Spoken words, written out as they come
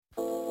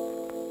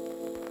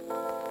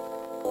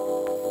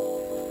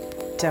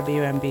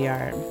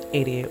WMBR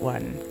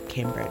 88.1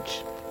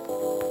 Cambridge.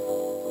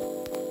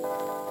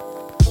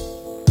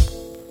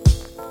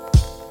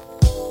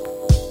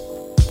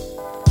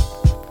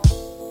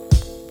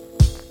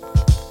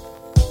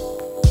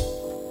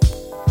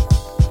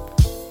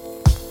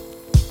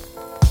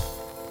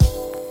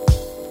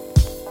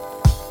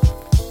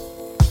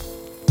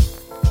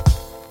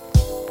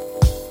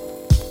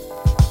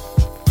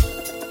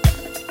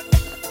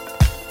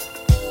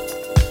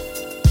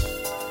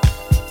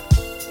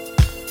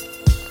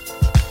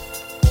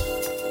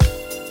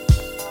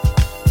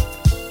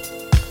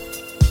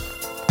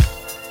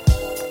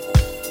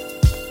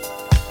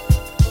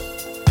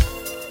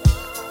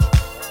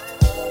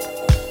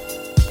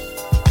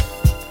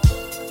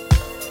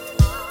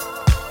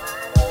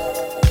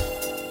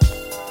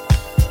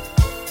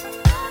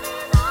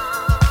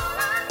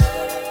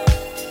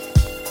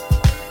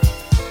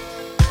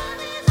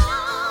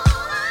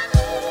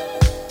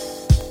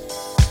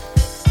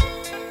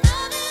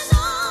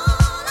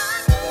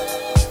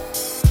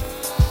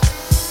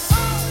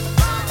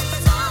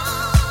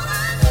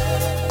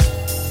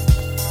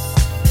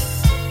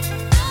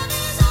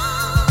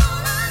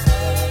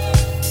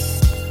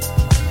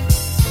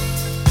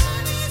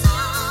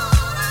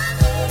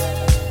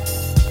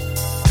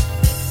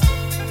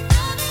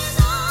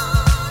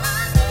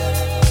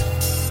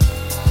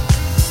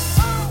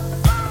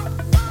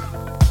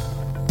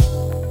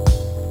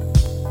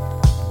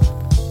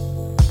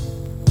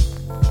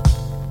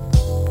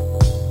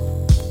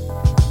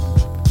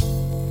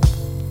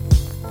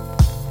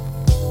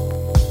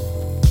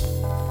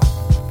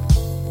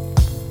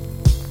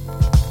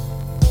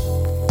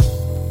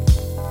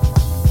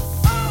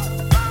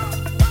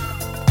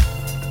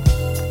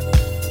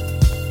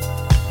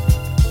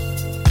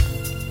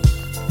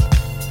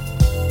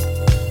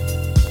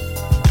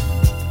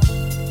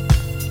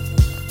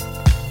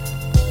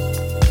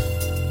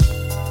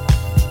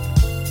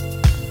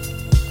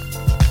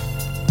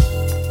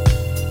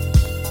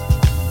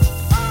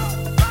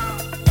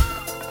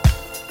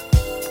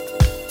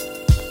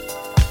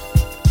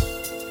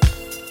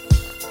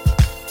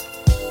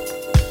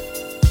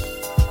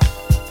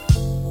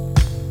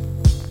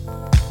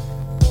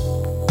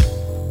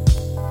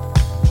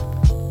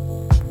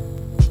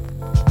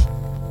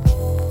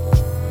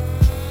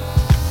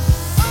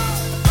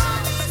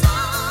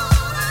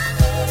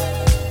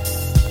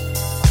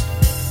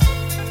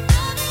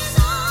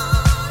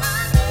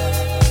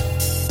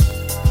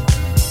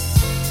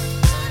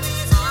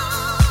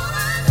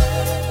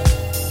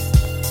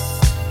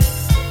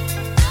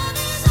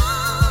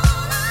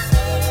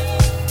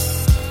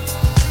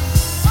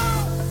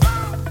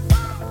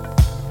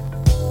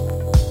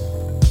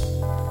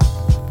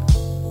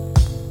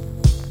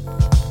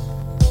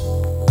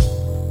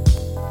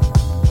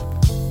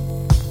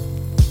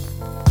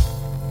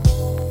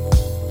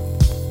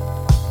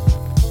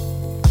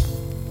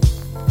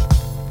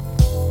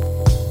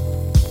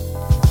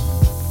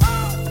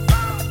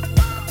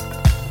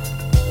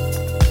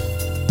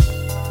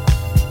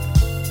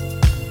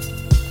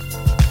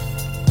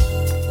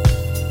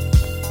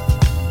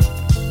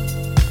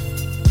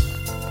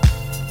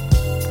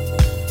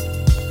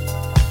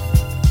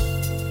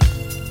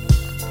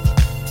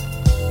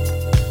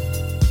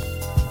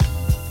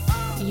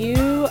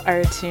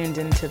 Are tuned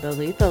into the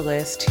Lethal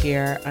List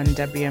here on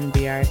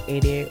WMBR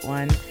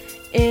 88.1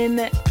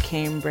 in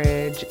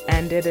Cambridge,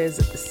 and it is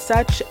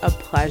such a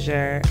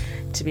pleasure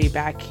to be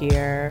back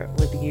here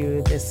with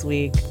you this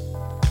week.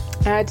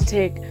 I had to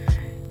take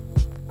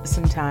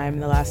some time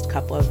the last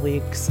couple of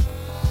weeks,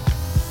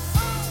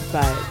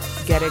 but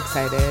get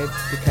excited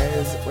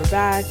because we're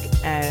back,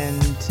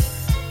 and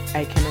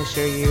I can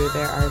assure you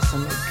there are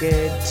some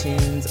good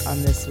tunes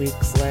on this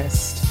week's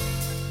list.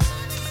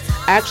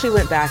 I actually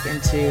went back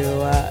into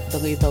the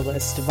Lethal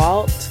List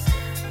vault,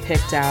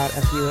 picked out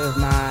a few of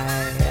my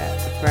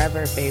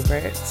forever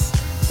favorites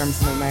from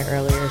some of my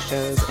earlier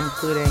shows,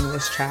 including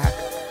this track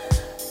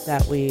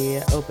that we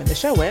opened the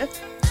show with,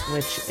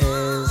 which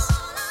is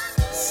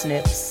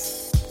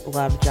Snips'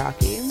 Love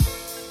Jockey.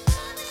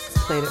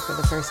 Played it for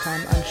the first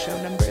time on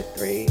show number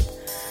 3.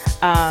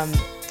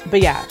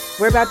 But yeah,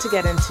 we're about to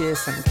get into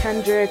some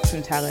Kendrick,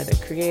 some Tyler the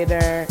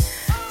Creator,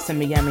 some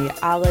Yemi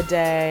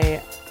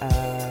Alade,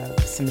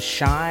 some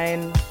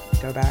Shyne,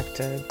 go back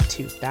to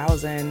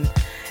 2000.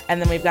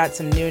 And then we've got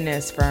some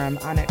newness from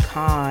Anik,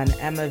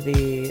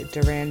 Emmavie,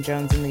 Durand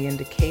Jones and the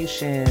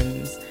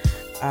Indications,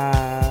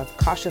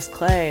 Cautious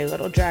Clay,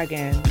 Little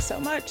Dragon, so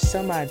much.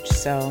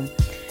 So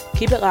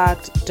keep it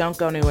locked, don't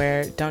go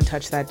anywhere, don't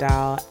touch that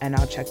dial, and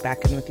I'll check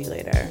back in with you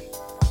later.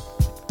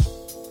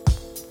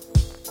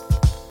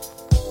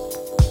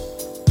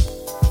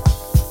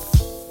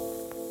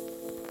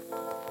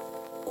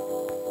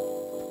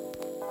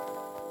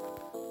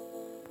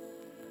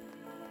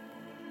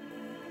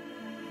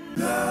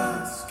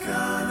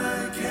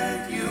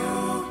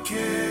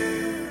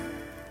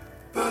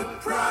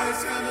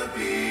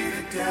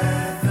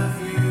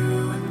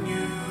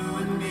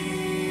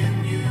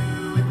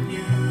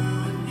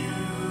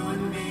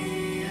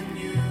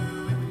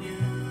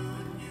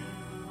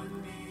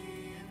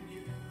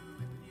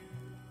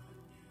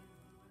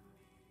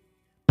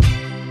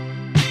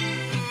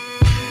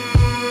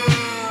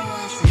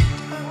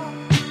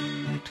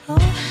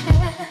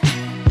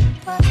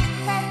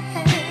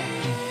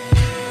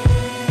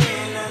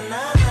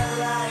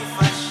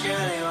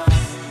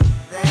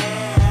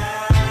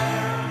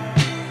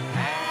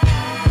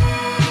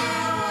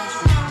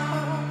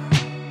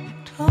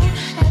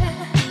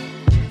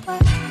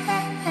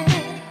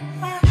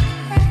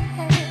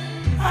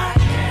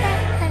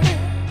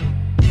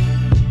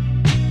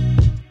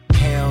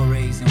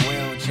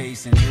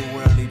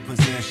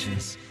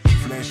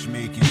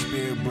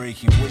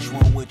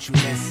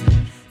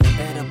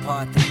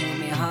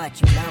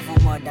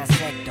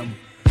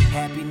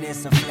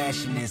 Happiness or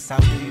flashiness, how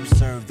do you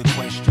serve the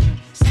question?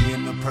 See,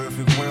 in the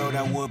perfect world,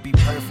 I would be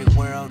perfect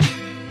world.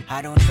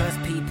 I don't trust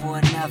people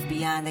enough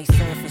beyond their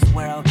surface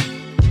world.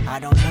 I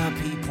don't love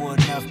people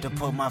enough to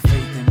put my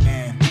faith in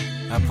man.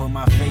 I put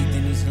my faith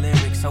in these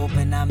lyrics,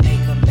 hoping I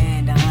make a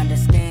band. I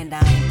understand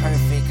I ain't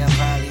perfect, I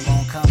probably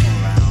won't come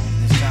around.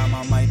 This time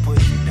I might put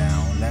you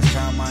down. Last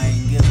time I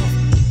ain't give a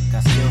f***. I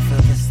still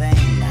feel the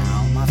same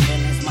now. My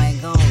feelings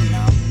might go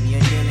numb.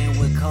 You're dealing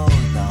with cold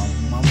dumb.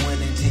 I'm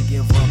willing to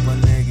give up a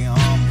leg and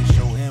arm to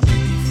show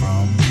empathy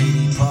from.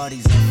 Many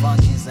parties and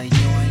functions are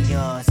you and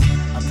yours.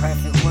 A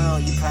perfect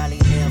world, you probably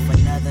live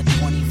another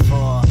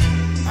 24.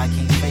 I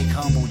can't fake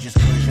humble just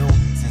cause you're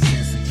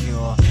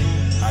insecure.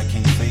 I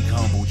can't fake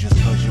humble just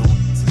cause you're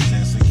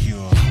insecure.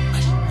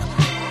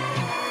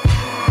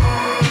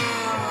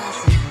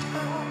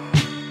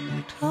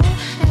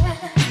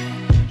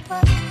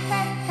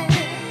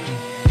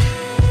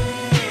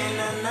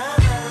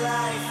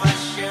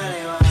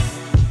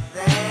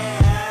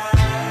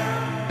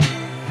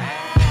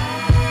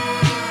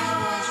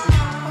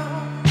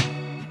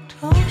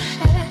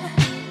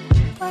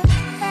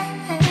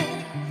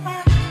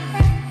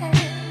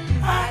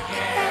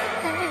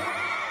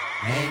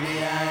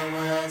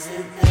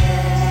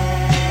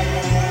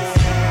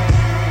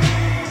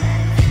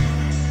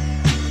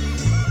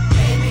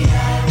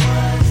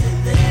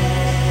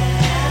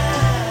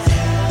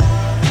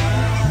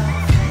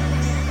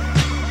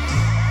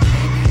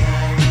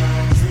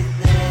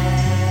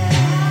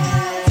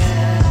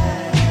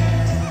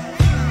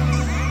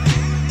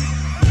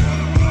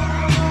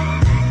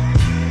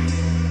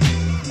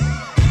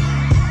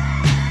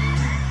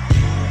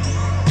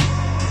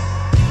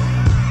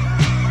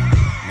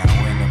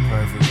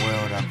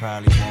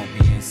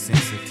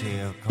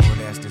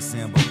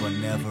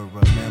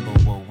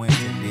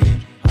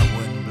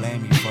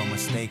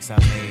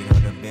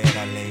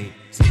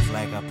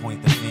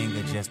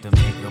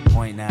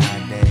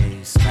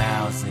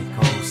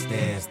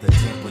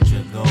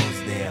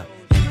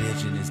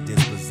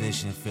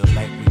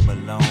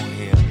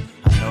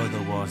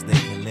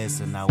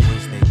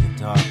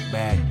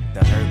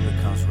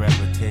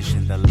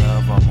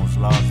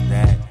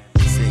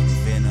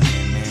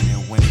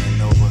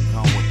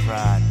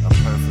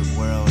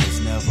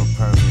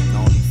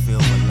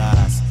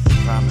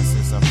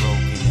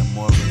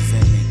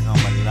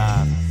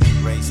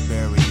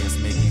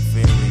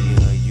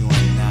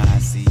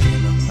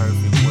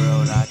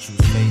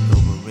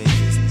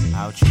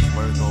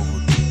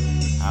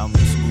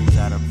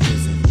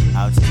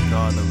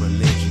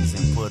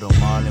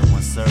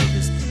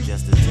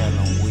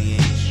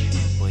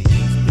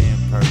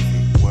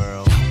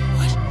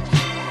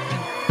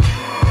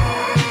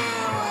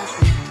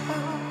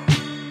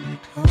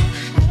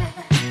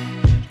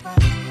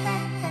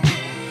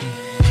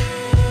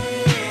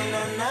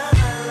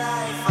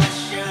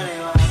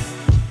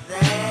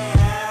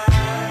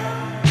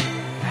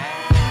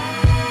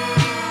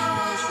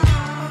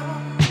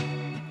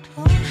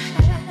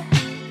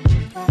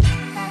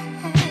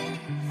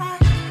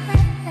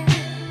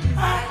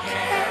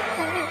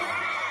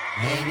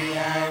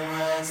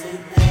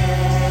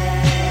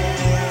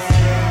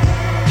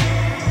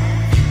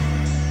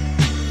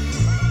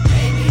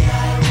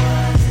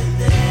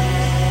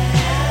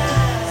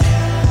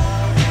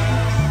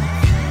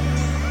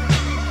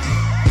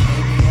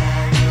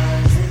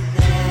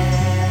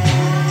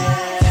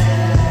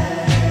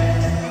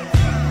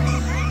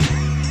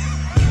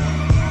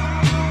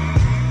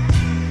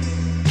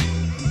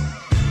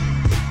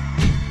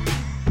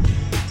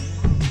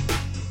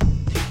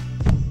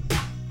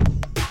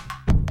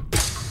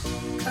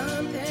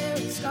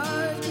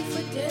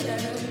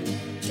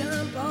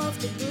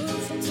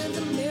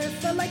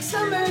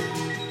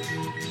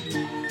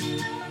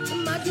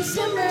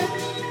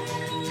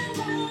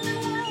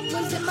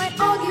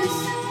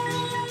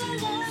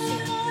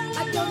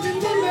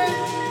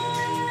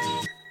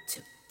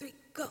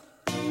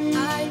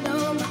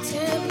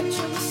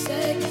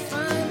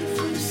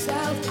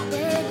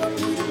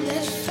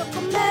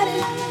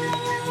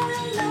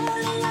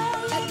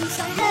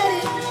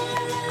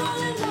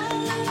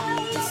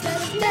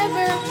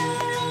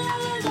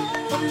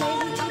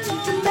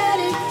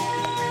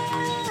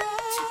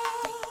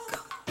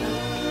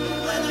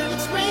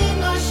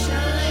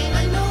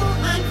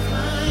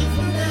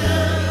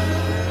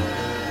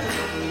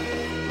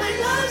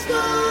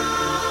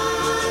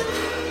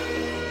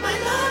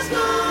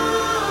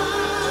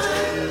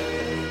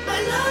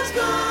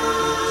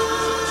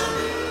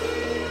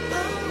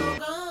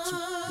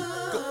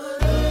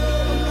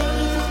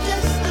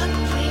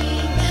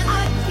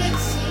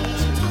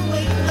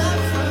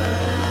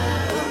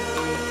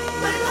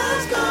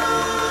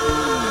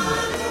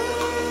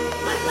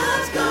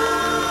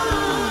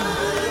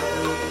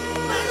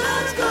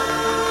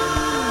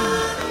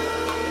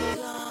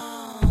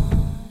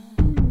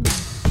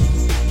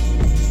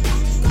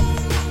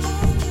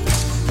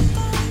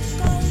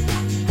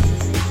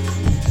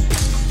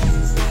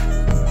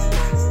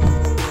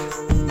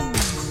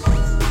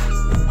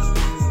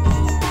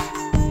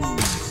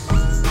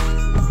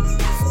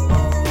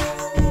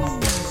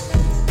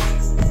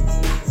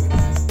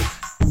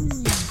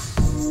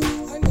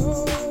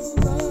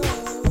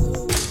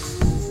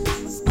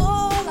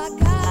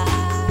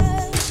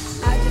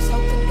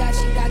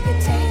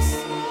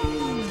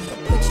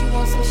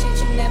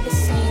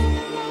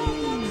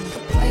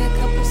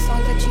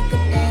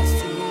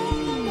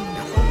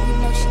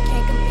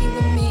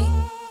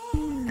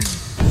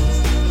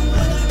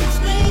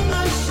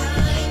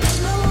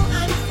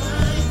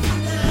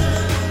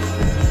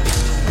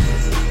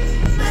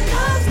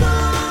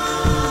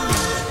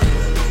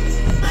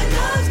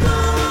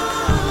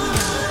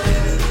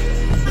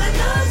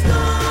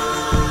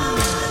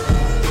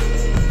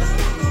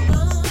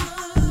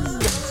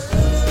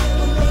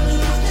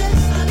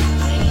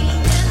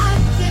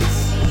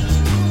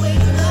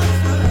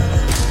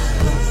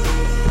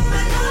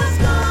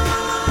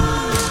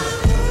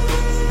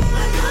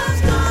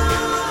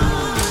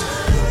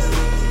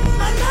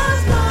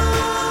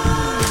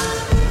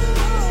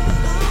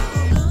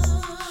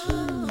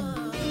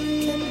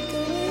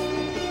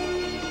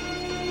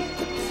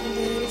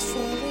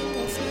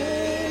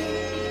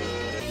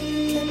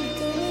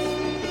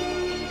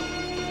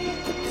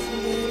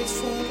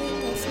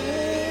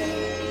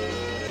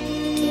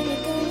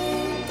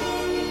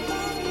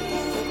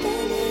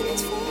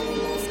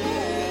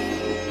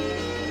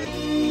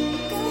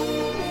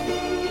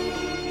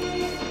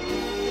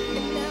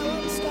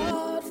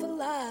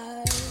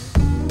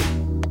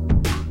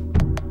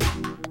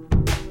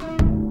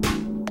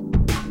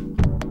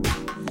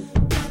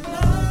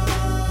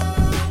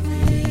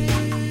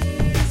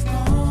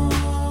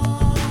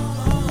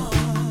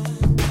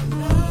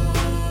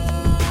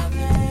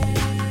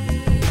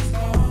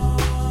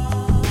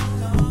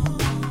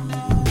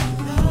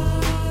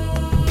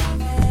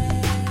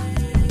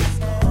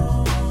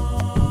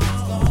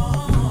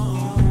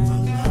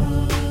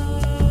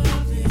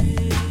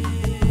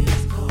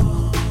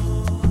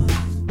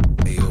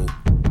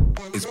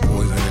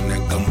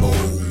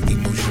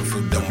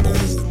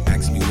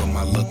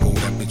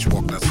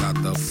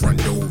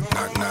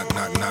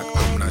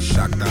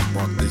 I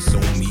brought this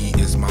on me.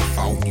 It's my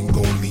fault, you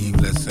gon' leave,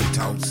 lesson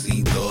taught.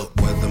 See, the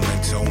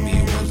weatherman told me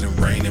it wasn't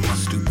raining. My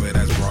stupid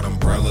ass brought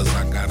umbrellas.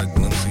 I got a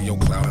glimpse of your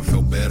cloud and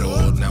felt better.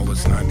 Now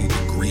it's 90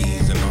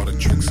 degrees and all the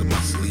tricks of my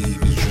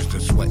sleeve is just a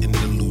sweat and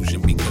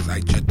delusion because I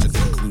jet to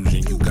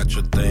conclusion. You got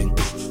your thing,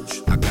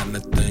 I got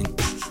nothing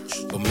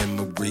but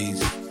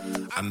memories.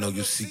 I know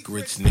your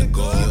secrets,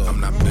 nigga. I'm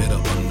not bitter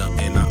or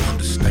nothing, I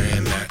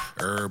understand that.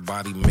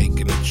 Everybody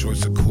making a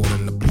choice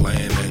according to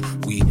plan.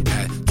 And we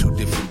had two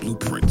different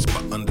blueprints,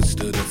 but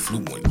understood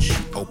influence. You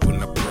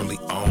opened up early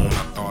on,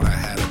 I thought I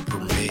had a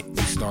permit.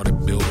 We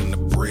started building the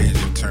bridge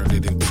and turned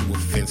it into a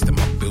fence. Then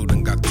my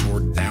building got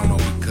torn down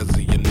all because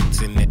of your new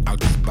tenant. I'll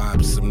just buy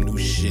some new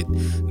shit,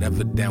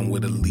 never down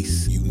with a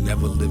lease. You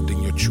never lived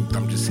in your truth,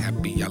 I'm just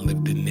happy I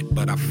lived in it.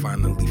 But I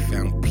finally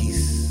found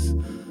peace,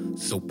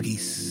 so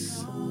peace.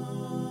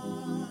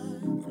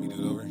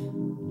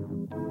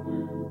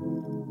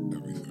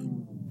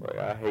 Like,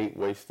 I hate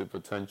wasted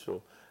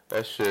potential.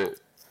 That shit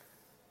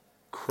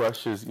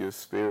crushes your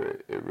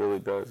spirit. It really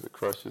does. It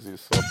crushes your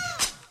soul.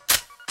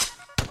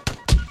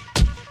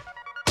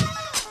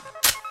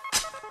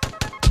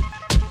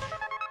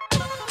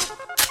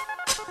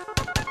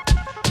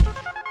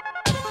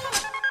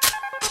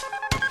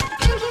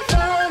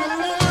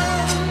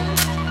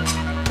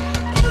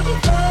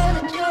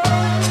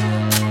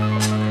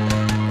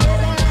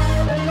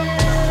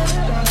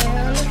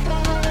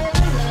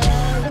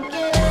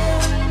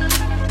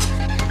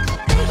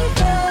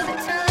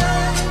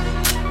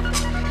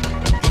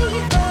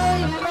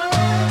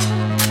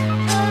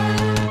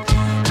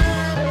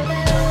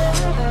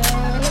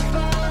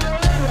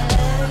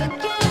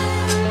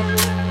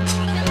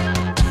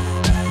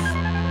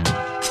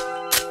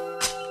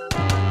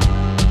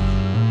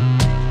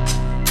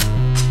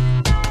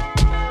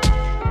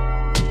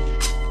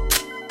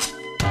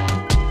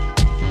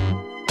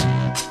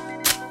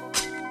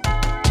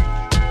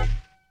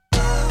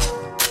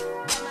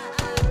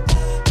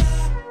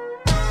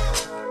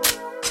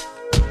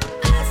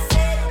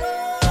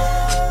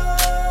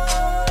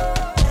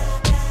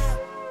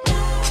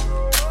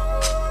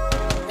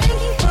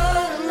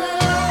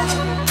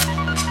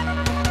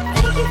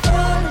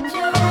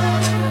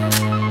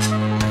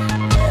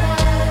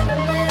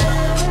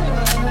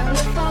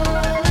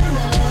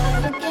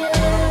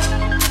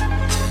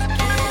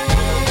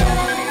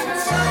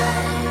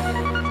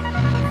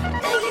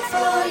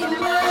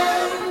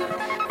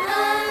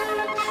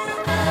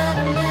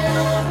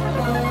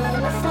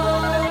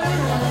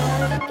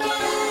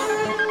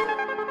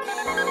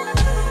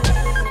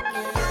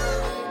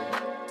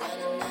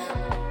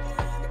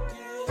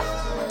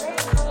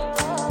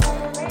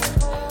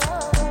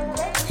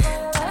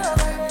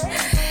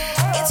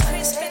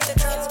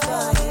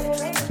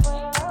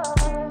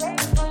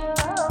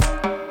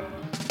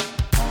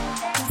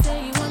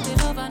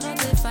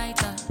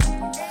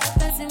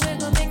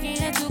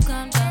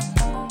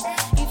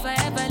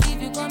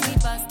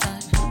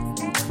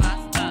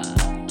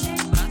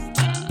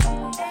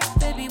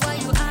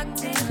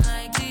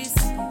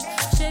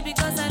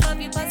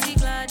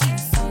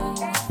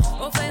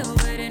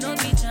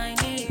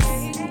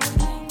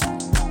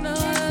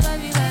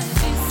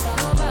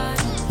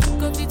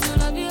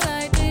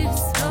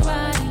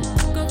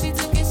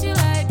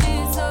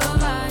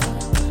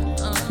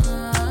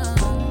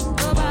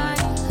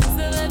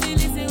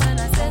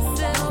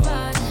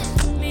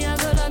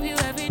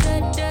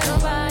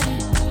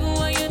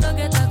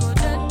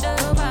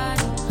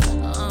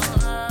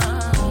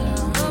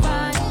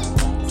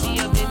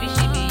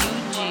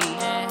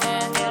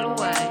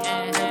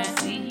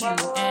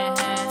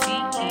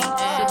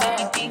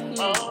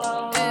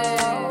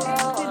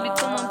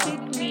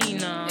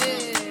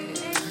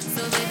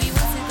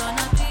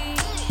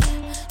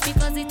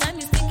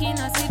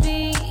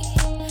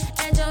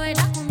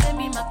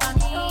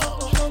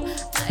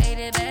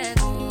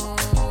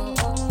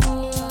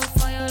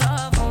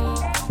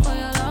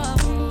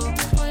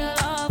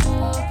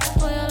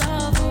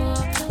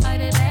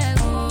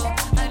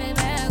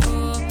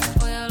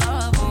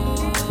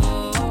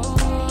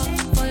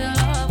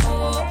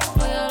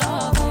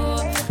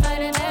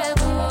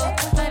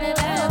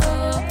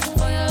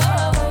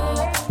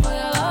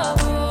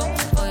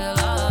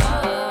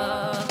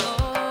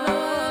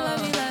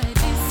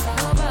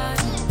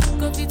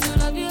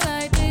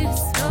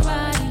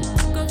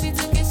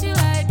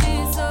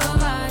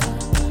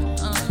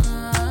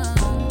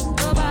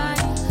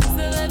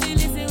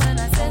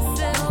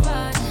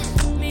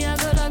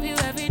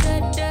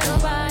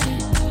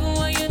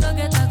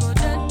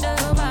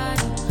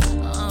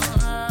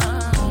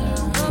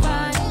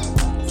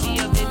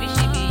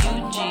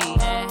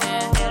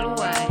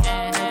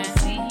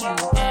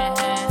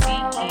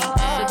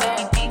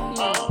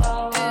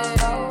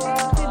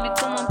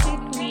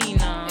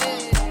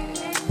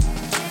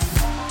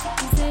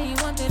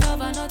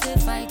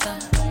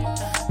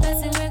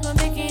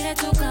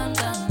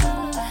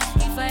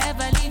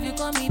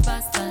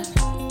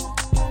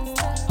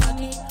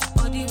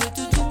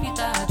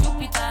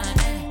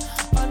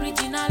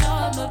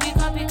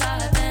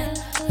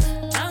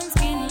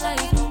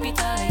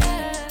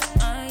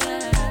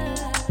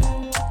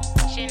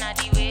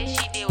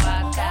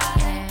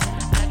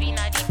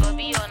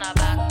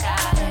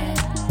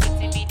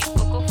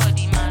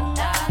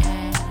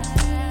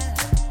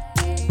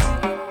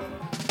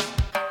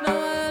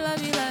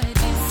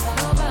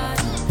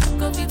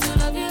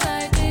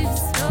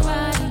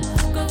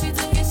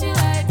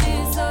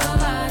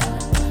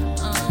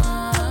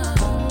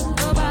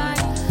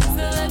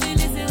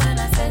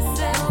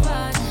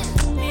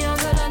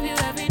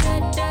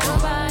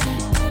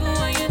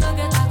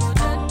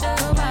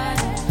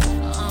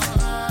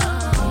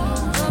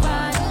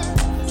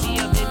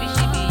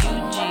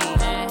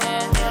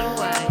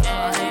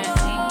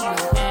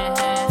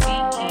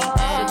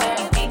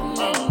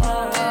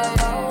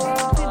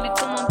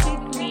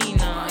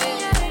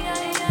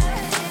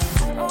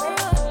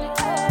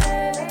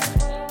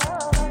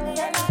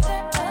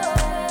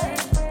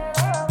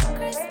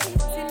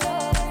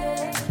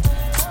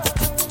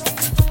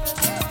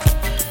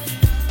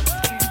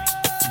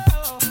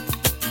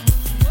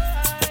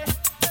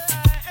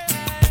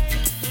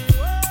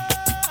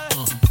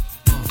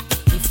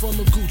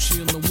 Summer Gucci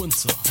in the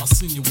winter, I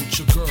seen you with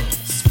your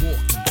girls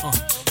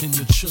walking, in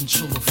your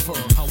chinchilla fur.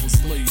 I was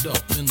laid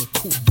up in the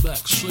coupe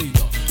back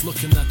shader,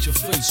 looking at your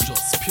face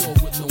just pure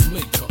with no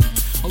makeup.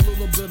 A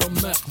little bit of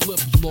MAC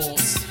lip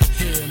gloss,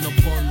 hair in a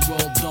bun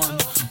well done.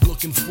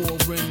 Looking for a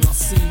ring, I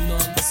see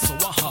none, so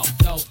I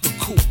hopped out the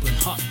coupe and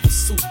hot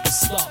pursuit to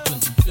stop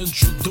and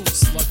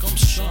introduce like I'm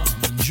Shyne.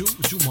 And you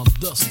my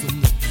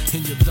destiny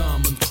in your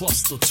diamond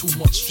cluster, too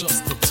much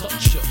just to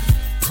touch ya.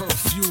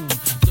 Perfume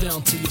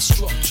down to your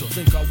structure.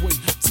 Think I wait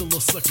till the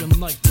second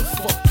night to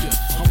fuck ya.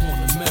 I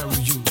wanna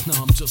marry you.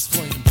 Nah, I'm just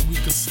playing, but we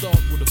could start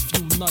with a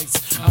few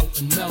nights out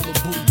in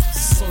Malibu,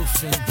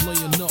 surfing,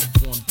 laying up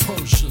on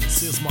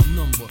Persians. Here's my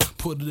number,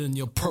 put it in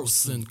your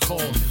purse and call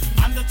me.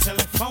 On the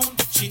telephone,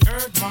 she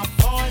heard my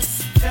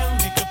voice. Tell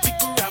me to pick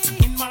her up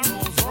in my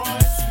Rolls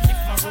Royce. If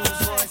my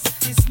Rolls Royce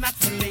is not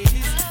for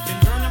ladies, then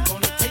girl, I'm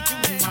gonna take you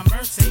in my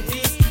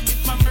Mercedes.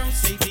 If my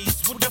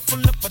Mercedes would have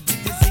full up of the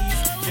disease,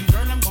 then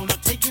girl, I'm gonna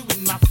take you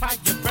in my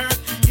Firebird.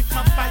 If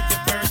my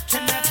Firebird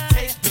cannot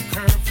take the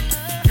curve,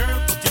 girl,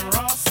 put your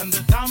ass on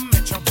the dumb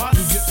at your bus.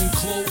 We're getting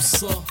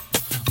closer.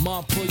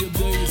 My player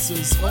days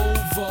is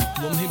over.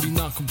 Well, maybe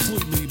not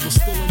completely, but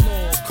still in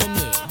all, come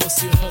here,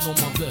 rest your head on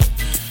my bed,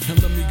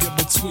 and let me get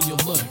between your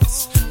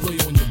legs, lay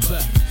on your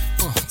back,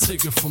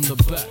 take it from the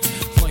back,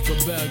 like a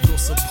bad girl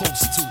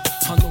supposed to.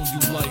 I know you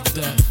like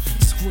that.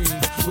 Scream,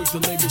 wake the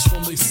neighbors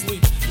from they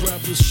sleep.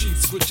 Grab the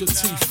sheets, grit your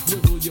teeth,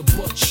 wiggle your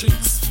butt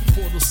cheeks.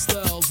 Pour the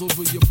styles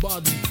over your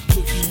body,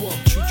 look you up,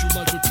 treat you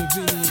like a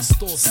convenience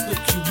store, stick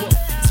you up,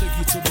 take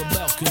you to the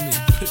balcony,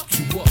 pick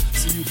you up,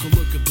 so you can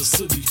look at the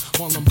city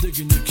while I'm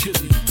digging your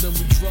kitty. Then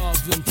we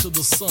drive into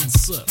the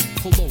sunset,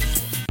 pull over,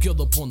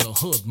 get up on the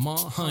hood, ma,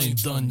 I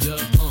ain't done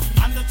yet.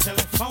 On the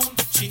telephone,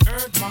 she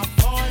heard my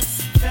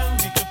voice. Tell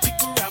me to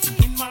pick her up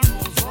in my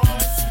Rolls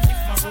Royce. If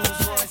my Rolls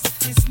Royce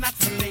is not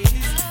for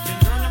ladies, then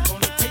girl, I'm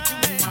gonna take you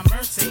in my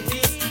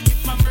Mercedes.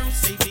 If my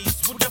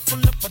Mercedes would have full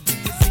up of the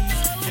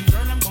disease, then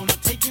girl, I'm gonna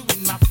take you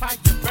in my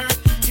Firebird.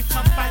 If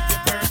my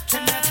Firebird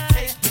cannot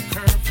take the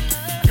curve,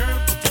 girl,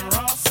 put your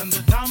ass on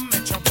the dumb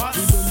at your bus.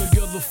 We've been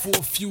together for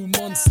a few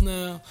months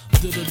now.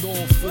 Did it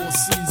all 4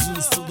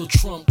 seasons to the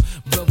Trump.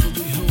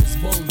 Beverly Hills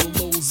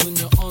bungalows in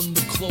your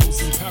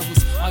underclothes. In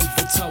Paris,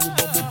 Eiffel Tower,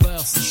 bubble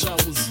baths and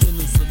showers.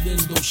 Dinners at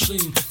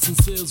Indochine.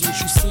 Since here's what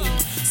you seen.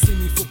 See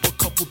me flip a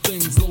couple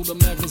things, load of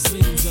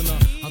magazines. And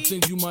I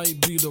think you might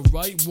be the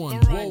right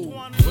one. Whoa,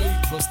 wait,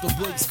 press the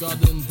brakes,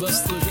 gotta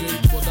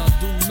investigate. But I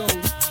do know,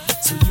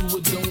 to you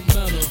it don't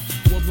matter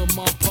whether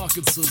my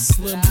pockets are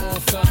slim or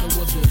fatter,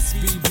 whether it's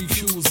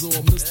BBQs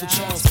or Mr.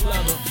 Child's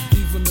platter.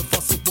 Even if I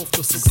slip off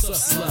the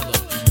success ladder,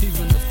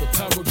 even if the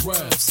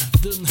paragraphs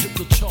didn't hit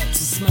the charts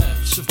and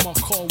smash. If my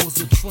car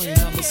was a train,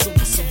 I'm a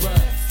silver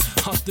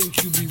Seraph. I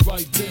think you'd be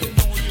right there,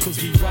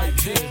 cause we right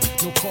here.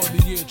 No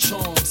Cartier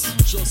charms,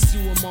 just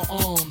you in my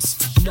arms.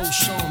 No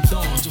Sean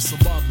Don, just a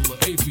bottle of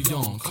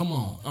Avion. Come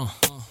on,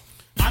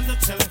 On the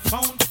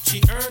telephone,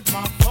 she heard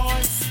my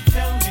voice.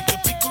 Tell me to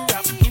pick her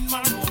up in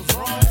my Rolls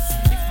Royce.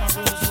 If my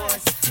Rolls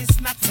Royce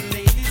is not for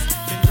ladies,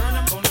 then girl,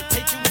 I'm gonna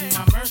take you in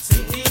my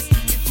Mercedes.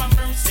 If my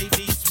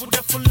Mercedes would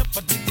have full up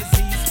of the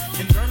disease,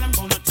 then girl, I'm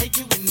gonna take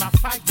you in my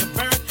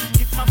Firebird.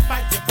 If my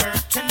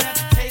Firebird cannot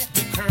take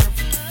the curve,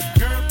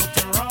 girl, put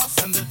your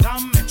ass on the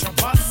dumb at your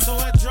bus. So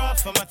I draw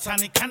from a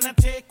tonic and I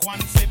take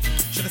one sip.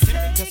 Should've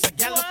sipped just a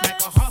gallop like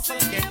a horse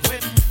and get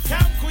whipped.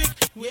 Come quick,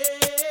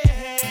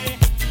 yeah.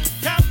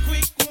 Come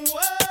quick,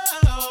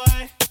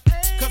 whoa.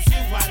 Cause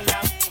you are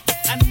love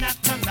and not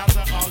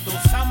another.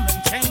 Although some men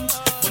change,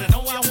 but I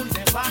know I will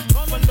never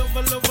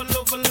love you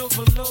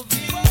forever.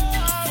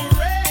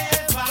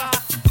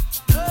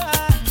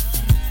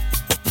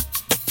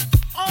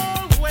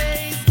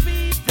 Always be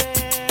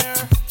there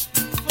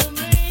for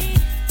me.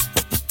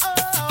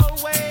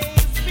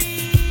 Always be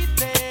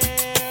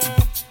there.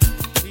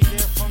 Be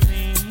there for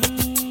me.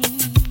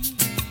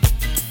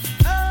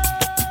 Oh,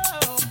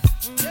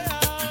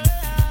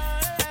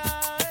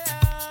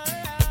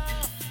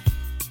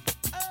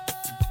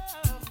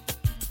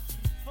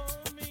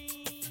 for me.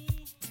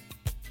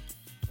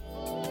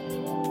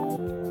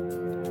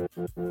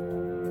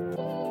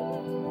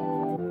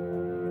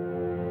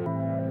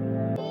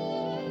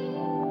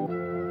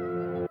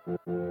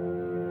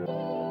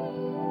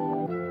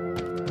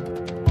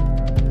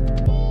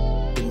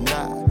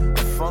 Denied,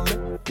 I'm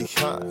falling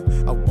behind.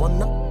 I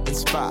wanna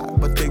inspire,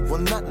 but they will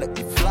not let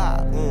me fly.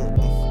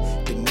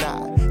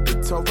 Denied, they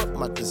tore up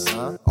my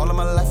design. All of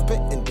my life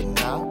been in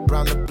denial.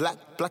 Brown to black,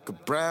 black to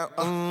brown.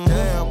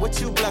 Damn, what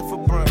you black for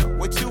brown?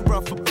 What you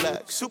brown for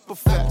black? Super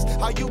facts.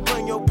 How you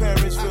bring your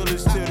parents'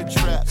 feelings to the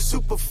trap?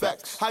 Super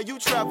facts. How you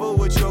travel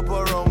with your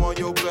burrow on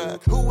your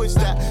back? Who is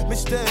that?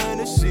 Mr.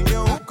 Hennessy,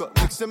 your hookah,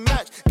 mix and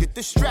match. Get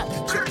the strap,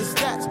 check the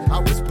stats. I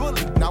was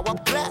bullied, now I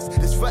blast.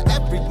 This for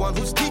everyone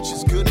whose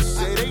teachers couldn't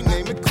say they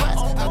name in class.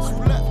 Not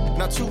too left,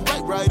 not too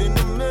right, right in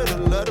the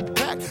middle of the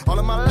pack. All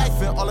of my life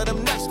and all of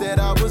them nights that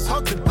I was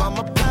haunted by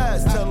my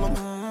past. Tell them,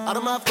 out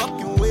of my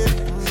fucking way.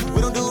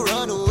 We don't do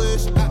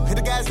runaways. Hit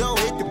the guys, don't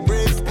hit the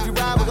brakes. If you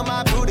ride, we got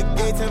my booty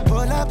gates and pull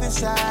up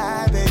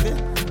inside, baby.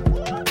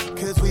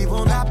 Cause we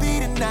will not be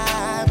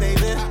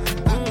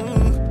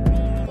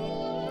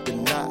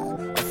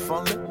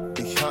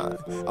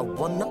I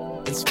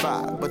wanna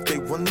inspire, but they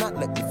will not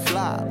let me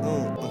fly.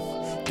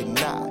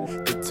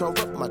 Denied, they tore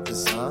up my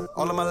design.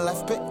 All of my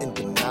life been in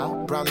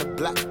denial. Brown to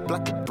black,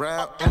 black to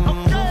brown.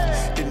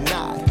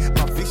 Denied,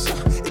 my visa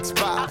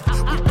expired.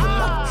 We pull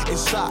up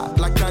inside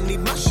like I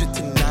need my shit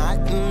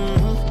tonight.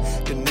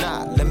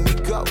 Denied, let me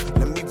go,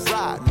 let me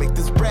ride. Make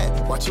this bread,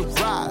 watch it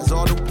rise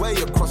all the way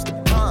across the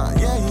pond.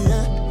 Yeah.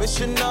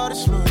 Mission all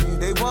this money,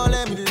 they won't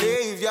let me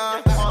leave,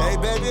 y'all. Hey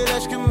baby,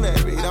 let's get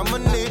married, I'ma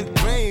need a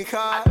green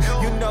card.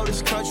 You know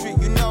this country,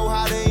 you know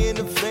how they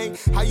intervene.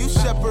 How you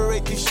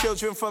separate these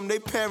children from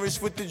their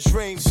parents with the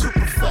dreams.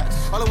 Super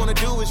fast, all I wanna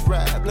do is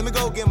rap. Let me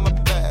go get my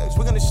bags,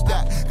 we're gonna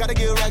stack. Gotta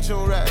get racks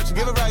on racks,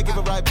 give it right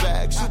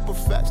back. Super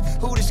fast,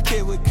 who this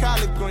kid with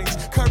collard greens,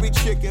 curry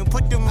chicken,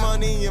 put the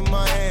money in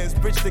my hands,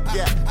 bridge the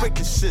gap, break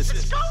the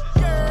system.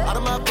 Out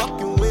of my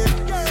fucking way,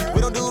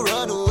 we don't do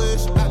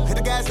runaways. Hit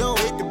the gas, don't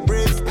hit the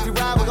brakes. If you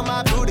ride, we're gonna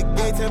mop through the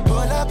gates and pull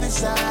up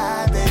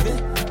inside, baby.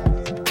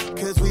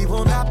 Cause we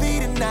will not be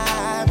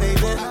denied,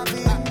 baby.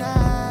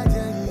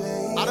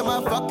 Out of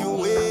my fucking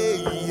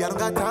way, I don't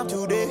got time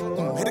today.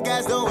 Hit the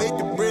gas, don't hit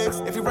the brakes.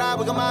 If you ride,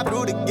 we're gonna mop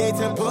through the gates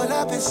and pull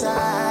up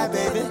inside,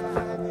 baby.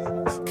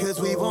 Cause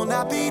we will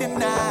not be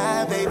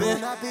denied, baby.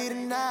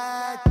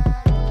 Denied,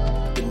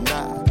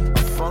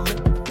 I'm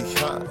falling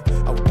behind.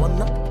 I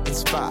wanna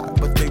inspire,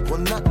 but they will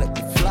not let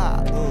me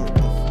fly.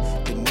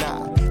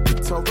 Denied, they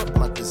tore up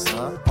my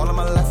design. All of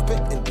my life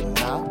been in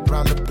denial.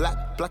 Brown to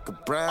black, black to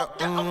brown.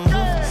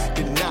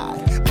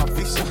 Denied, my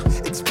visa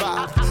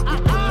expired. We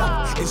pull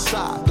up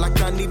inside like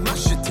I need my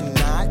shit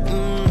tonight.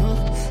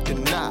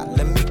 Denied,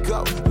 let me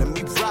go, let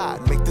me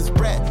ride. Make this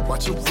bread,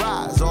 watch it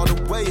rise all the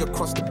way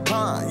across the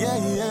pond. Yeah.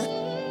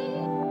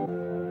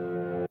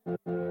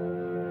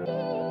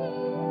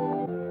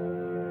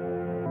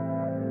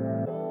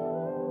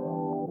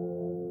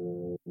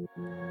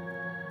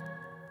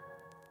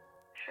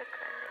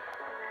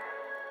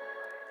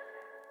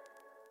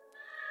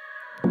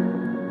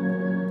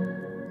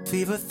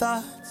 Fever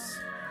thoughts.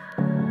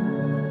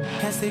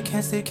 Can't sleep.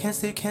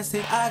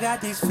 I got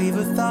these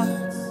fever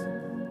thoughts.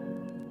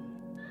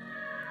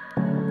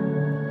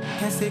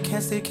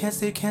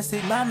 Can't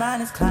sleep. My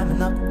mind is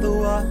climbing up the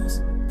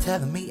walls,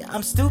 telling me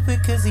I'm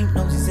stupid cause he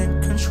knows he's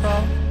in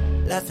control.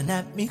 Laughing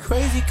at me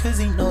crazy cause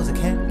he knows I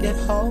can't get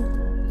hold.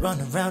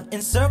 Run around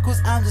in circles,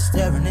 I'm just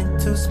staring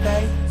into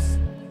space.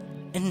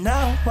 And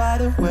now I'm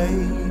wide awake.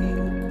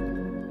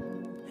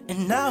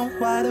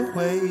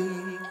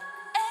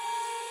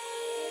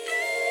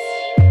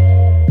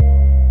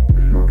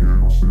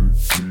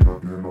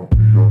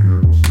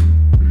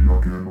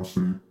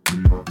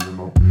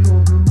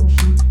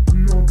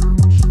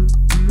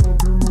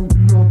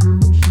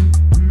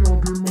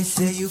 They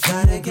say you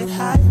gotta get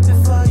high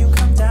before you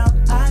come down.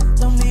 I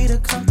don't need to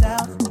come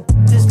down,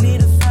 just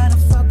need to find a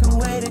fucking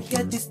way to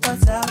get these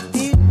thoughts out.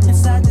 Deep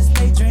inside this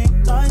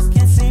daydream, noise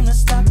can't seem to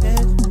stop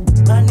it.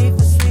 My need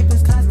for sleep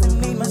is costing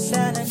me my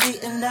sanity,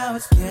 and now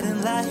it's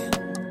getting light.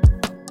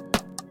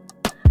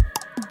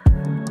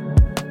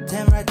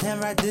 Damn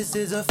right, this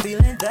is a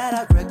feeling that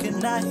I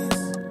recognize.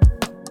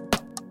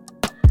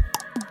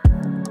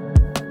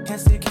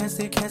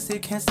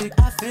 Can't sleep.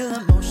 I feel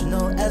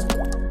emotional as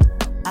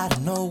I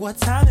don't know what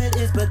time it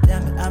is, but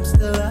damn it, I'm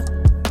still up.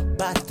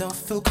 Body don't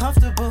feel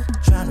comfortable,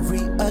 trying to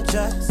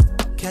readjust.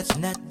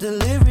 Catching that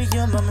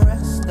delirium, I'm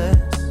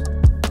restless.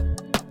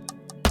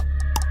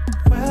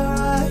 Where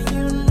are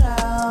you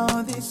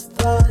now? These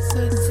thoughts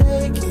are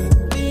taking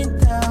me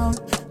down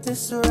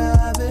this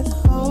rabbit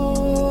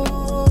hole.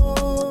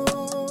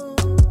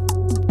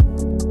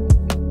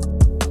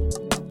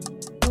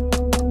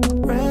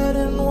 Red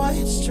and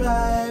white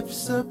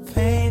stripes are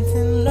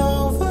painting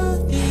over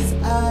these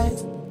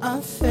eyes.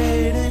 I'm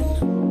fading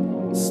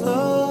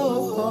slow.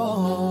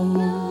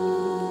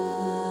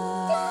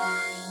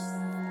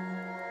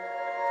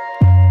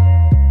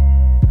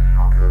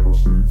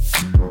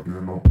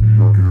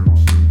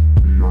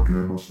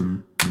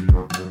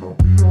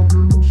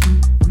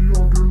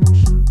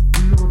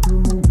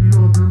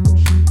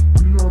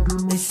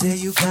 They say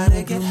you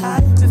gotta get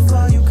high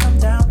before you come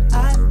down.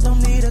 I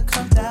don't need to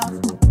come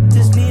down,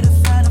 just need to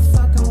find a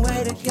fucking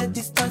way to get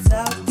these thoughts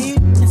out. Deep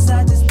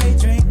inside this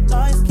daydream,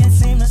 noise can't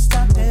seem to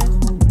stop it.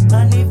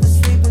 My need for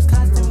sleep is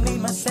costing me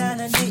my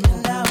sanity,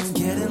 and now it's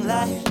getting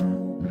light.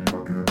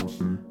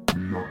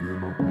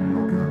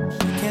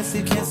 Can't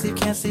sleep.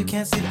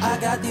 I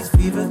got these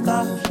fever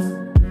thoughts.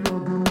 Can't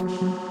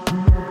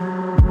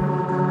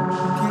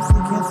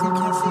sleep.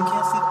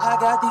 I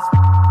got these.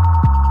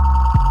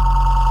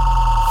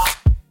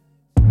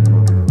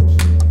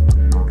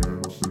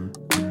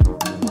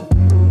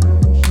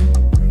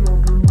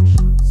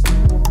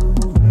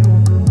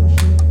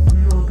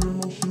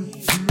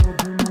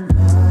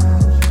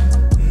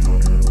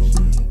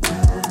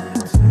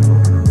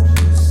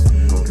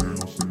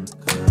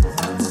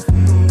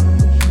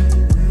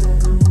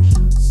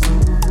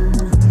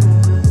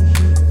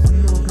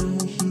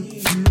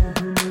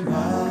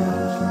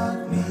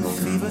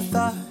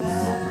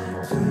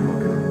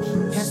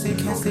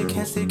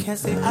 Can't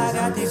sleep. I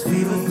got these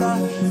fever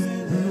thoughts.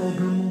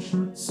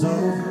 So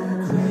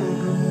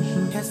crazy.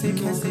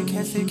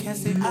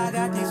 I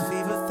got these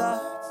fever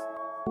thoughts.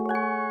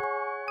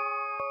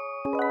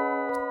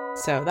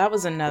 So that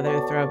was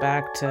another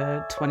throwback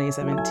to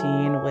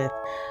 2017 with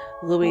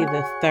Louis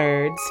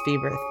III's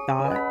Fever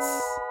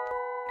Thoughts.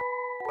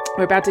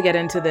 We're about to get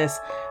into this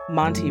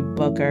Monte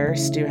Booker,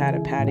 Stu Had a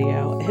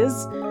Patio.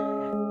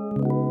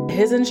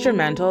 His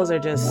instrumentals are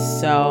just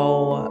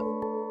so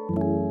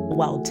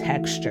well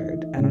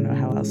textured. I don't know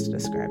how else to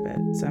describe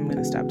it. So I'm going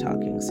to stop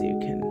talking so you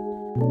can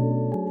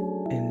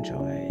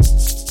enjoy.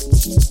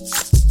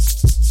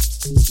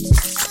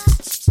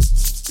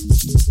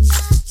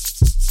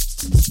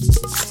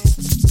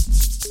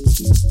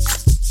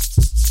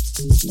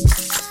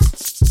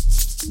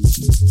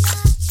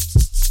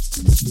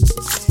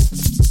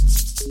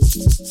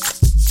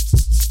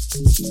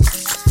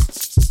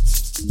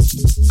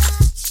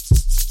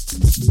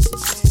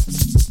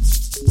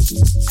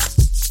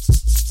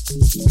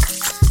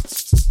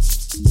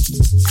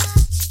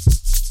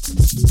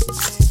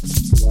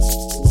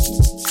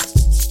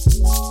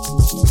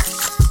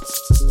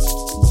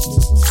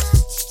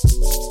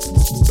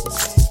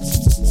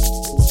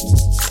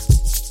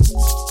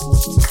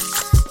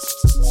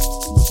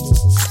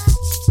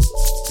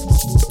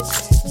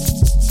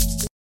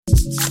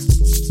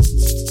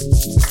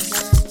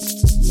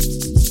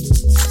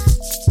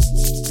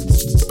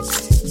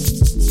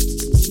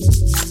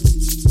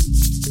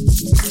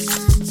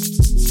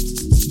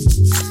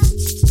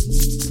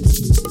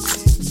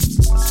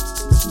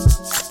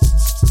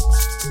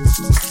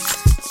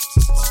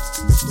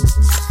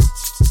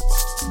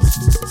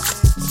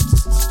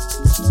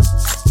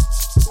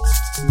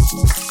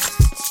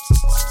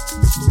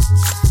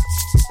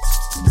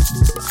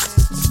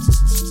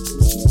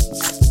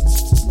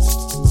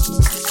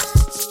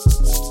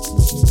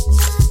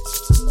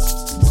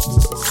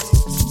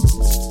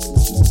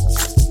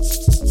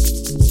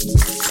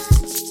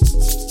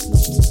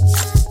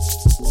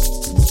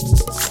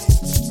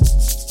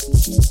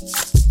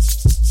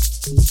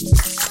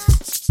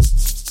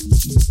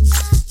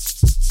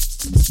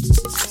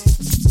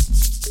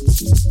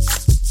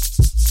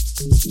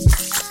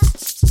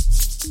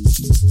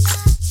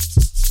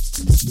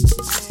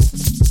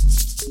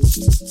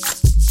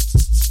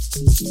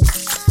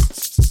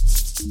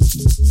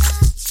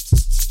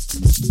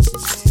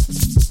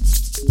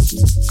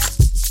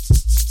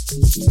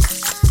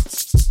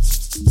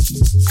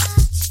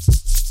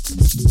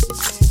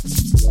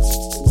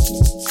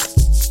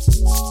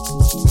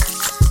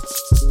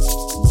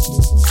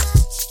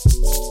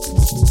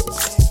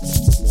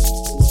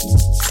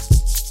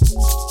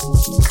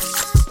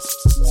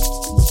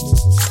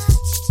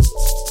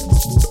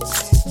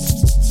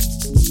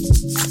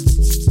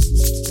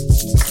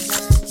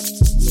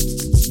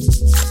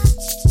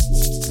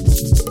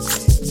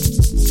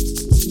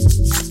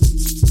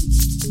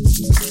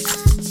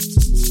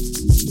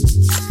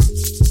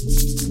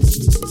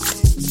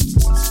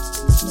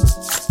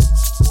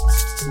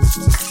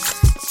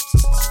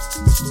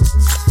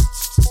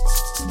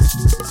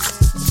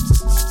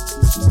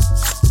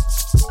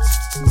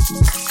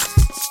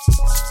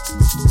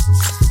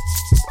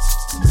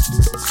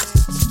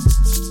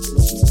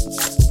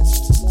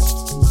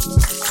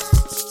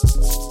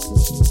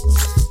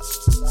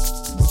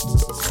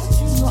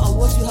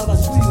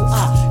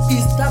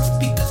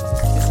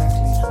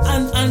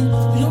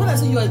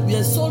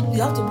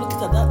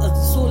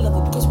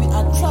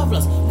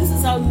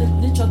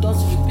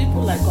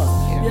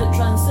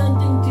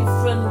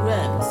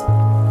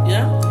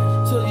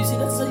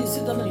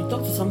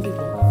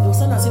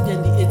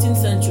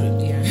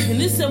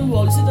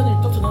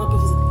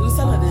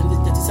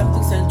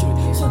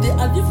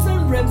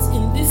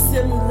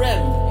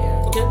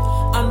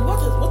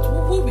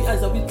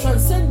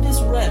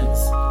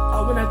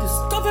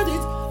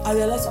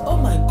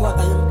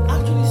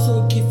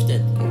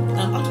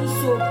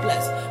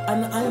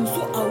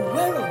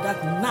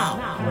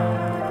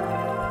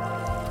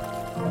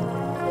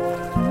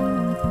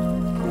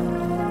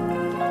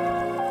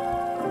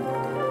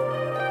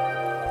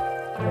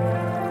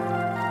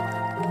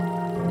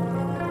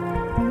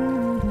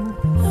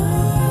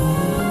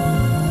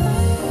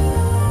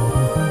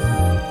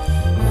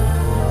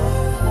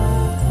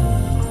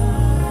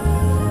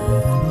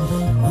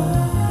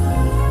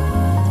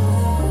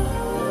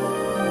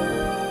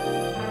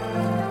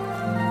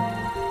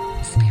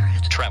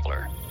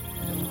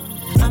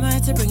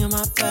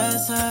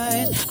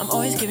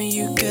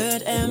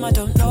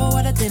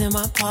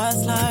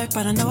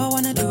 But I know I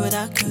wanna do what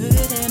I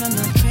could. And I'm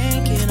not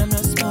drinking, I'm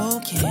not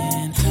smoking,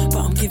 but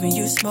I'm giving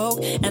you smoke.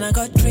 And I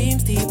got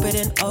dreams deeper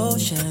than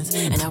oceans,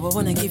 and I would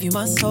wanna give you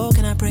my soul.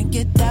 Can I bring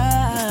it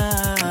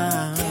down?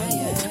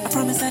 I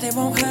promise that it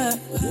won't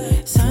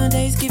hurt.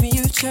 Sundays giving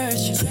you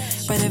church,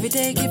 but every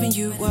day giving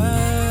you work.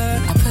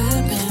 I put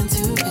pen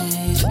to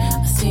page,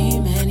 I see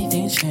many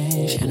things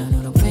change, and I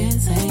know the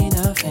winds ain't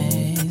a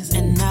phase.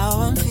 And now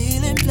I'm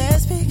feeling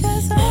blessed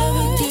because I'm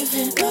never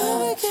giving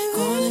up.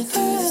 Going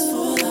through this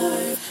for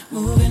life,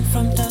 moving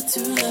from dark to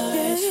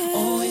light,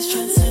 always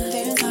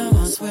transcending time.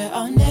 I swear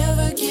I'll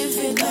never give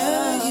it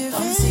up.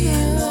 I'm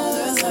seeing all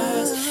the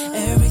stars,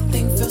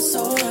 everything feels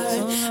so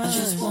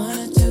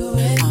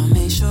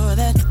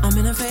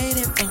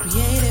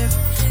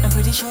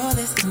sure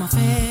this is my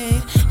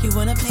fate. You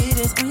wanna play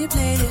this on your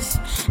playlist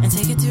and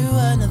take it to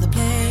another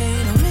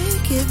plane. I'll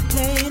make it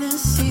plain and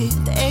see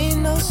there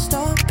ain't no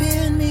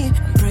stopping me.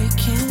 I'm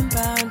breaking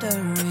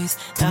boundaries.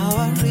 Now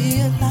I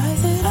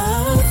realize that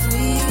I'm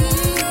free.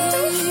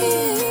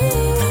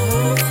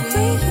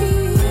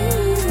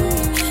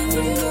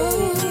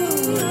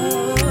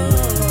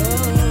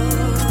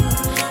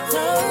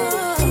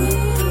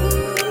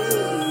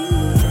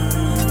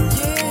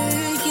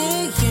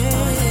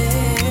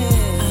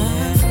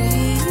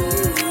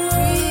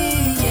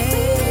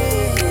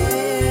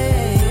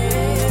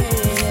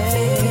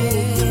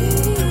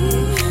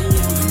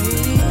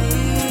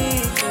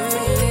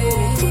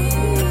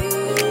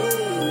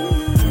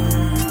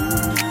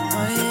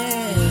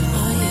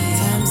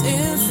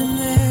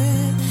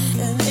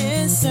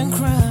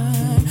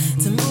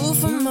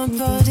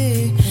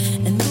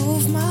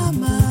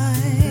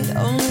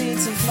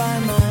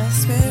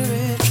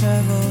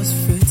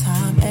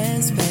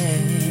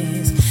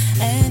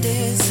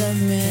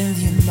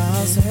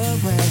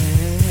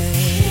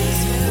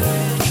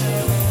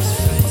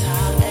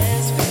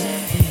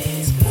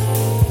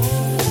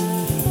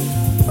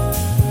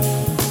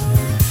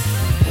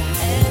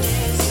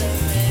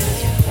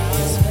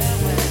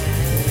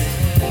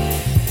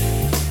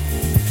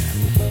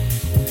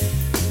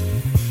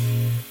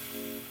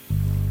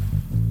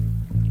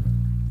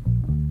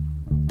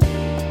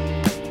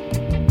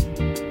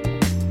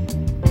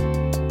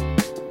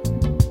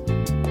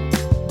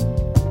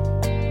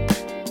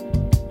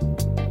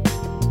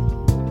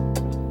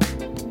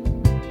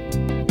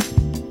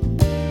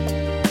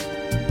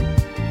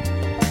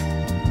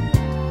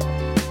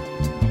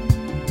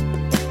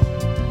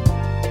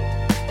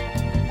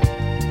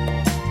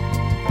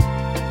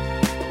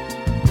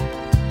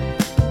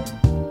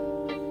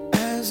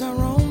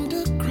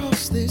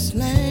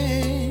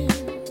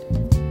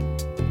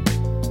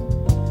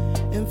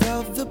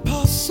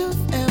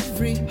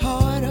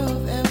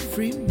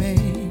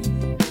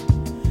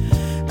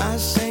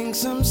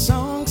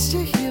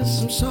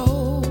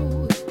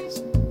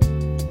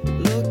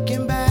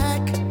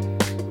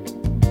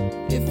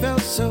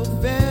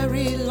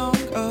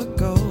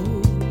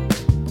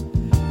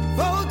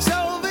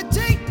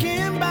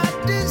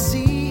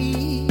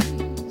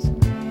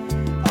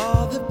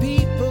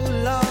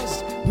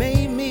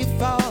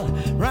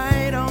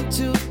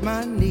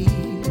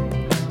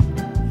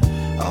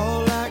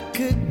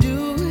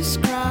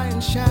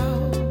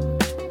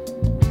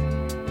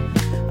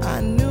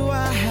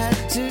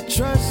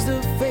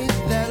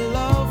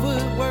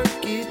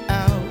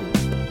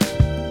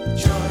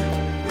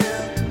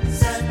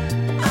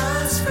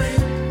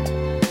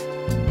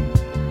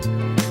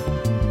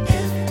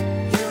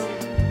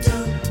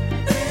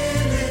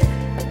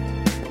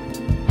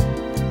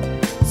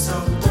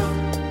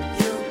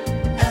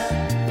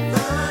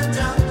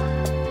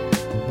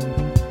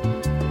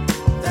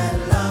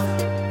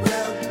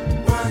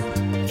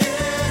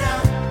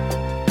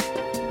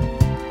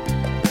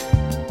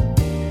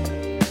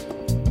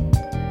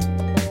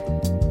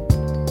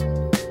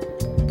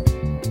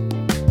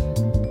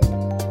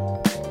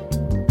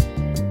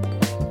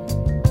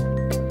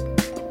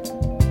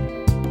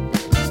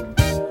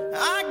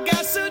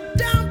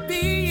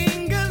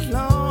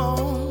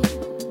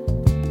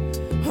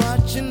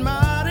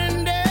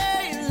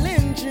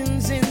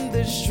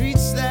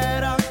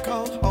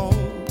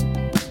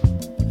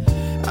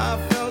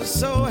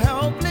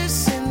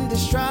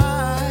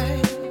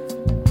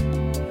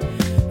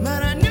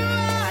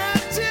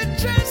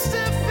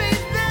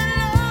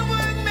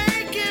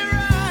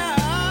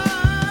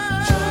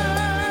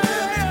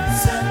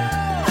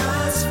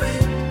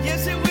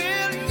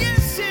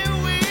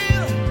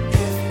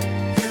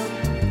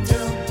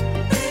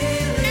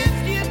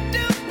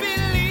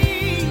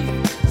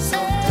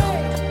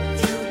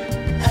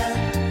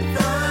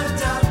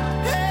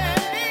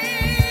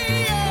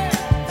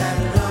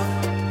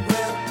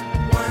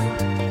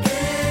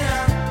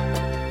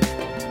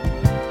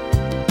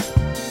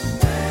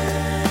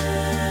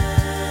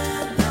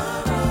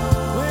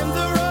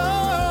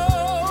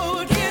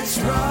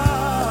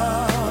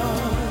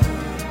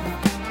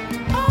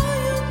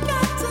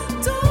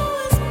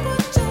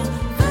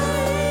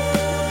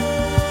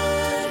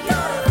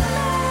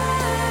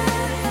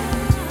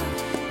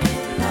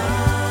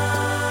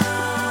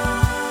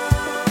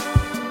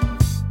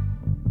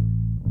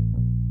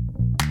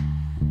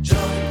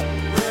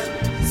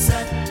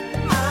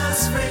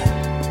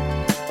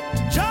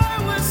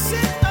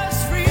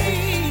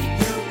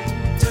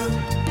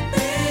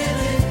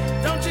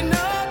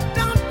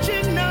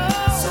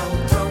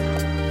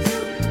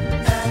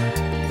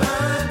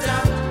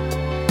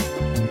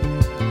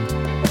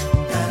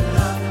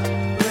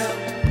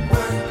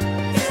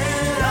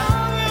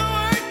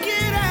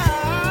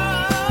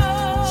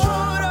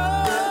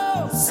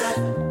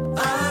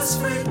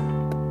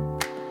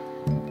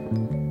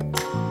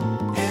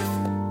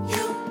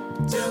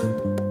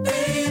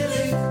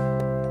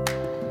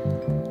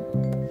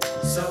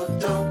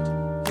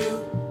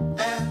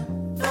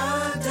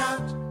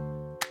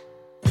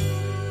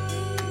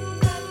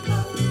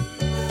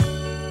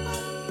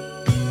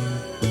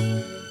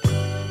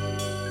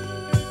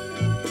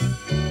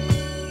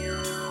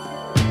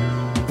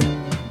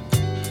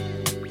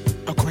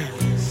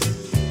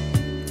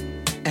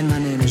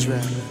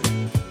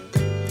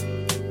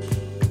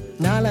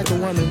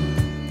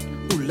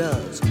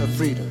 loves her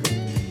freedom.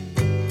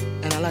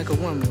 And I like a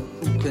woman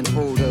who can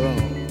hold her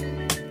own.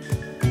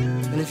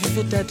 And if you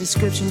fit that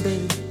description,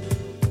 baby,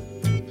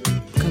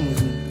 come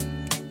with me.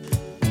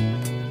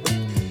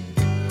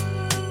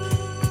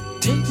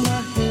 Take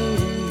my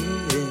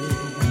hand,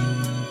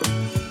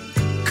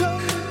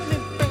 come with me,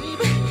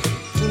 baby,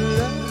 to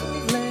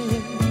love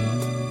land.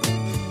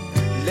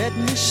 Let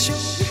me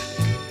show you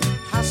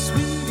how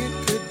sweet it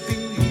could be.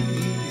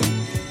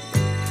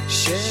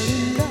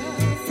 Sharing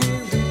love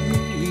here with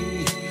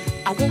me.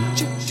 I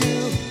want you to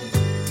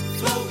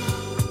float,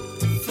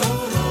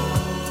 float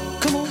on.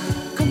 Come on,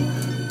 come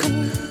on, come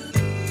on.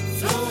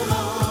 Float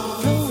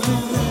on, float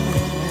on.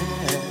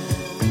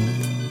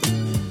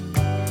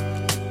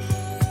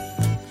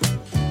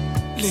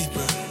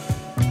 Libra.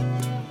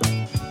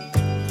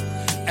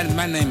 And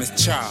my name is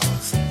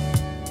Charles.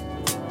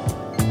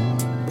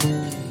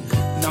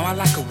 Now I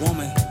like a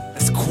woman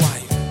that's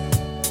quiet.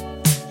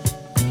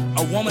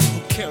 A woman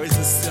who carries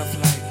herself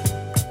like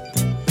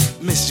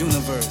Miss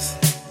Universe.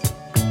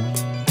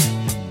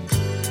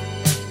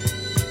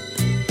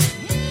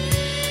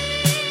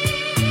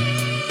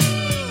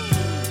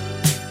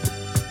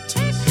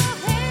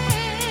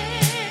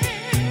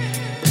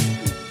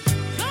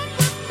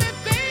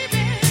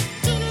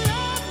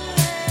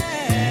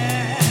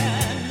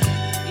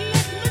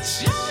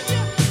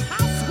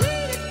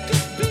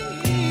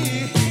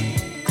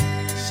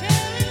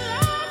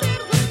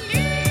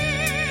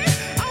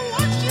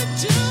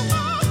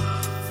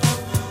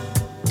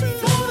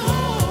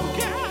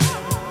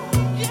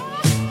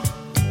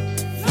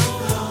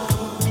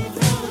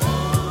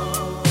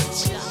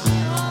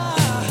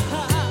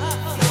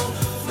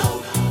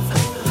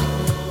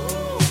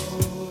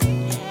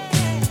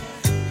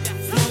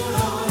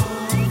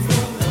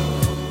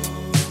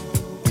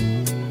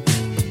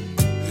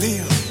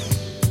 Leo.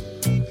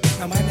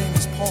 Now my name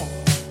is Paul.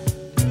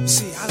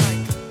 See, I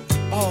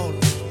like all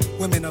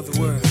women of the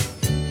world.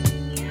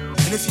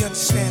 And if you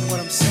understand what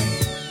I'm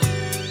saying,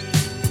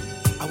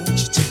 I want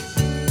you to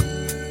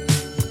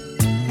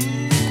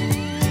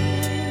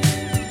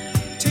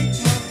take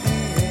my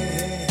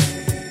hand.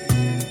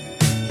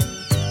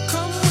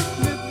 Come with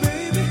me,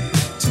 baby,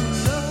 to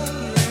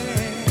love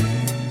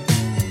land.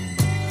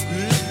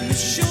 Let me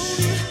show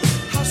you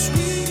how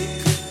sweet it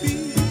could be.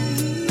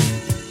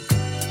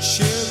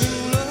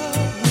 Sharing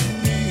love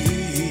with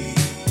me.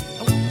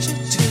 I want you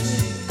to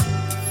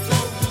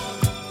float,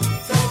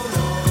 float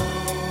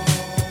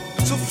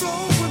on. So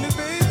float with me,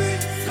 baby.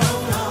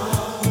 Float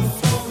on,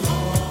 float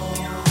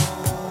on.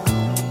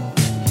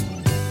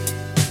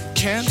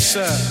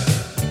 Cancer.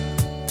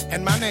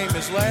 And my name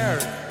is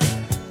Larry.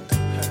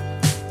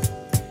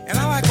 And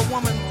I like a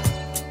woman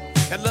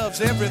that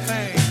loves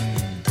everything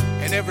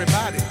and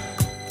everybody.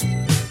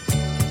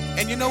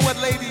 And you know what,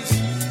 ladies?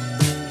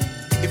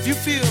 If you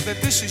feel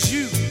that this is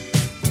you,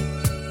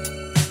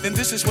 then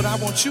this is what I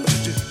want you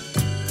to do.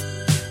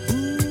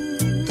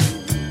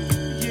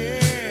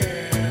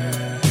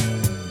 Yeah.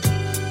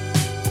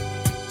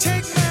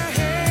 Take my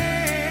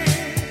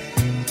hand.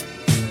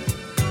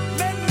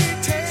 Let me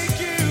take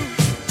you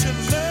to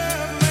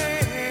love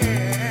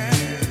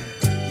land.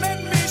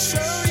 Let me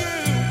show you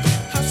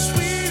how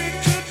sweet it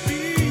could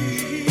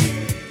be.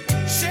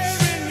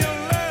 Sharing your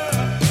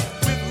love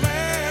with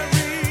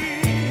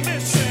Larry.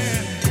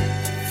 Listen.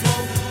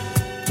 Float,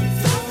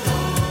 float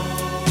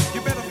on.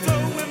 You better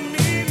flow with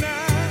me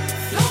now.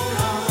 Float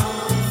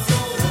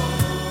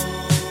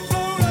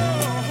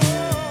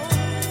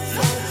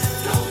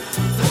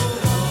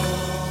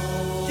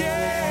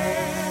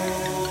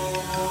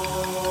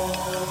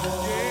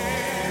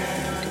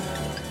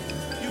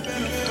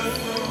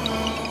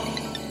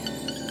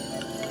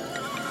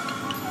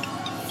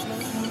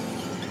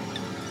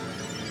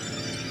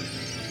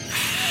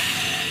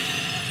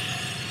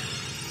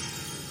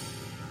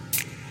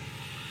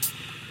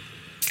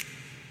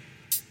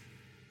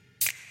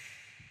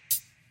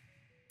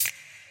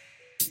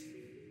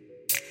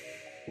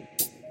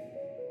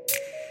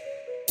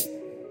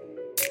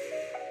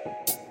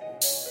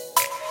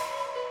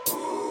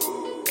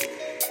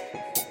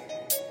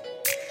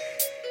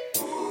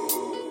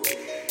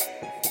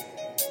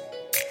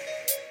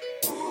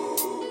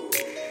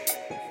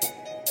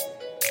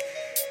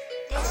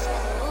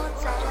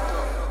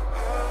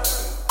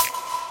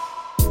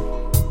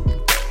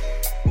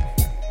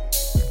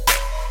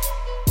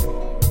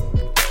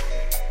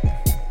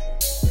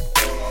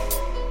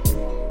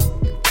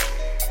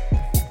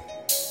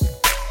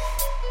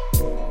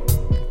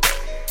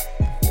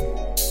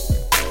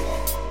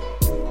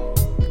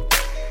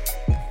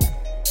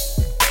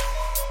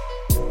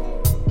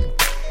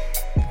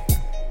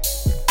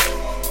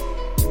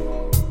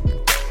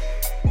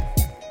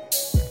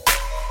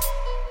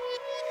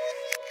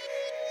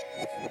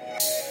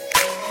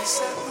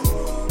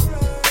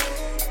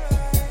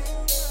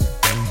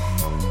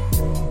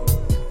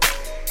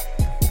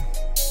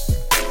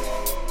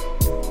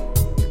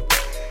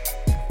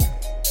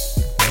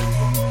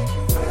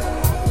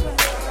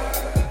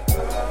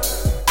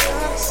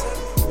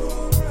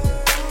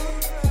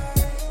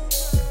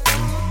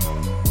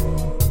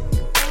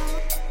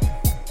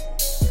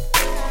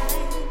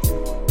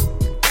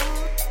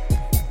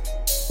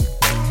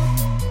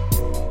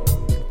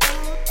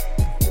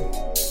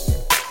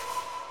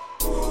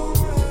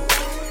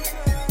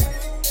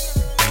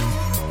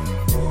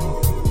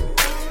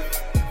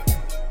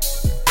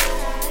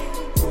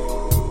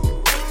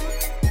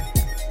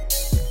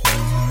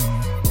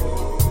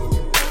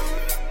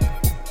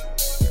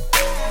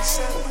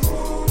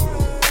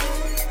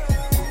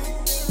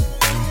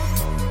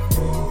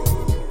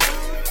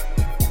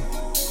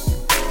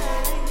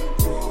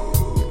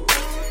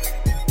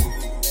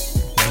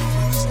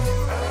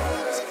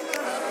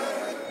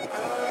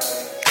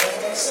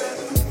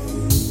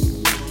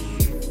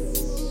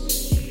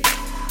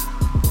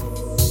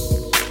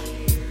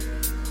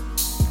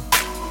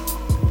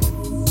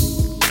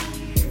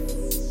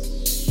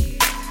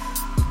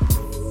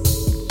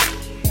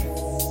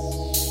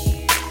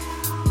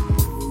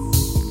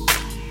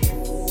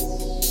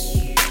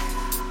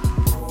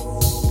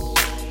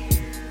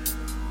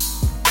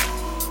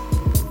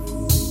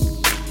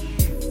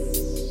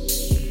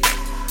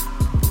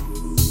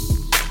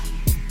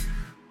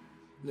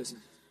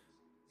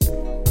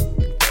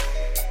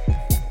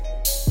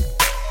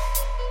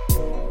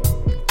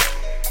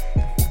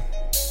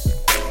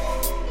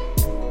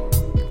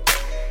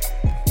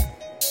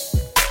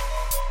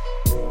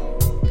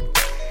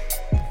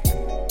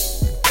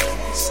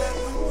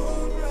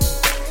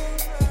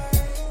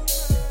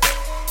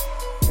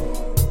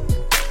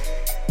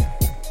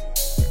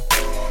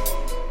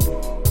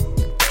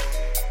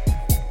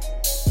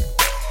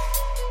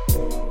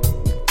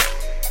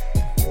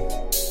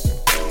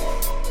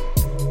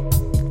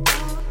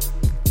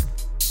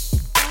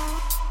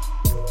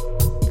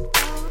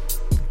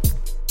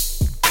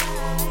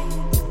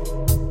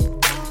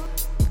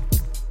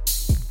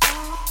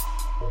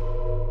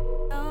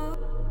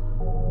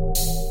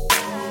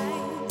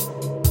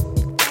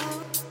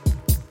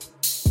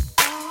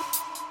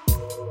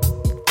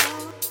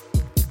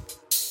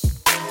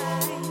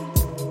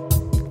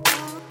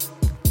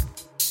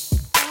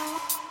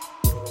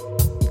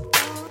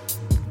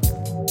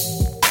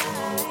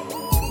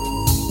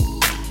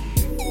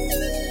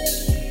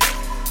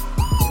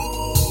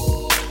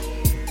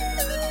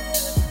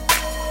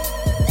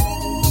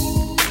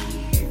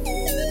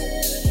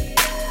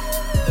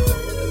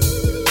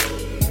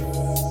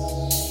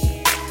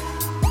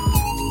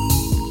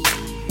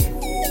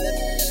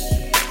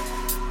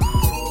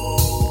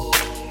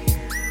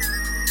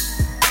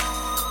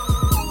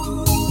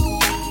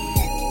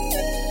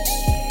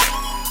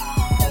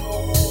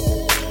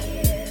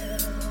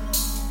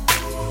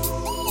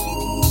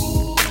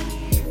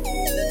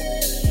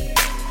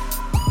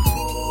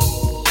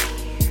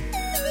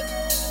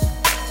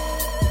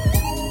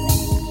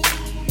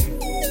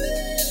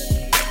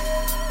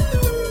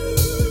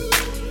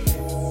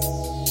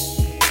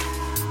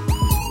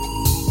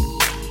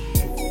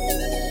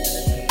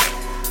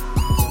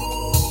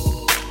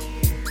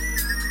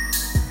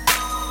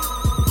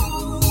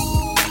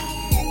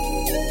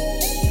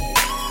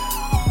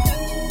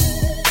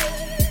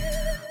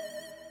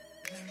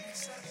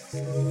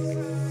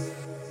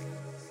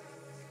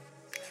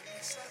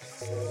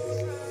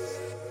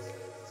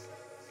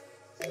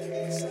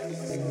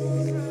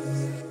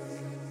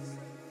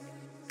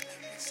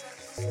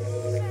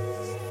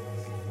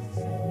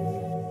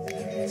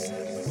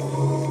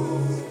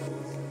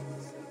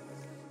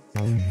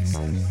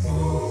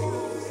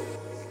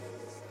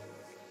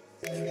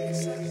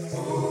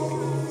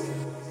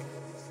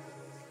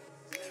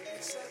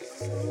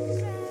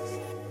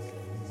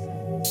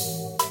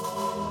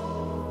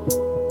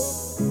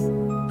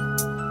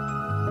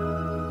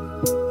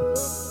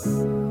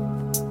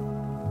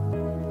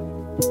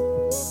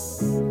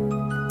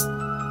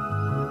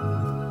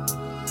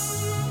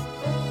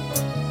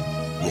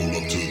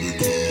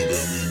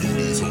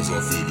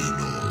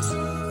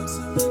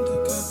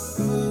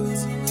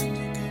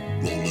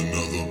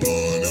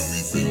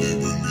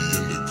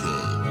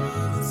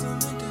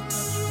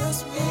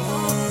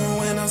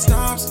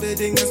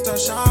And start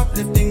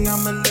shoplifting,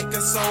 I'm a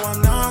nigga, so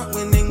I'm not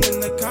winning.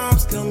 When the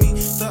cops kill me,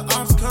 the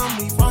ops come,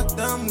 we fought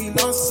them, we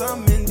lost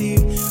some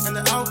indeed. And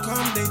the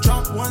outcome, they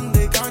drop one,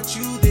 they got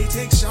you, they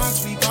take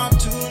shots, we pop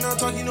two. Not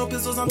talking no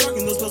pistols, I'm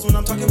talking those pills. When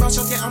I'm talking about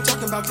Jockey, I'm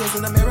talking about kills.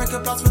 In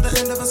America, plots for the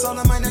end of us all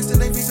on my next to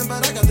they freezing,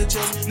 but I got the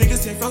chills.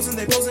 Niggas take frozen,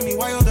 they posing me,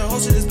 why all the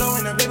whole shit is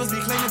blowing. And labels be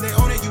claiming they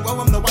own it, you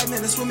owe them. The white man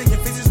is swimming in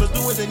faces, but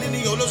do it than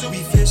any illusion. We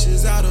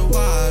fishes out of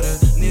water,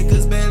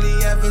 niggas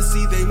barely ever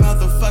see they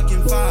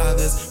motherfucking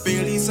fathers.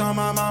 Barely saw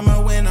my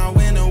mama when I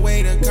went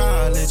away to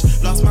college.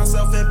 Lost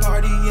myself in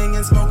partying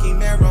and smoking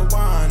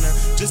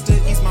marijuana, just to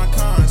ease my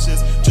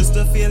conscience, just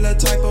to feel a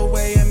type of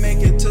way and make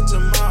it to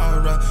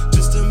tomorrow.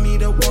 Just to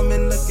meet a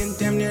woman looking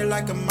damn near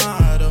like a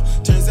model.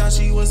 Turns out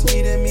she was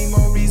feeding me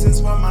more reasons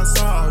for my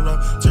sorrow.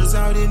 Turns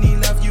out any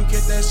love you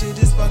get, that shit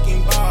is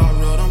fucking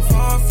borrowed. I'm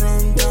far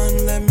from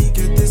done, let me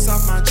get this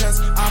off my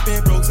chest. I've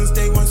been broke since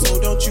day one, so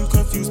don't you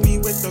confuse me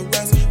with the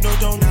rest. No,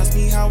 don't ask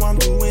me how I'm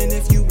doing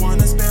if you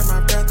wanna spare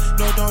my breath.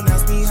 No, don't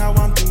ask me how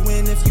I'm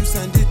doing if you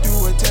send it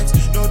through a text.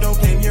 No, don't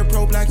claim you're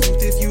pro-black youth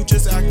if you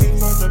just acting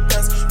for the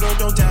best. No,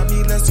 don't doubt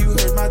me lest you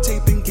heard my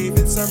tape and gave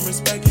it some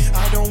respect.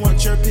 I don't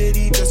want your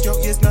pity, just your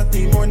ears,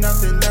 nothing more,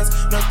 nothing less.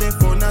 Nothing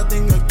for,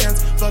 nothing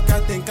against. Fuck, I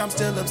think I'm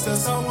still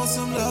obsessed. I want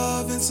some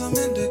love and some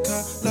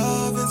indica,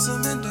 love and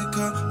some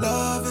indica,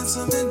 love and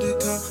some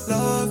indica,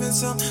 love and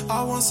some.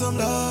 I want some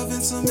love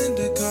and some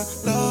indica,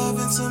 love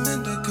and some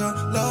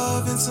indica,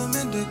 love and some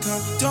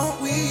indica.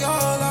 Don't we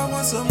all? I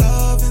want some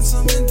love and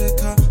some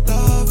indica,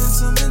 love and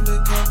some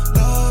indica,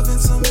 love and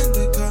some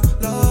indica,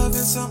 love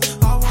and some.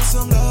 I want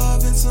some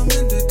love and some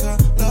indica,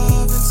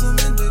 love and some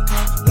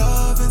indica,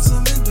 love and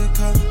some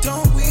indica.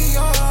 Don't we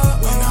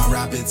all? When I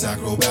rap, it's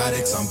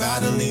acrobatics. I'm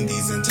battling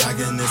these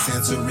antagonists,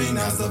 answering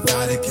as a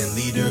Vatican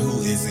leader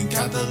who isn't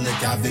Catholic.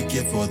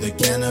 Advocate for the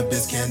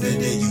cannabis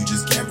candidate. You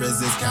just can't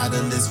resist.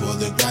 Catalyst for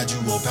the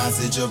gradual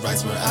passage of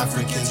rights for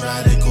Africans.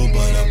 Radical,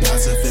 but a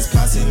pacifist.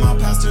 Passing my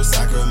pastor's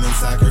sacrament,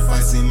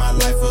 sacrificing my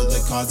life for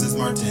the causes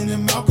Martin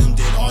and Malcolm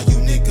did. All you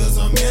niggas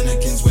are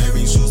mannequins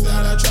wearing shoes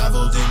that I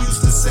traveled in.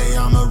 Used to say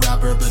I'm a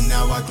rapper, but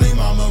now I claim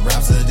I'm a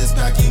rhapsodist.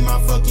 Packing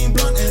my fucking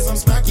blunt as I'm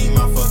smacking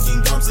my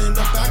fucking drums in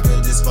the back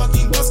of this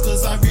fucking bus.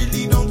 Cause I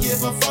really don't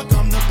give a fuck.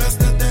 I'm the best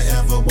that there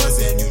ever was,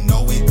 and you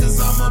know it. Cause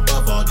I'm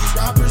above all these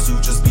rappers who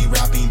just be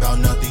rapping about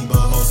nothing but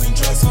hoes and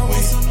drugs. I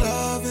want some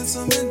love and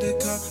some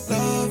indica,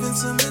 love and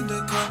some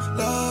indica,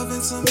 love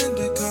and some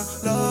indica,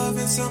 love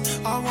and some.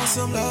 I want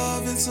some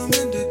love and some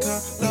indica,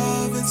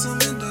 love and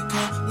some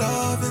indica,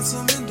 love and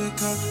some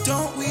indica.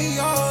 Don't we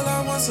all?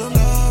 I want some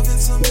love and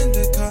some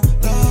indica,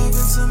 love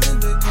and some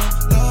indica,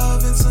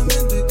 love and some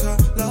indica,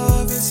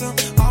 love and some.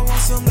 I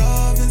want some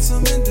love and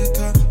some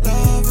indica,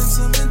 love and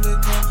some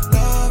indica,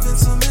 love and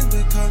some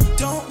indica.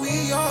 Don't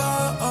we all?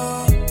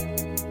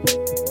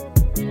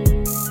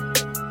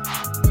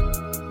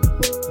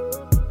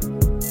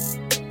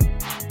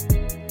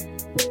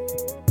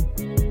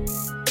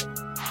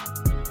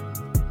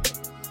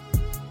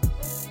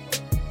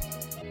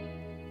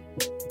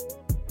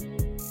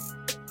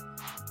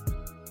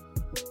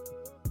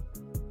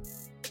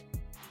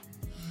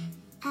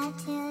 I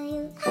tell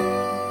you,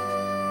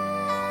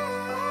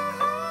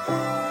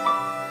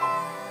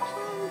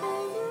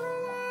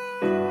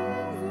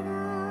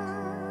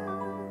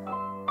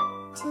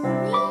 to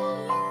me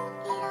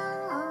it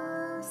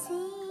all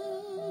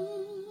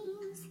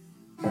seems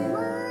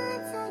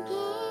once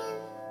again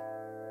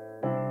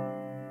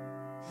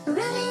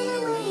running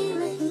away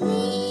with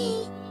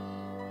me.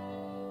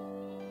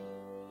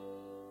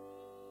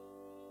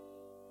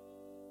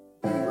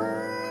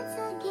 Once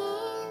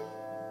again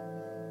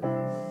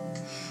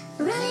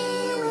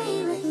running away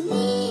with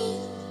me.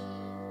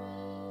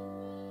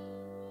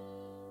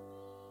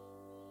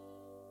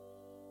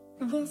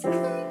 This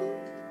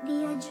couldn't be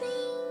a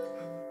dream.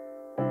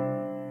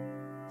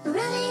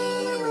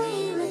 Running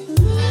away with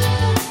me.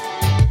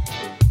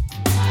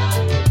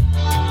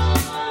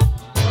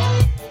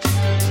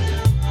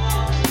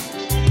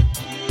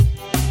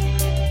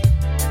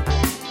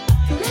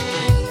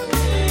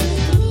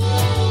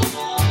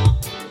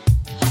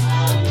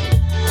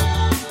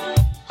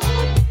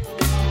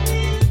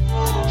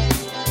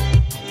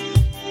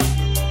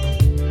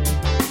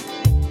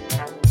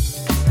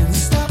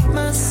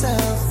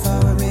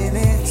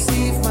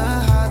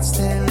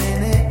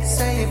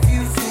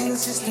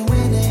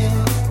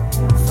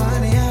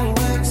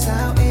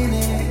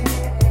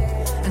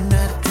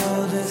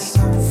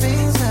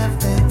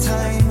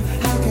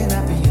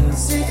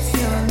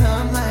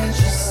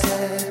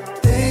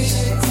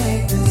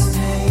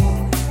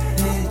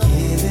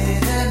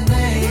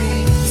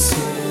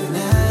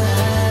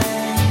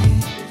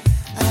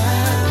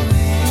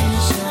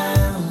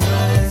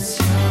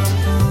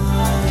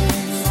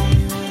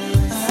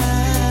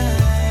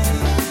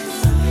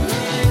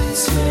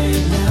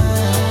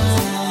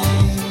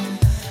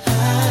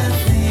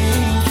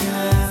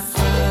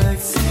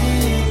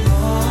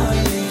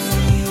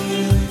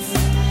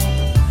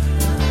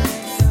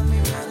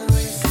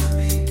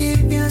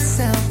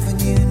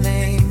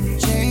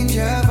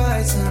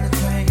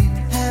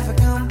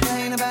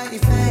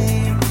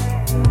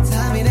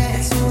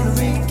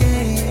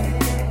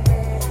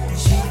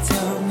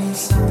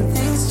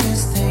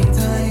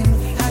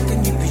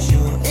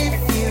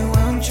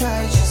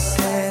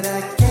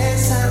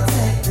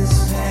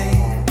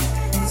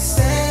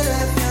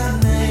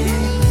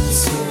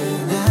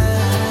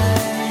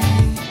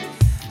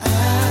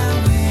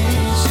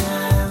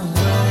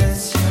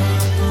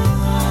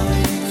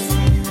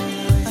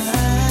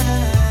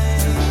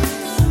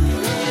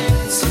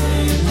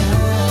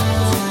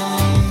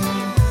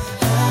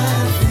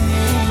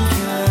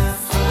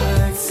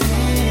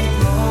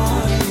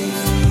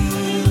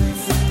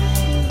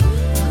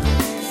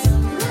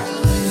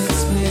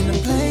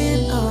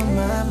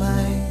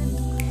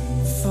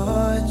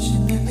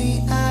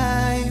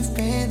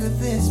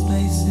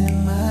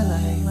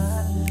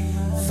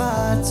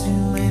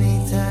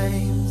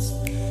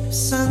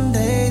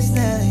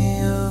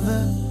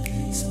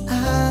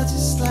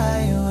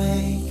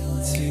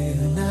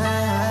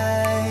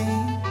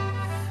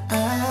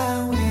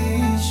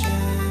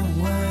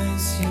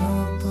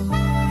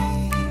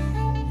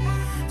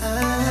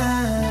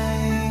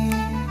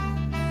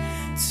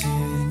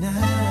 Tonight,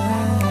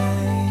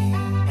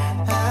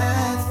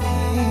 I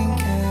think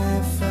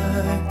I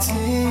fucked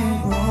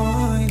it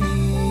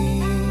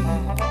royally.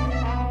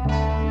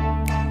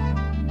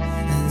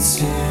 And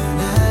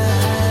tonight,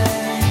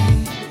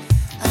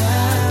 I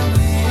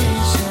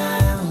wish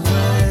I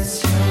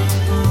was your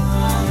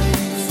boy.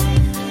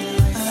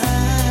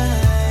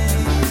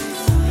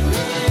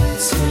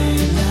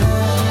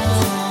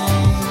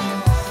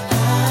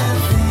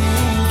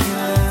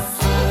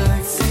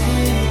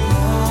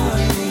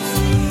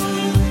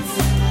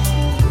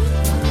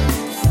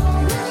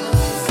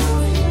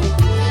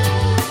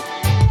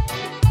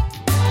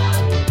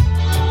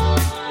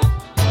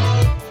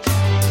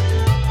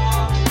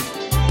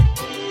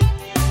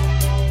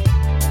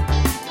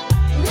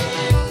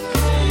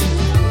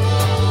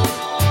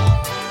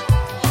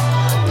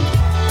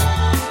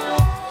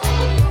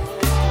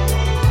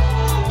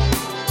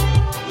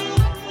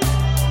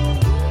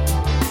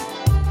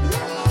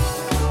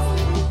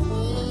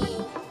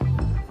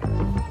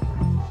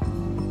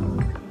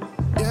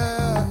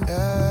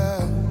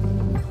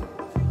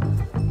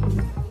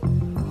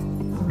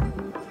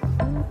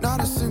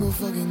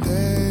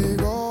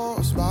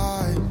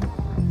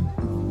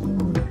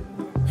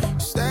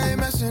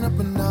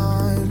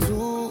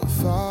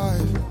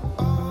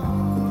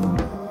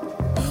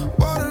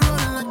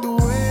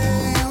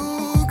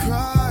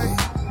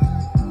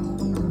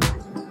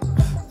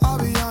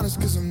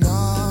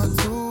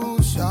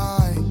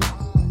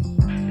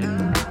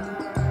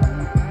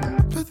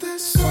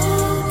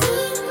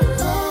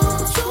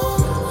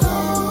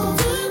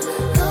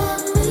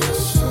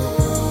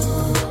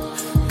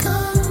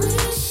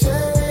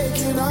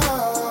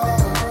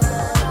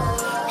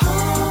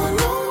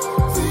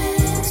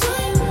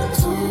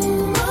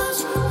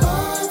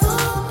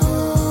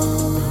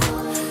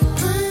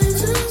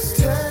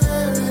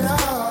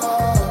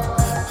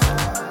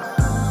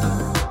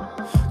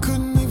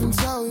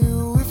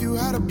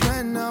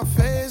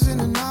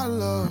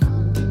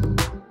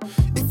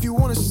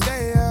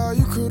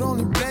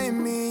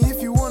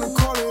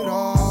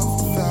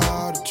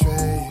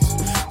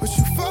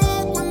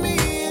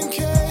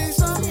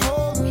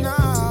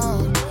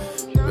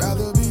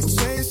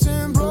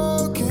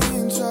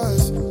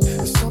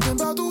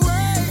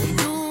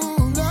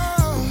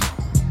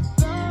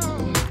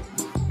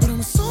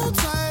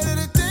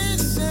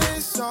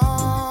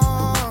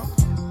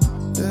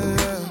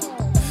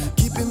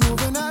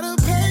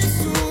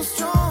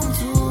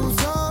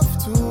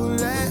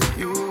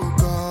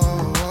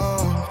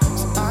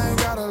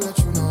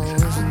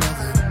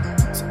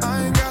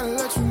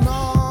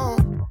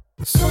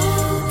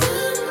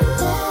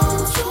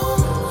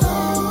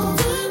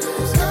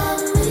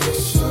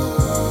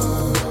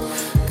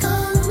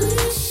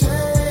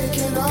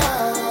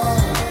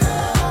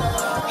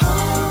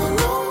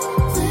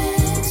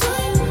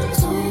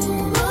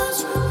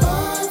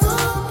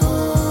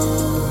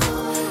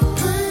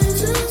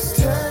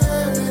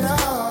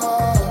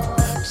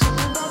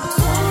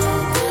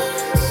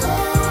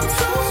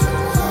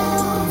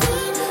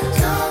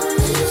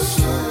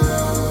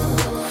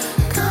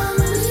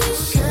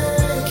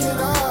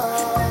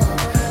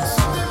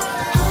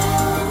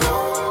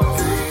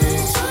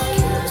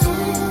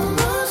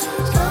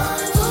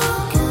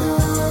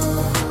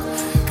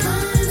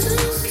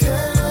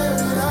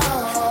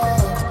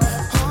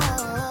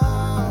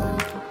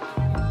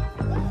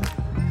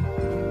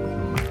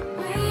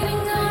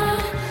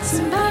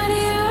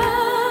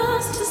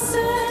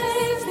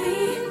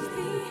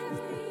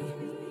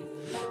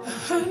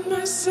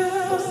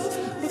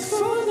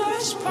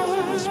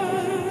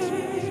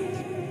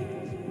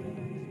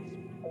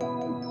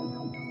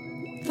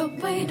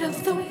 weight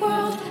of the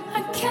world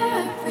I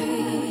carry,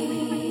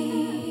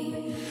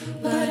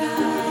 but I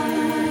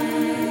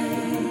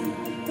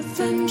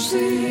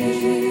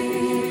eventually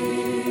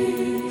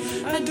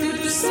I do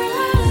the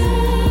same.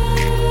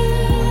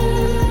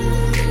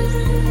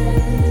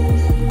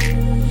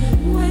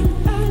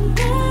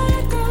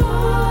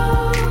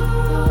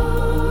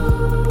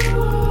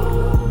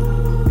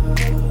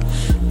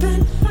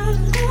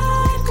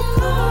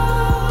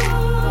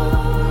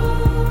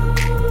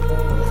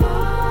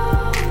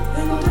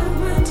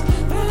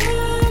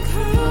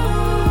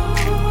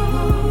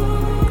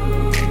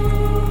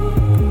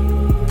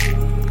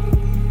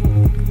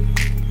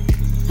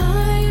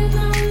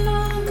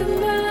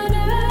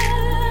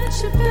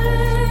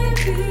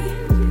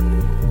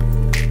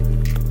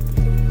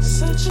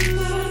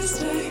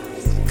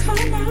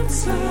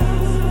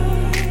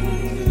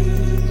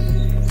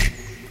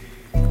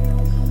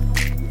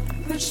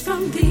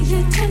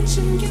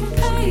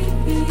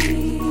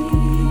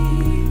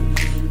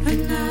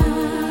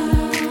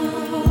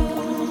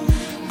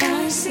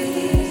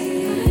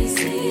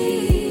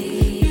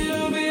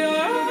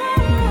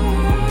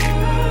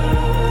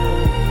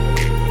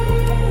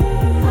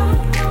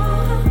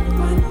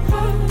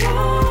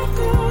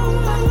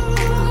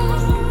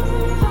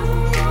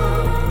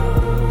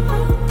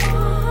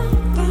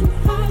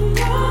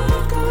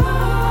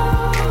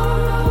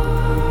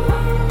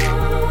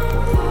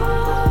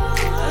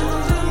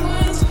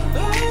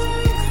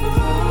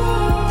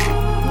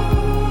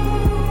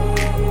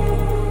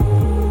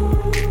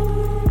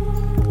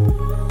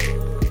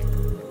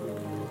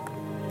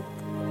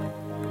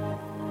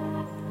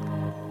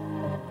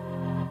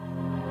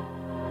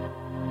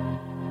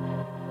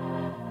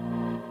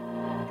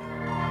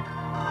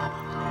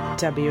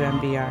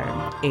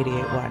 WMBR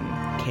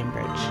 88.1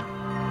 Cambridge.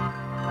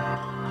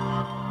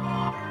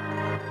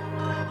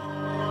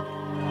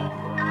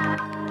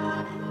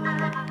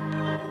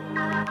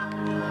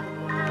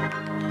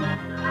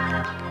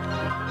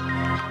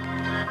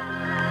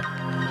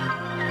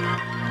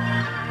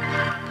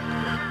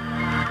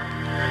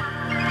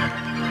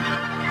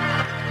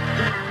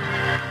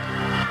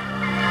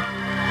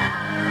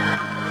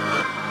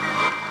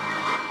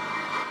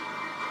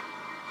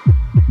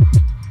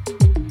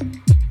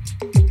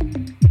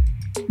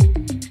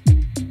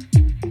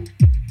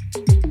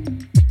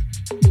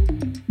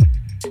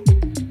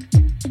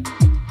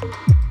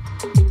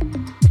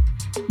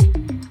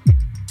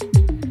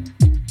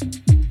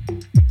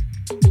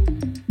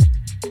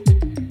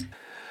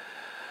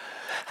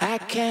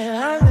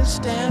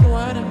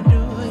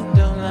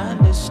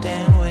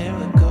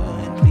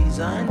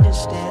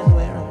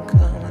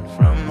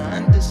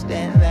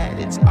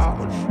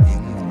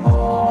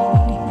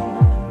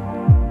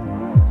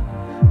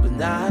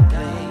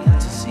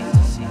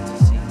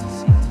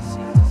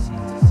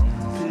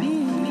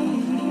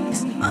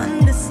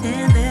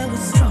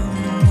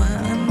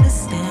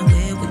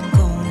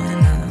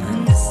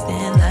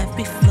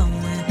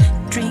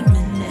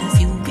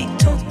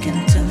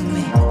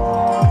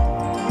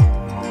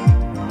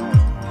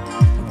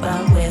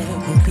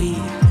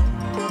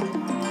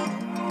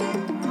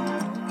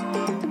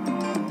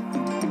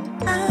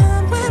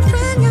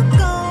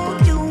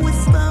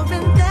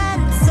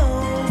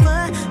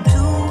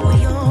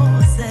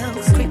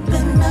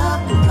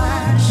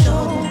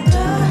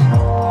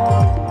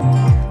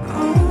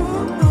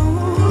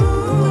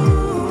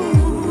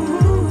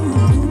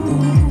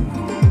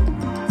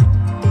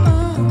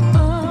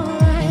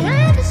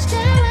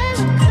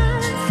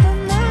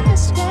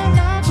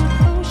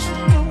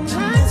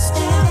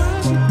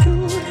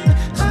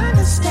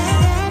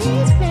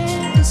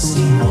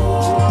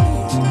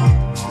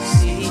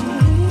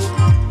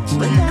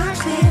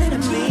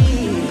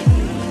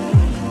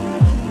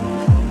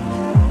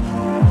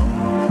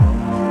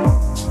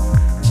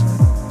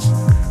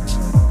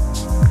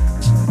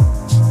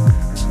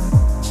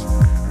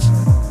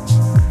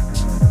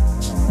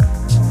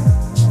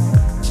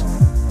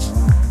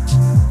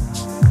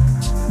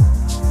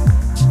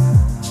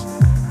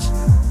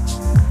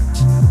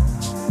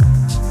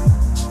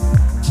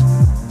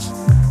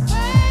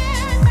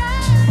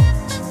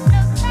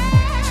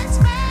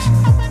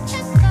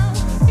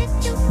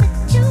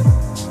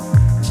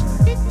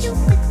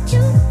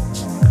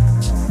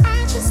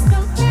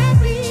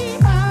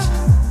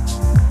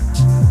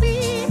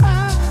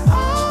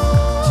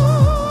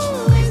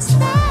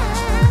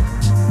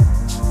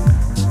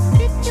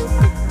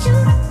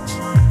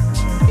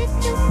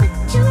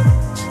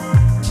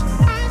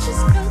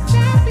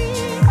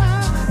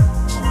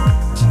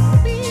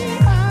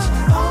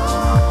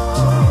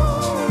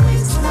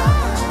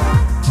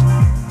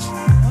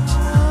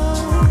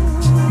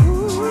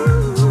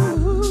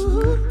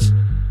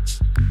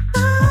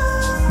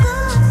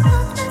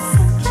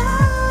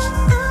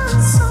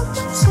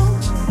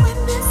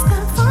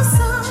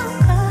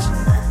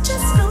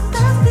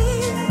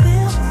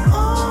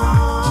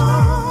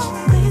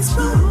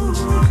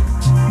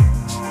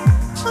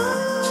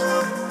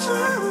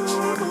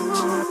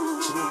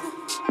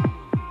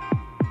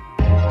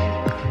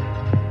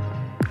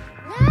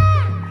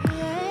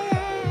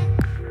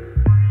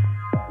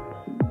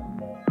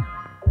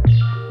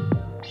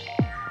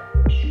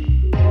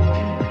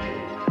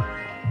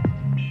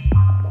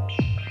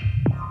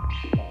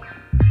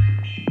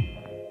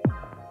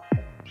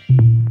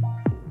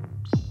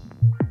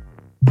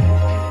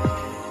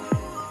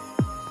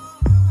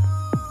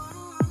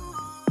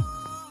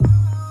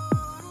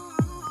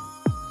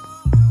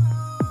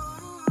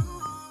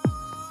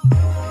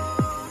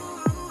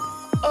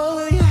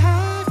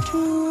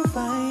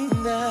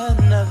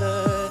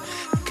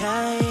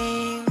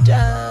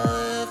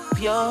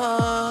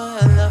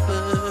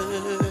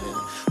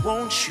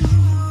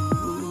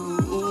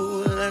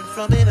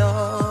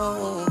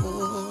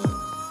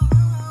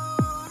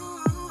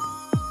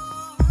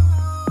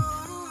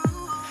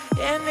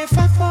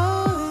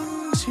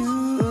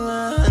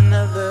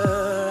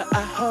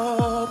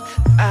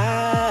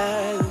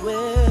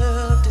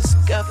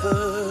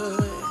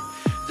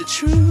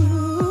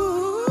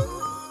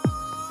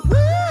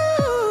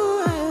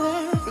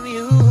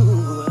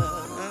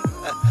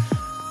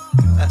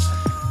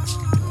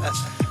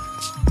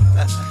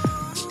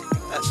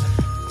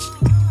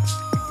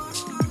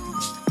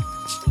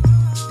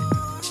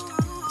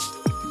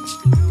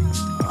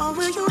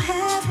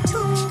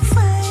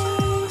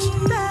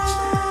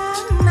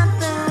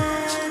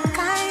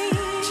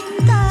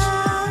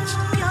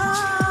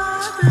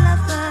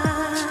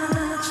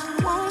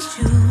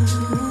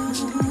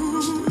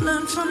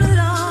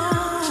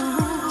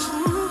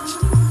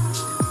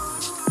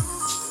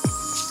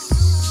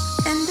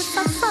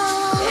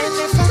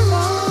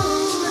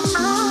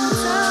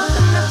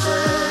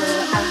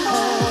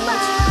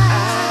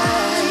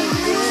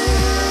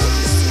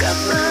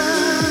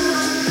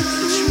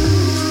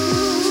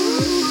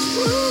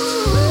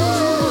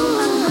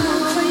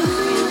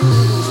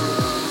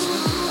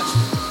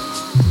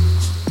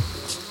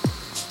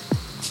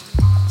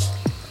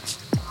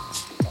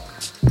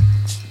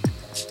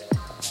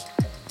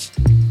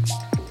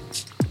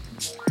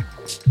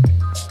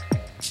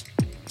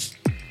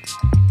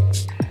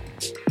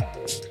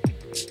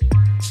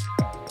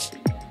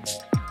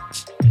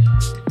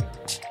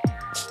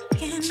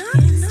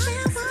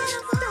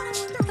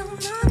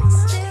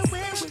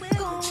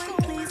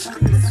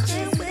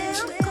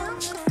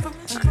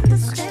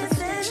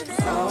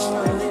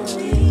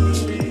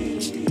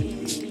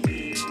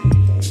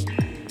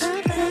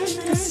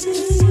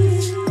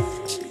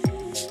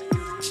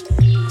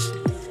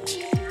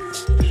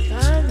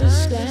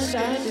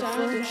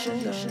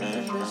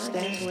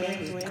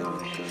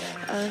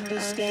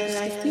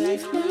 life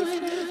before.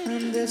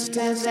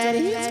 Understand that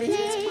it's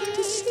plain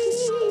to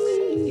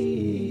see,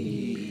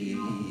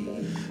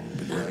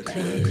 but not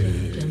clear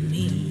to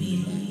me.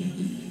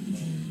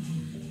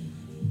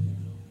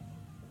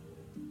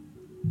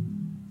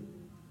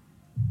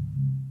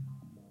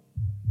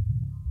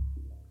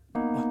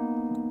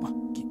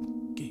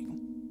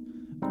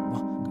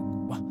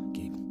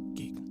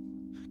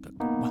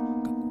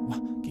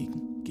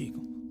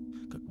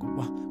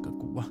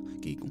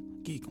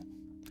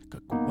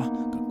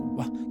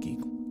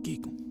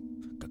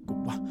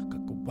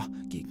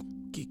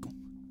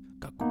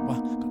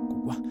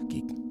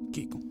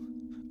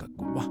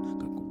 Kakuwa,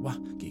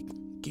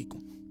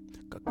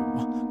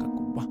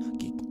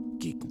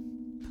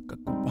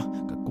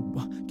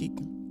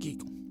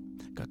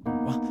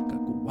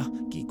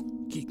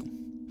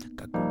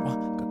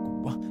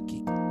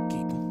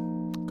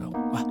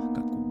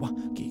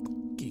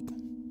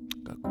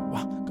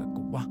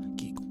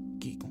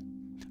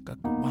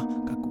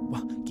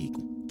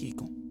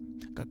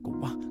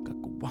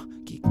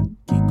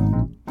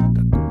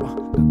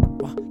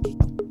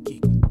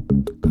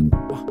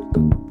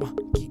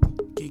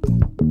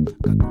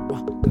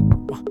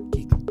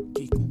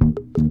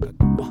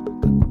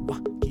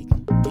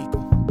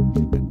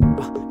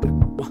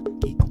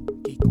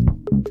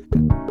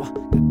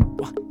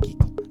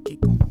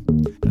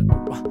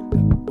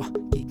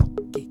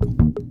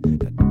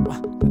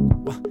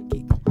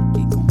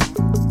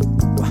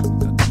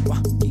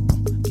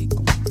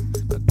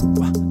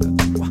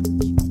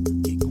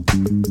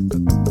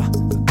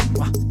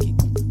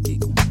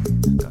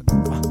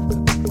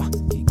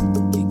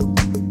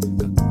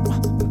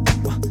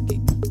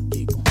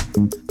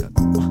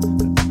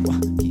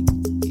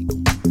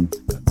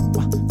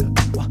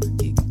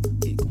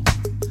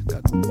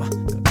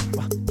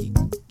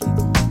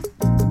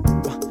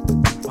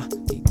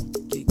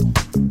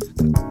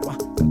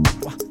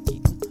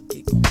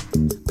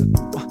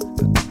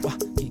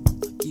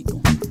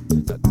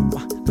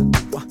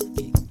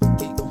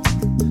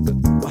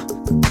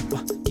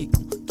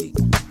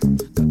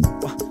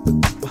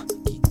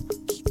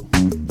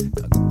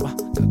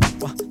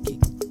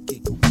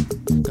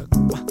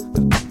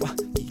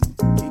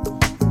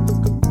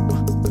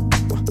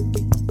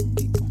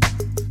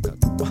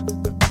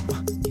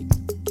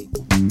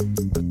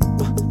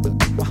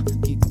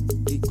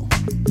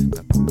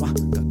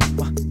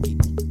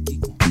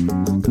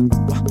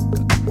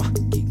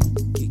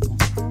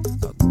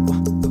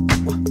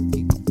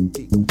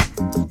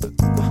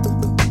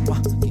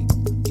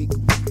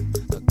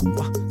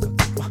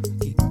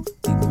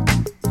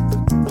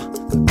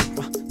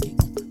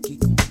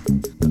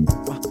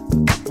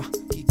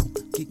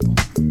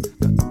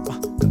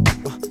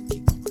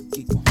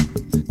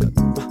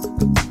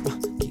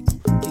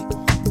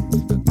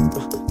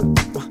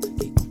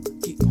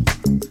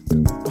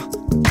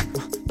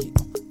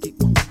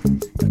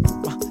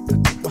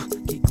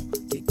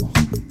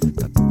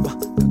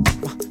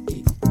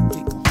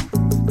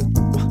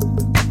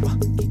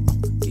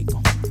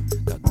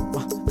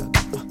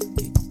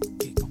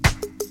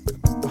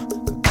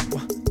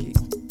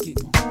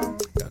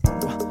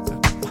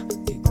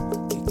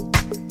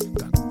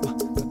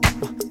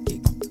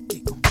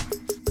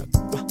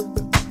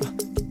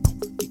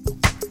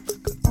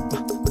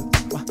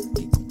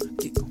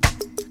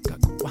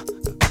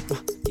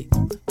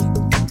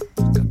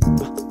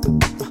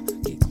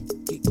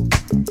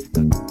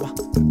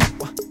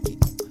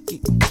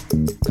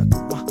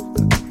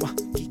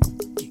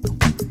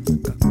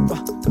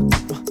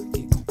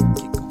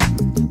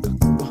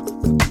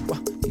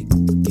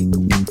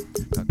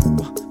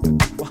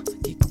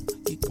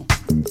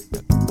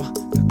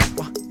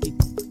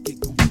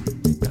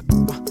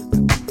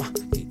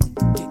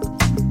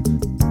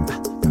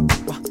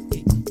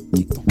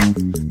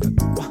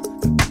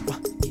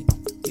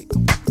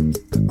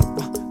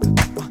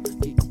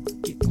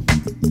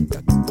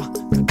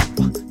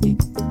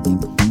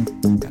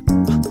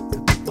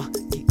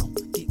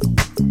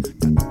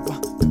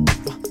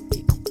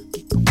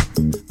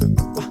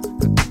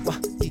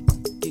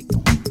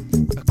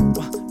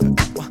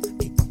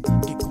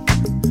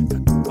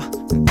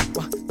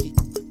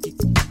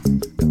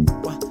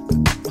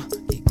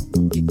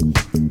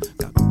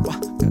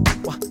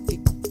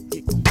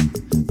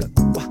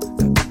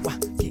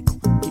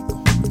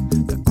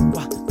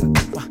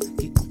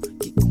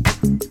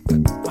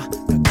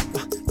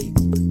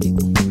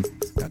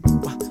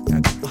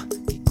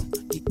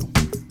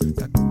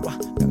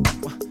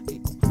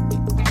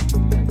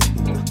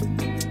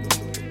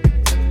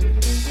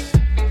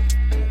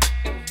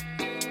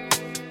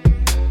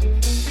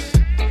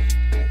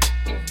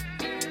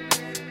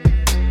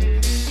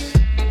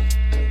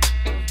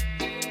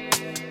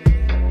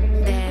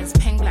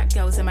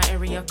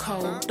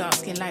 cold. Dark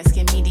skin, light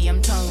skin,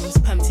 medium tones.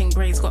 Pumping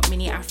braids got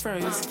mini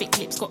afros. Thick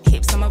lips got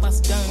hips, some of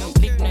us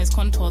don't. Big nose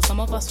contours, some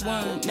of us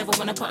won't. Never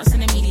wanna put us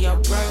in the media,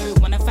 bro.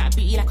 Want a fat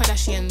booty like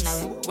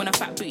Kardashians. Want a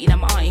fat booty that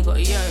my auntie got,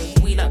 yo.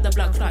 We like the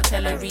blood clot,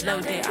 tell her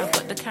reload it. I've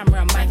got the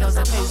camera, my girls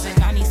are posing.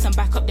 I need some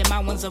backup, then my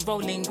ones are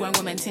rolling. Grown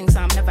women things,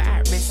 I'm never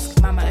at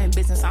risk. Mind my own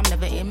business, I'm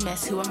never in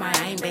mess. Who am I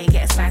ain't bae.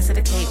 Get a slice of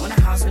the cake. Want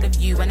a house with a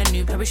view and a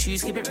new pair of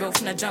shoes. Keep it real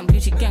from the jump.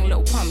 Gucci gang,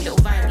 little pump, little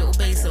vibe, little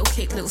bass, little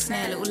kick, little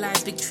snare, little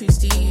lies, big truths.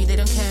 Do you? They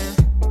don't care.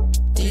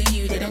 Do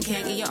you? They don't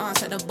care. Get your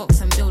ass at the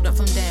box and build up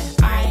from there.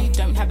 I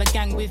don't have a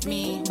gang with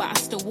me, but I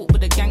still walk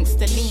with a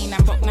gangster lean. I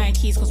rock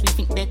Nikes cause we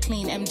think they're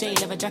clean. MJ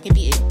leather jacket,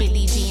 beat it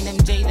Billie Jean.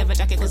 MJ leather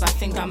jacket cause I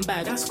think I'm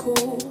bad. That's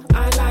cool,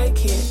 I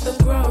like it. The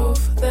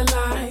growth, the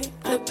light,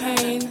 the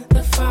pain,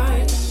 the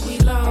fight. We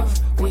love,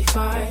 we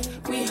fight,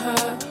 we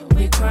hurt,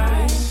 we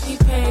cry. He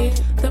paid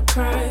the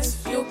price,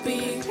 you'll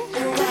be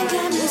alright. They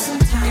gave me some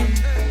time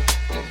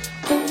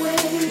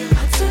away.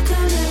 I took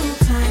a little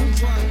time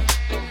away.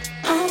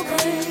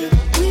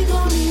 We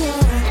gon' be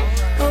alright.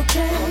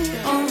 Okay,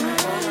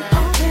 alright.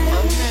 Okay,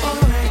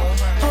 alright.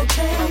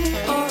 Okay,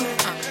 alright.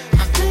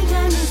 They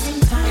gave me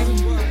some time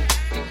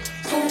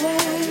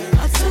away.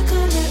 I took a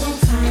little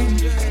time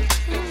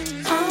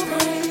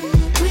away.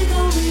 We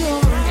gon' be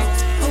alright.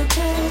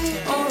 Okay,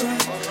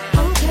 alright.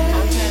 Okay,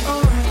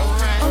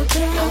 alright.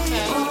 Okay,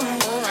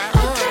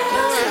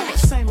 alright.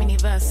 So many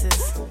verses.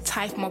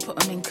 Type them or put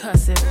them in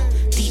cursive.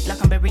 Deep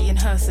like I'm burying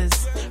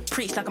hearses.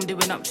 Preach like I'm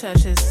doing up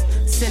churches.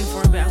 Sin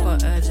for a bit, I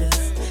got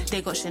urges.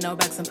 They got Chanel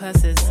bags and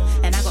purses.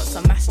 And I got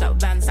some mashed up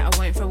bands that I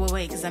won't throw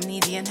away cause I'm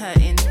needy and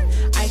hurting.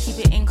 I keep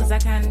it in cause I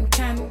can.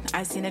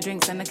 I seen the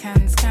drinks and the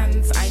cans.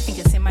 I think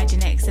it's in my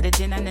genetics. To the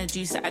gin and the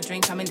juice that I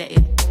drink, I'm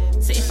indebted.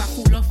 So if I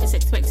fall off, it's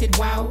expected,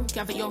 wow.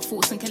 Gather your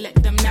thoughts and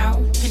collect them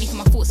now. Penny for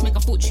my thoughts, make a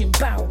fortune,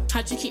 bow.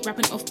 How'd you keep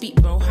rapping off beat,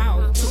 bro?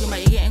 How? Talking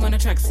about you getting on the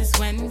tracks since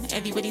when?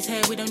 Everybody's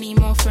here, we don't need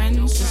more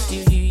friends. Just do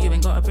you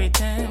ain't gotta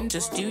pretend.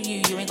 Just do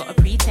you ain't gotta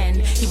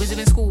pretend. He was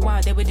doing school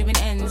while they were doing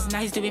ends. Now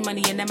he's doing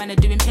money and them man are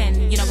doing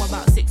pen. You know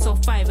about 6 or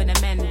 5 of the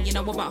men. You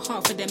know about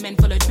half of them men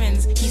follow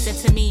trends. He said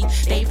to me,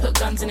 they put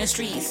guns in the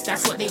streets.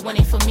 That's what they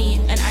wanted for me.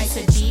 And I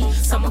said, G,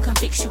 someone can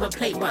fix you a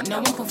plate, but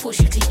no one can force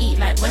you to eat.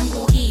 Like when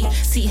will he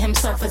see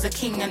himself as a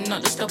king and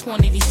not just a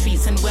pawn in these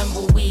streets? And when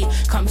will we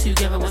come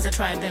together as a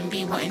tribe and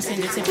be what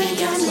intended to be?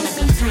 Yeah, it's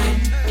gonna be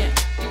time. Yeah.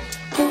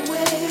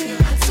 Away,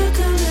 I took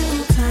a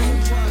little time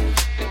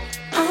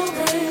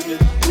away.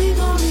 We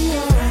gon' be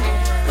alright.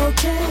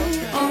 Okay,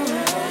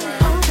 alright.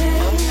 Okay,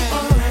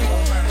 alright.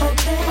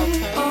 Okay,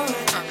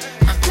 alright.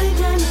 I think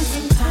I need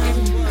some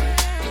time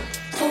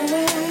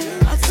away.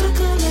 I took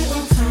a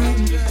little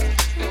time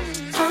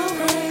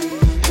away.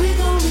 We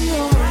gon' be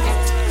alright.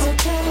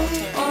 Okay,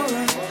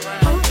 alright.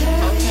 Okay,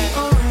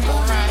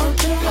 alright.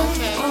 Okay,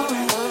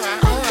 alright.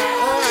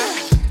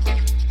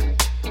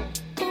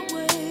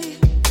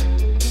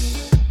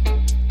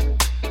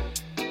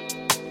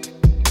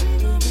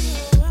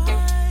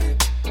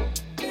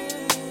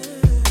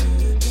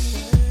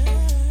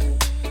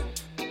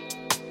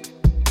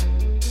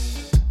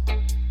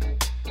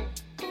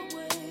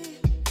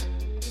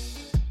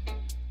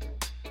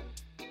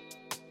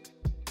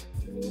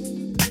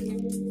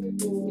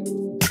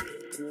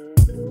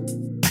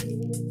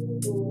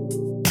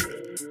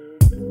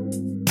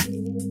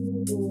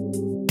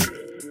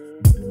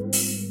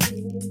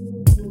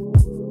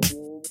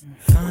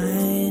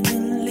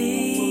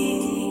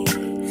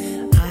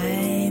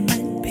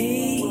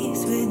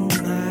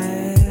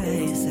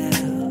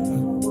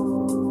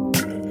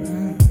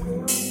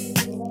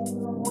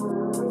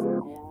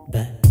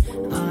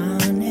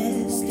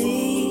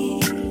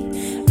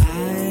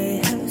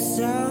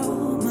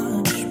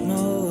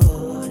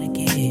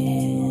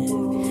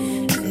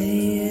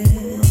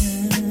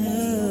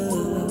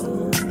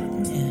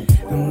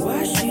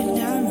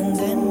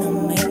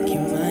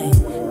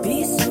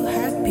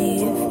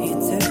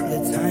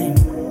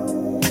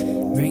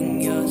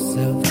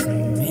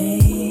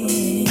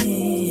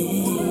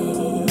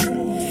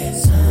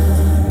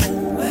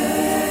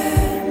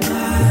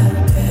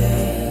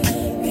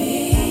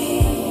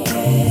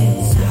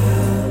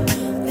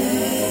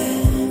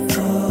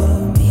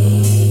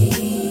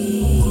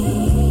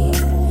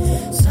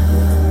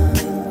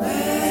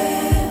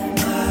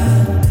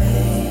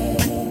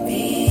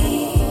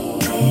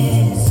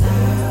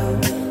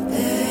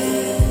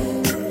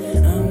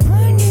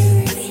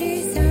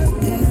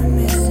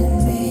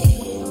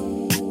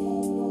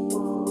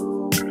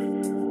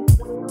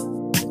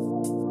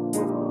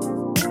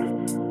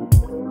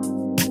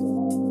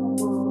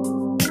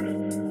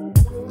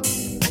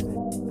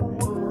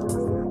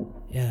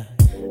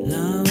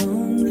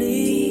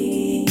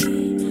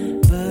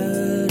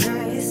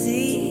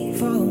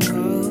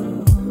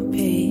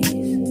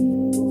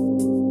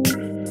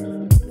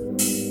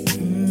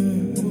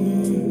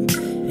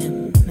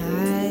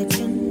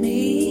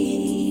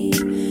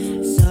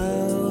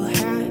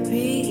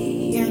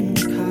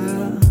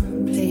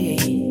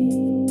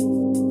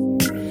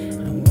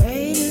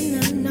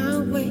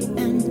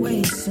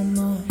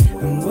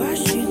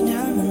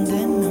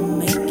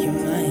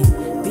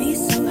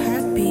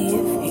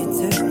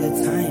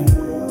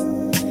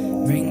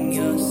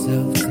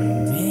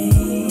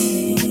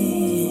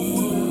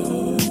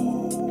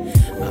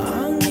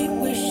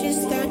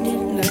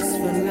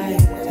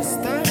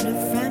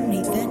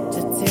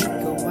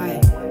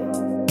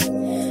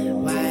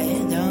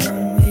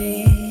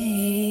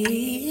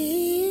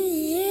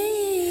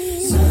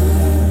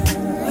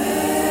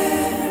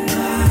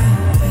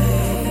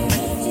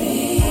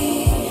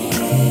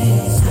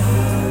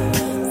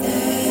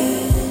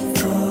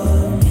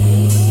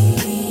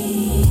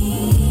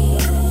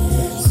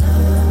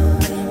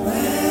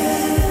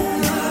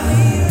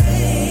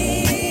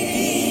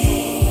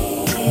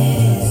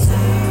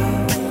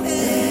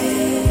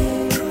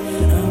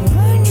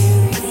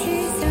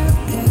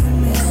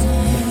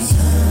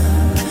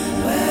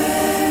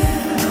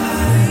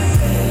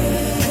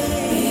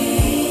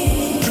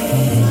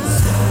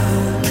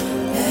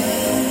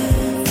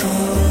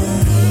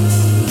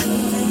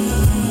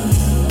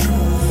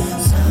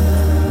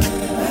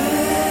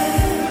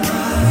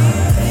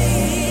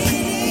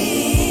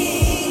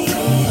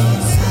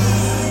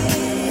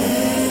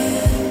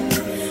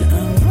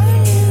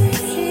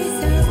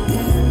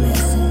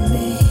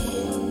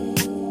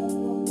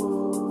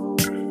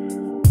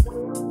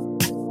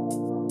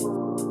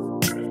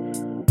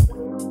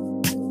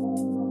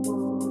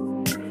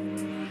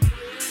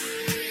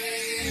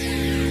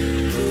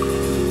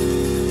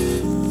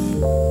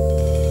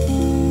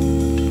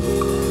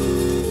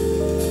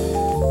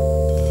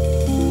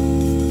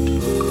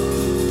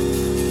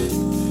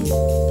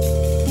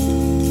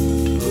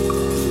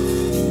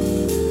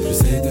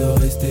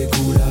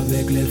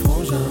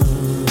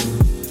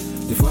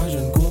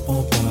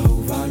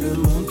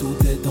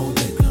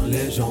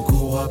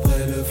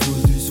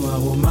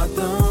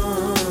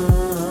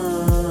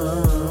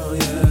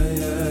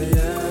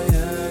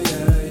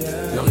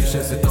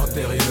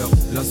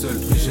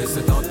 richesse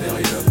est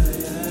antérieure.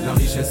 La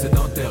richesse est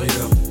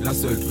antérieure, la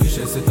seule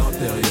richesse est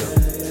antérieure.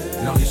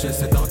 La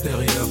richesse est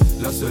antérieure,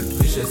 la seule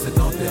richesse est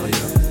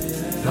antérieure.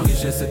 La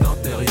richesse est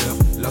antérieure,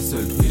 la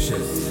seule richesse.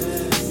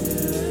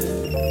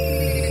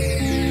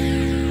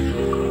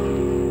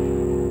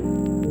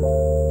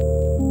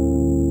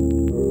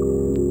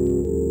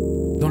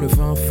 Dans le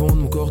fin fond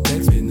de mon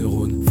cortex, mes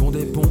neurones font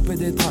des pompes et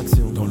des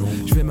tractions. Dans l'ombre,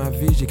 je fais ma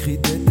vie, j'écris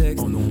des textes.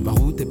 En ombre, ma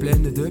route est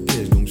pleine de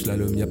pièges, donc je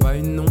slalom, y a pas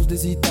une once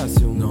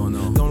d'hésitation. Non,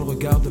 non, dans le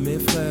regard de mes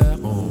frères,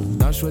 on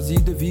a choisi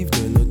de vivre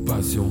de notre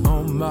passion.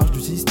 En marge du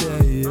système,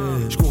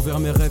 je cours vers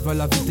mes rêves à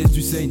la vitesse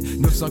du Shyne.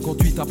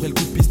 9,58 après le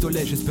coup de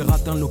pistolet, j'espère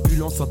atteindre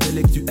l'opulence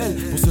intellectuelle.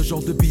 Pour ce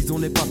genre de bise, on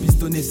n'est pas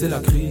pistonné, c'est la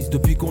crise.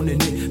 Depuis qu'on est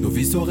né, nos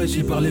vies sont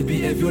régies par les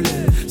billets violets.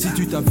 Si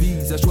tu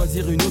t'avises à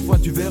choisir une autre voie,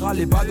 tu verras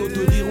les badauds te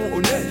riront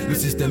au nez. Le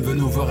système veut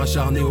nous voir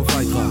acharnés au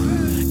Vitra,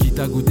 quitte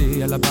à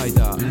goûter à la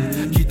baïda,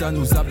 quitte à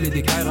nous appeler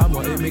des Kaira.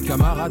 Moi et mes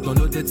camarades, dans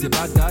nos têtes c'est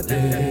bataté.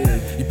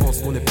 Ils pensent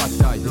qu'on n'est pas de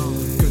taille,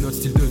 que notre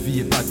style de vie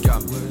est pas de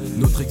gamme.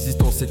 Notre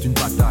existence est une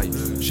bataille,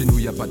 chez nous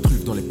y a pas de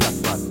trucs dans les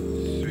plates-pattes.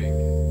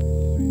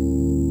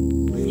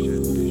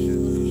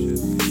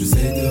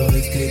 J'essaie de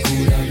rester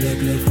cool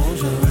avec les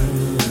frangins.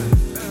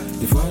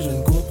 Des fois je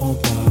ne comprends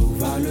pas où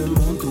va le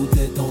monde, tout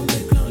est en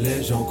déclin.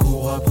 Les gens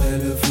courent après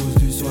le flou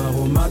du soir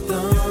au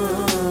matin.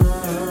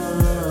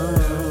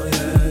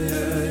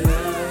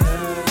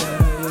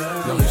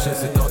 La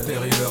richesse est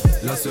antérieure,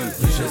 la seule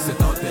richesse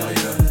est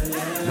antérieure.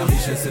 La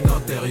richesse est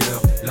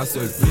antérieure, la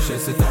seule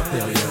richesse est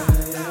antérieure.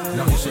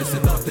 La richesse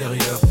est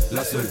antérieure,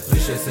 la seule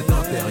richesse est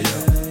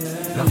antérieure.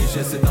 La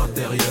richesse est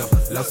antérieure,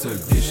 la seule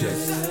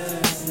richesse.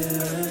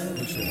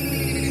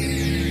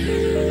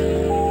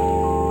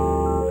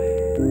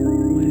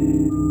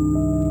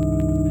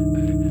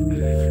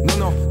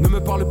 Non, ne me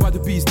parle pas de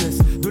business,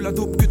 de la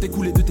dope que t'es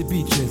coulé de tes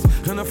bitches.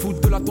 Rien à foutre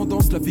de la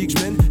tendance, la vie que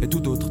je mène. Et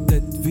toute autre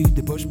tête vide,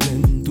 des poches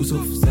pleines, tout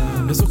sauf ça.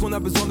 Bien sûr qu'on a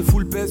besoin de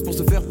full pèse pour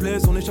se faire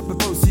plaisir, on n'échappe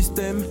pas au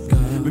système.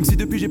 Même si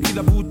depuis j'ai pris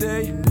la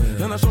bouteille,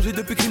 rien n'a changé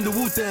depuis crime de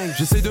Wu-Tang.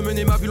 J'essaye de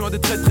mener ma vie loin des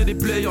traîtres et des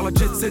players. La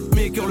jet set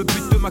maker, le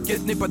but de ma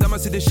quête n'est pas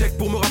d'amasser des chèques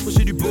pour me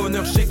rapprocher du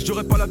bonheur. Chèque,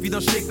 j'aurais pas la vie d'un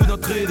chèque ou d'un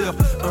trader.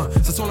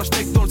 Ça sent la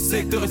steak dans le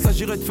secteur, il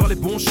s'agirait de faire les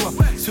bons choix.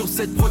 Sur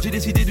cette prod j'ai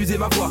décidé d'user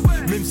ma voix.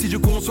 Même si je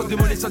conçois que de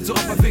monnaie ça ne sera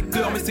pas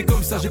vecteur, mais c'est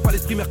comme ça, j'ai pas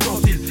l'esprit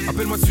mercantile.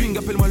 Appelle-moi swing,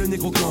 appelle-moi le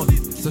négro candide.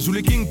 Ça joue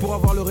les kings pour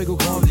avoir leur ego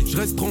grandi. Je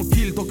reste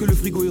tranquille tant que le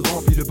frigo est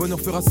rempli. Le bonheur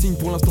fera signe,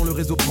 pour l'instant le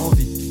réseau prend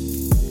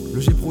vie. Le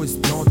G-Pro est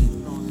splendide,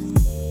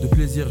 de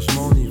plaisir je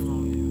m'enivre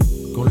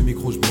quand le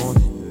micro je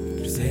brandis.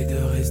 J'essaie de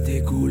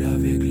rester cool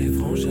avec les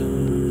frangins.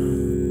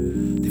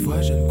 Des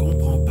fois je ne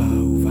comprends pas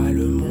où va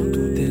le monde,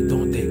 tout est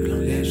en déclin.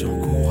 Les gens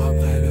courent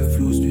après le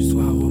flou du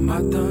soir au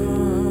matin.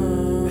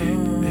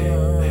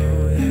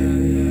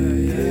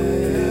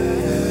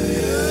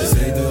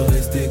 J'essaie de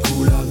rester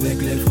cool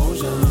avec les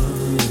frangins.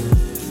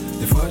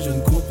 Des fois je ne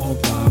comprends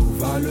pas où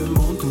va le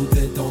monde, tout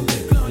est en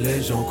déclin.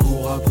 Les gens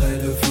courent après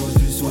le flou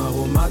du soir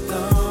au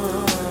matin.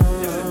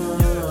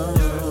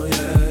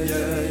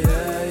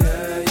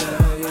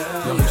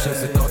 La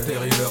richesse est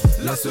antérieure,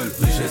 la seule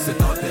richesse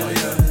est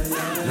antérieure.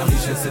 La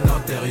richesse est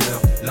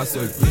antérieure, la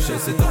seule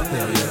richesse est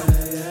antérieure.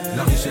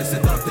 La richesse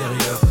est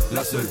antérieure,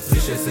 la seule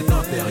richesse est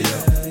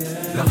antérieure.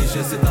 La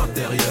richesse est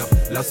antérieure,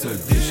 la seule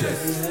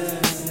richesse.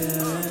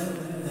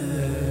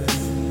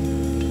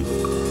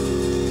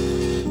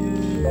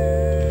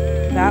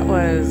 That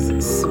was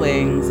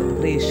Swing's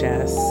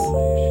Licious.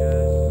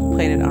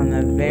 Played it on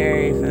the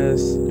very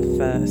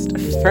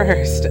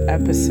first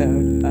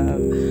episode of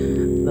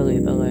Lily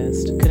the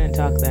List. Couldn't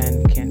talk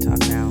then, can't talk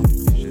now.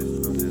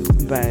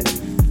 But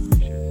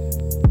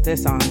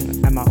this song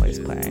I'm always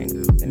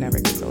playing. It never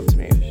gets old to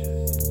me.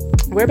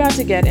 We're about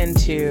to get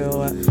into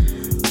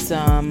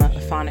some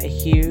Fauna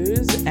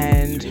Hughes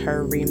and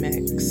her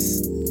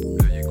remix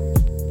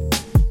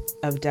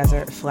of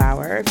Desert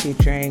Flower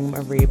featuring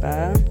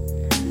Mariba.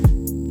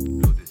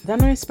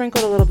 Then I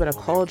sprinkled a little bit of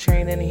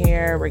Coltrane in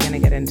here. We're going to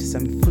get into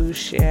some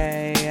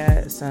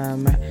Fouché,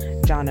 some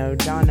Jono,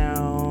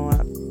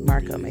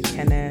 Marco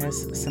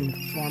McInnes, some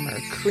former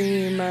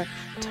Cream,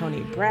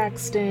 Tony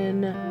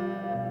Braxton.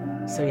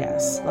 So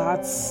yes,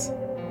 lots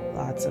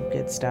of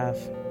good stuff.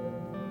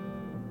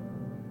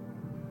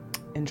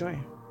 Enjoy.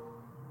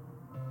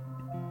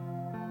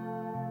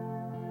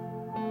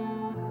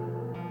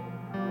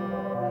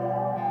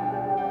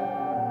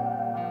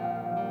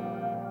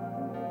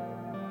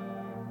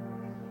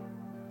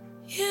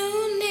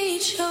 You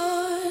need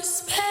your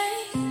space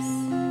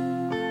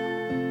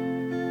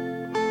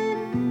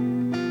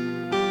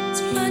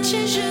as much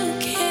as you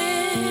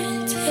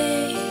can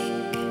take.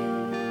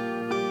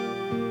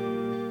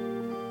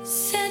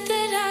 Said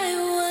that I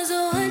was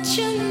what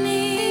you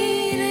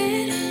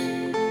needed.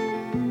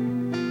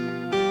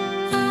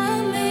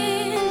 I'm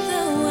in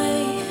the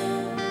way.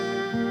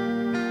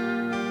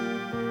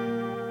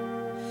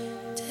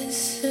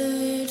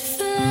 Desert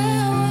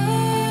flower.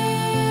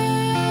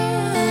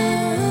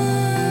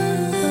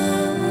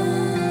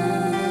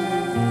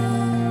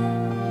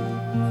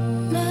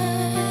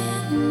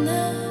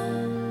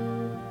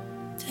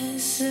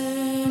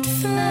 Desert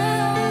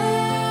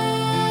flower.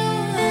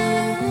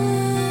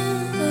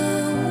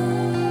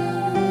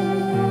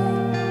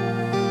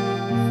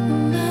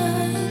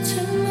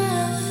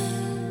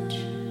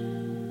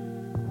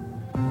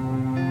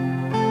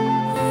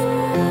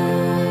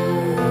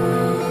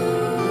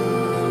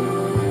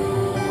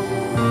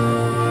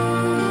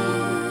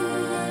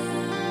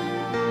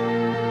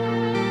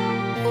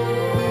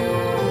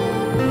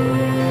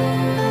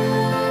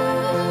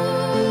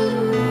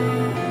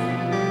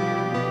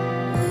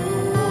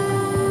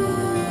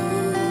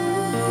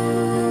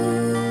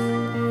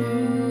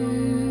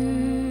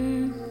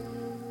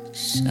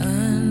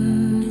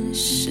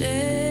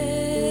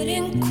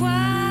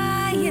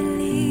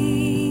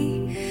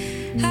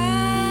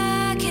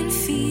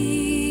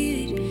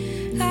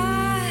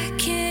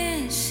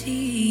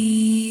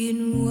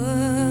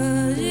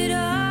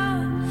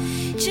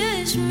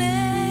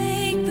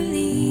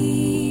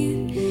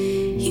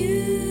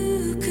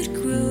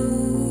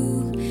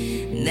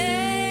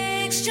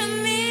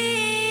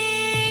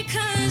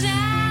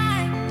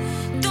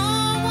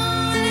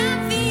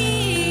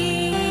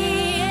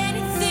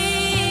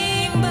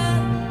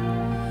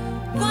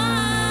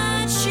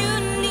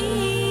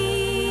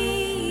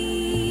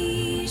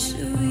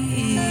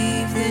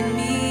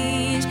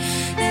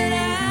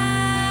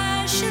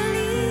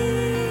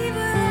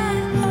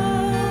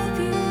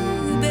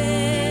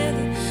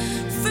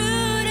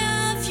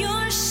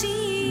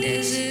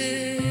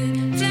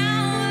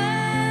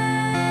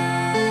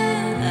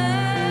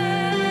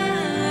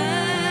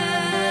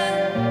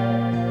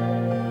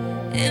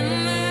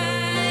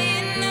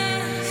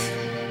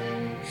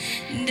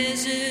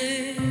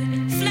 desert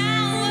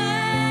flower.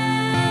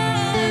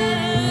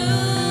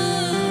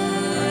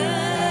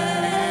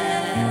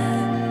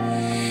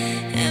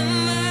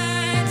 Am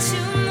I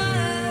too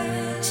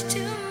much,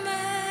 too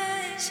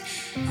much?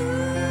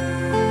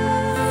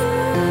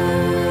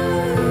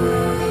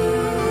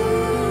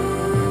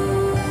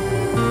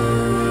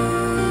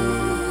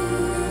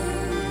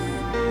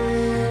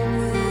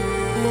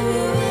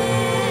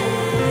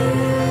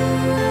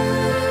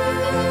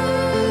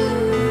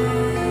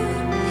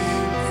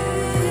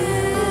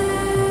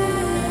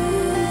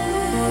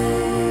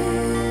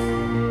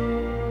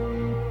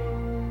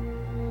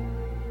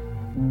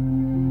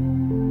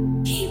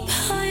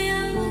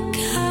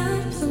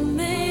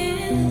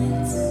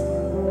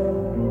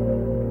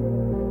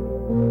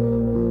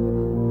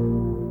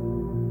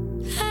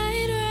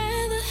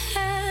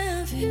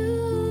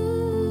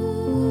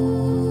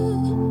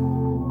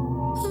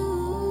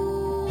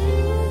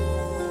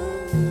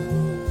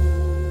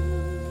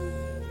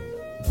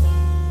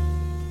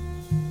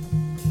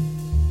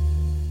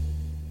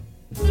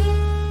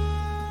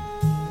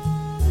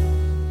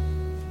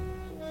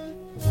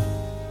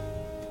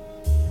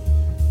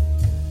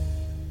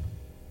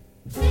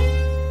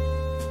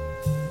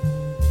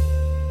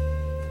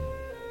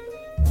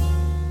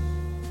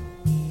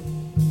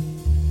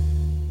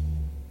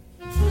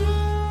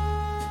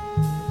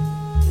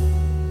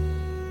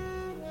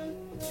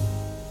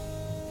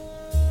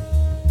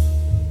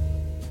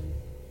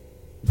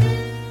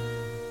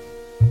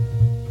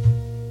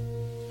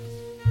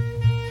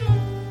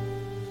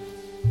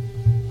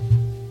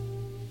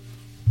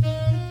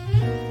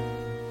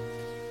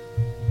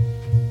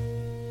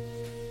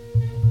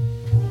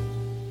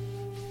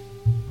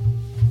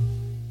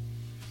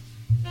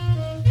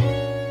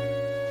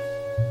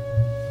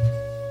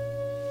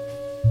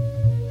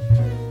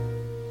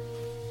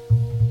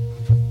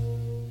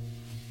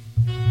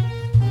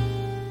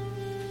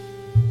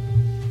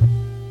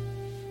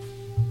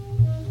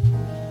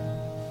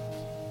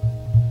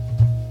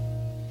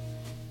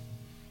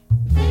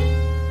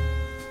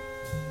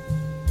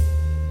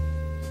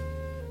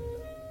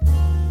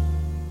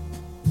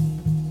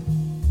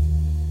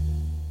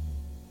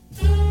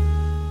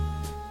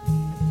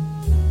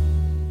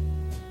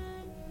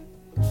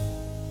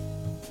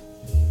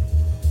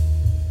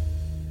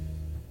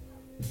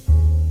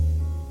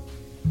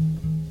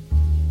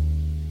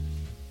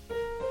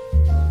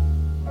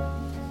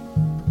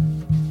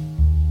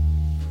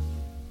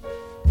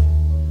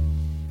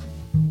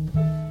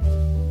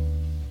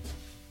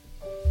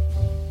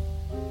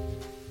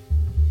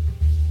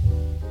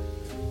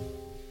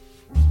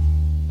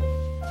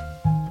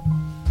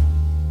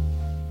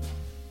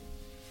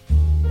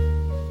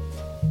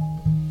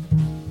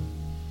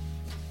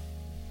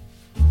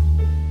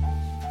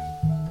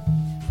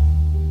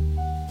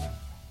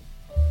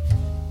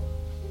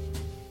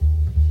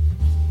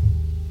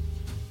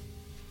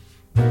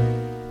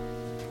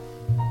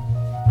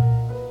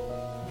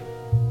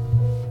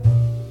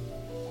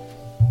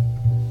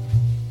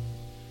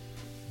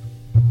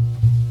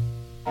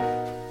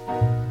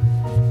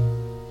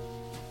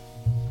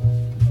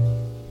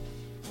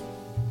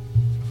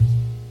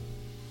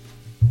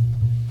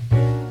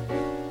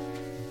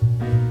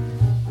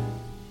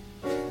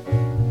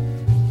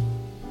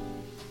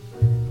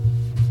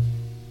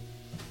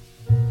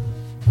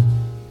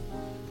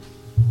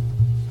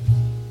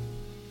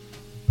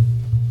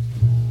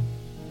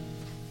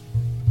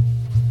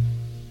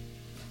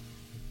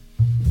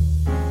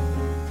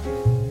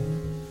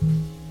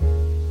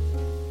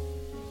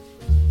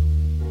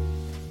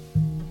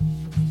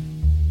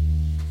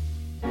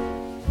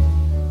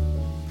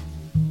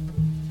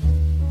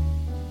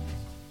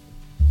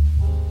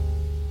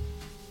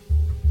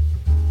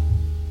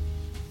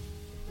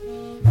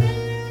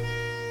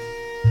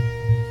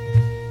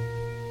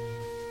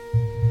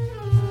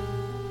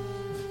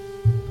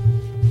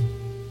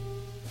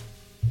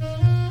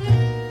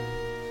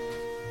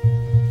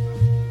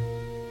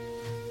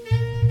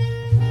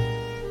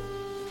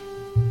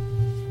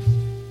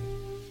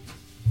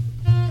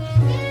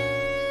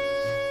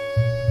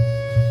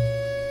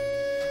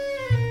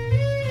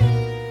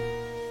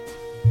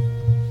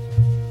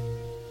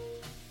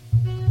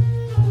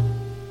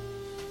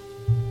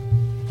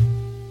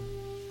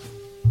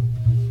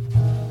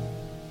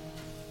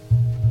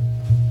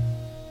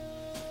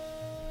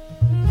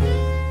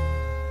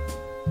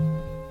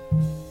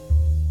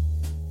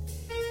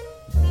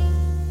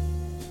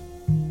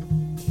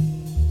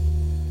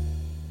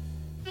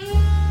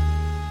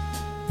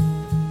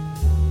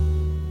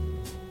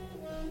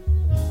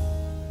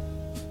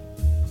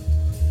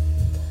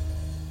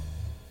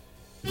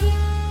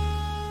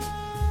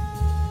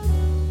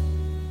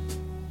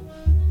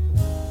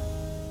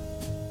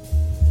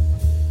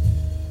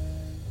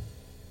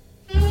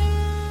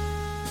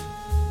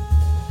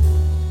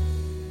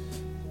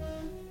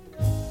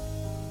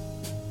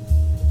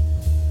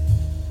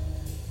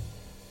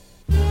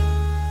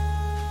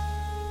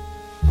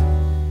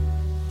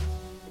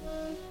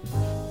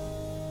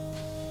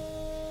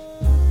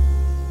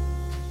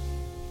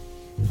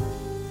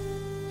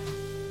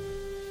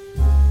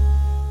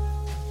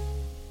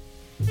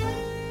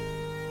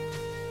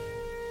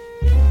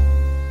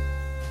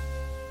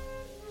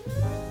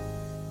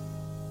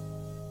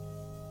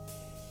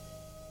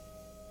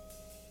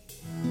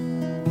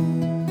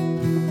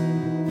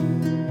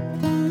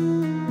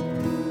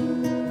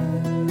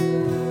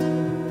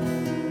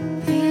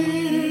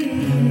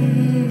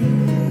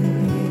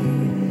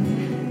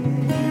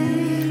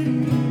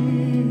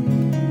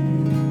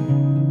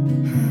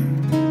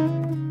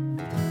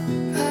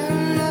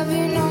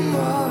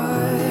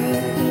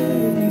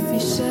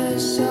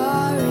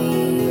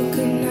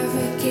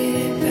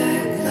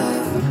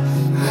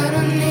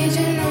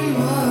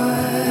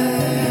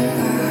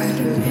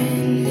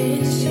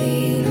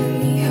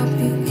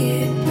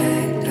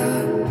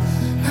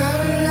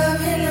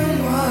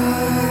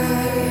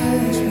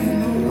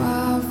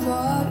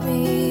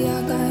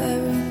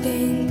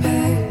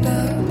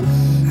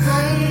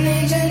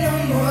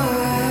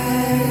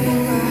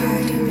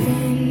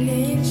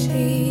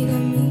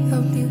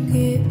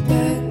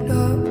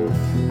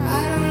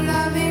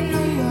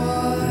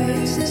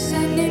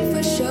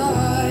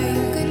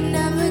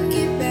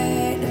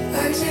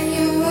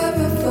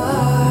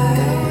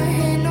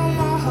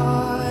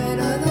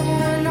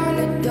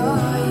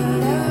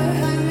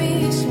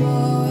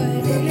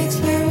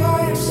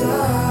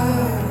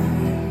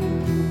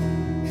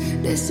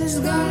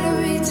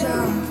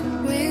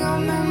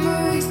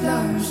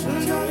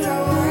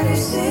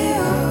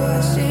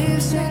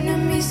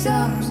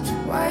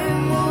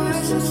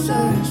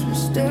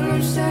 Still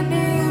I'm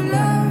sending you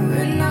love,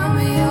 and I'll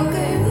be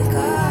okay because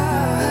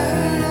I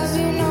don't love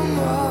you no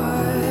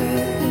more.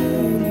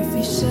 Even if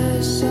you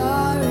said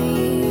sorry,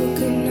 you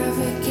could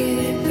never get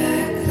it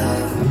back,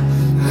 love.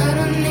 I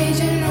don't need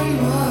you no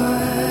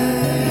more.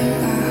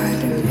 God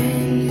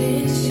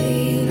dependency,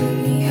 let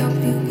me help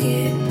you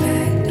get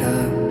back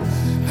up.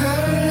 I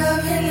don't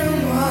love you no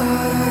more.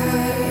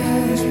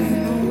 It's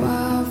been a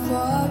while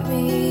for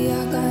me, I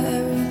got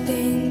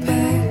everything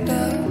backed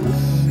up.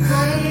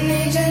 I don't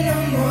need you no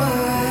more.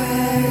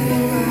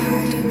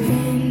 God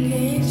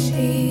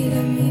dependency,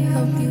 let me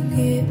help you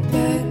get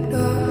back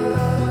up.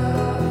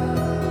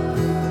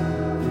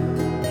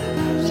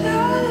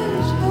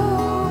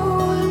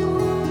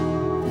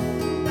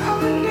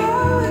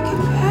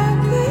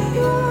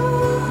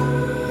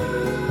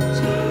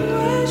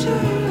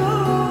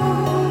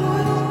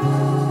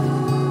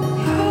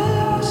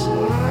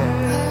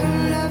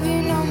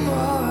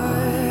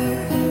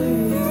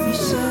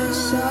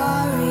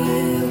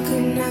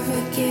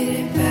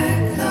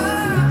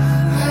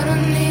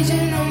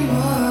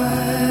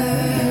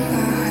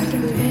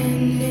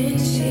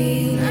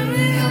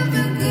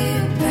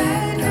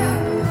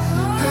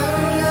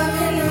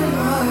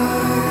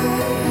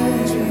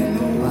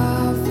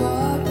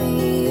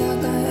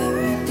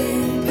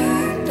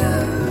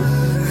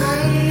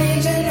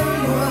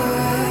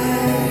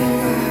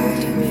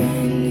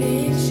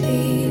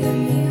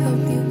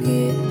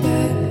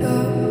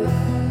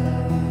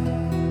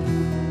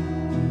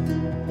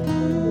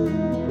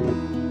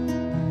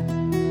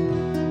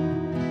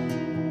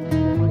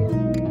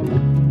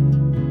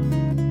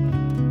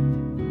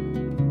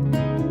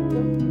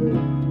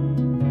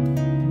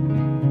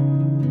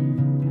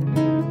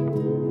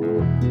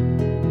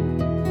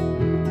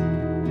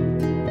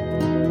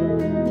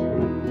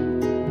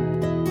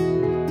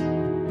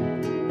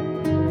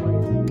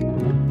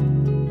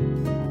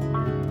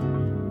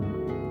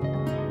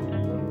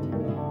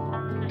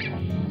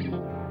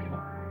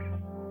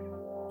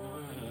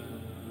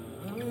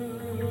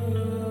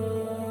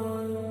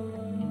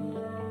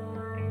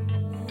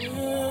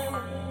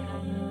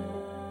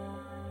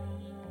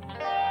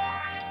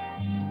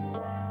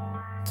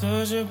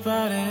 Touch your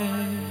body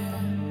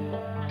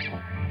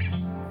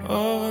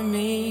over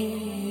me.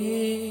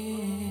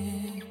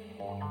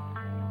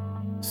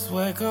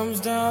 Sweat comes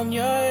down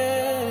your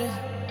head,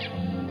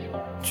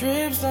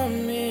 drips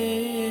on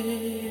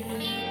me.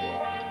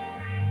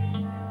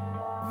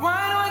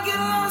 Why do I get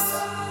lost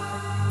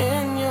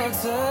in your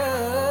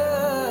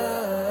touch?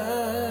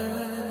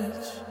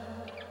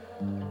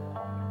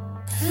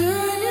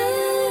 Feel you,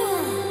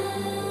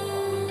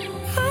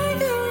 I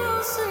get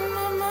lost in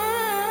my mind.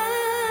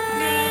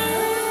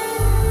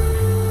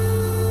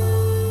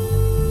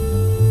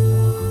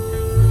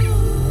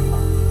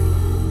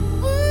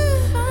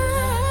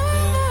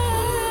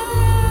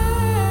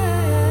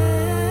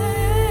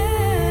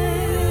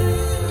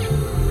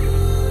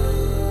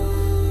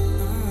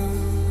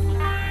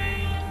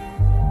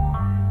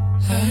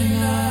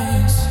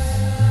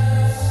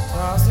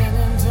 Tossing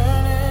and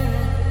turning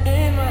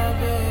in my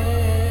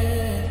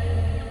bed.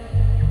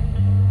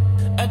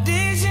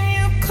 Addiction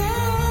you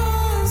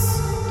cause,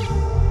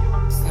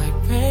 it's like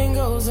pain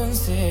goes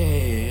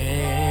unsaid.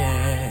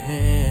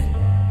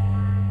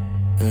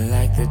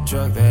 Like the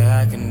drug that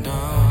I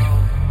condone.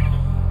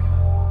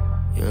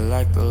 You're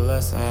like the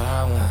lesser I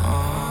want on.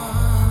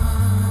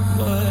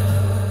 But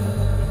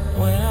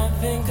when I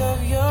think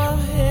of your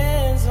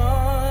hands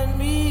on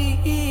me,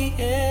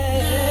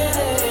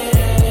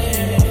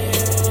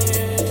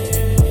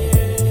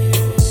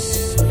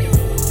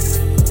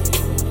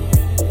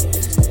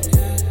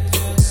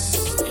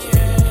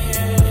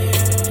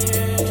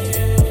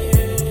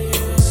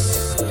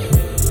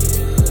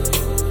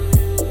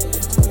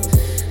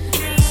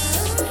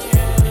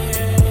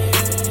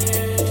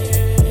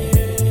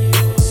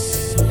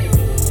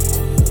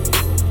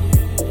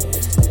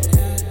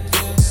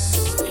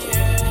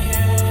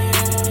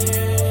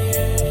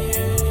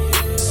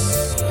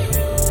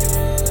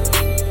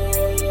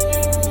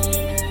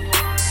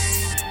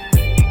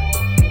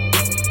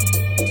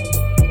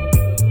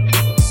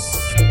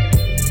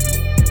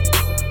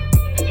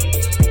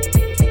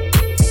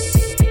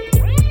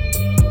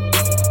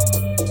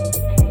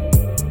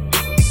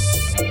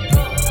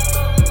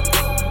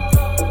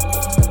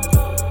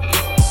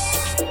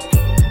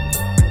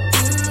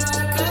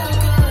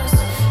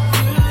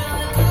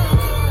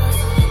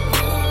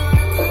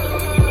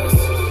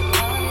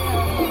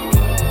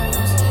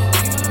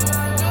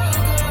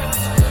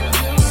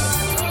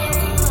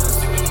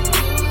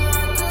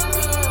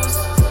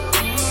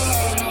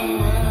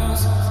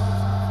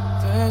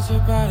 your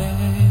body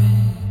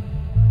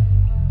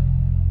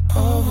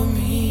over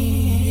me.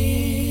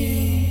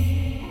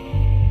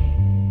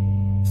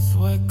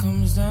 Sweat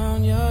comes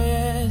down your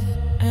head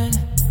and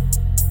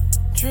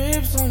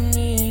drips on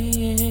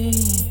me.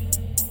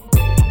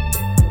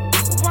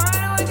 Why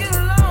do I get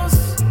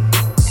lost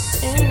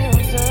in your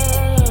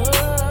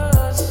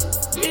touch?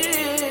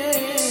 Yeah.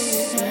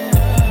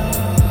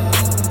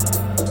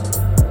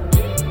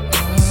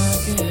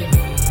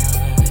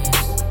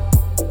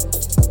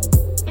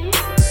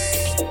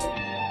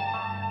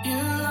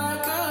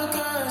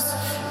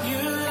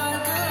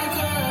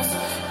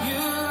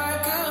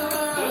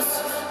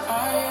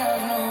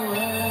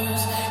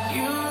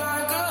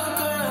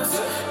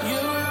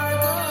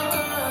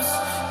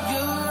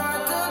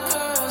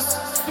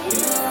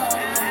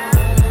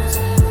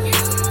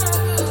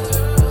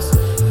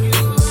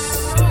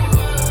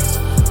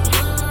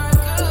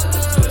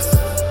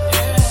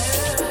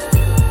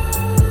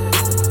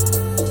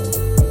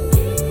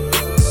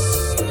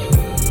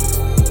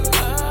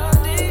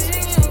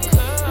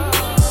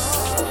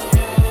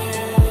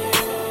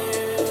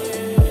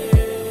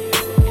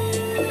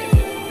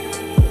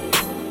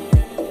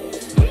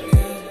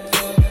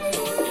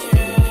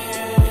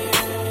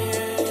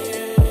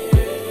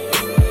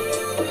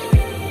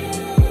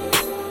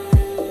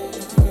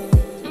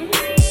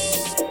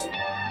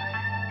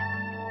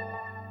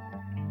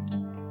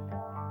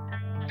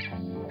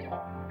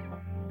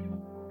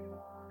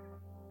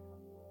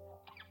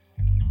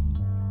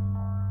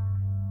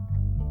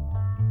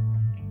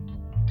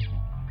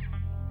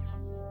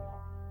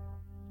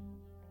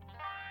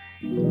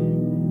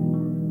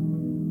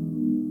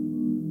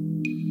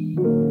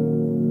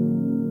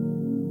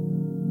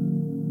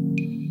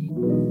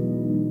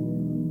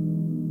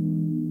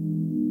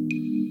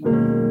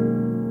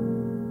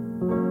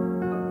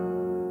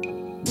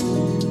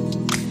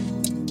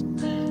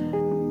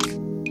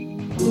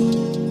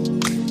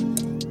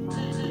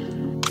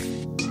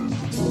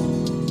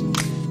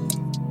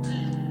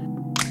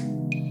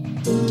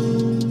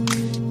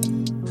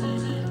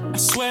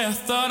 swear I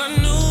thought I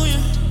knew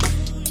you.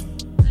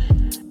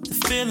 The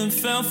feeling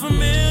felt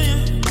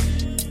familiar.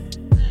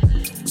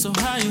 So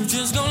how you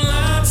just gon'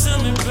 lie to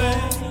me,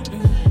 baby,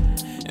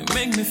 and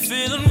make me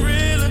feel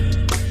unreal?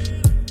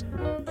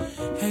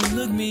 Hey,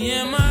 look me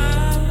in my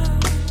eyes.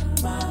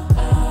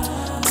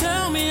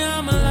 Tell me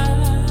I'm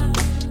alive.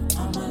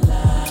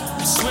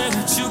 I swear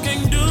that you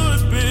can't do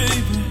it,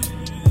 baby.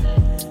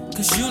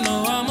 Cause you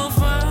know I'ma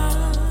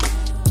find,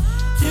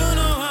 you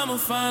know I'ma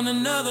find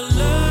another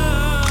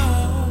love,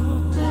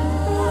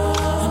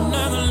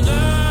 another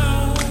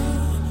love.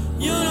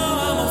 You know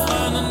I'ma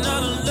find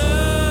another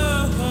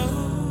love,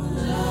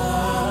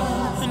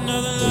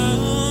 another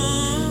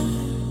love.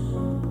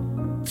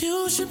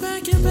 You should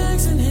pack your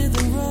bags and hit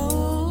the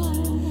road.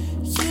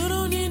 You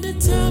don't need to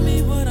tell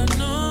me what I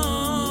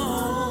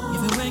know.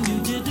 Even when you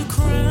did the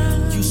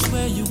crime, you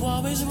swear you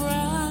always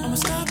right. I'ma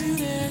stop you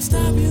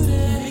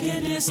there,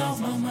 get this off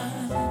my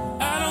mind.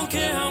 I don't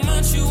care how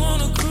much you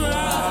wanna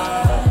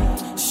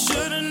cry.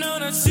 Should've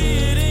known I'd see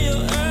it in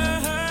your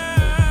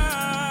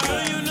eyes.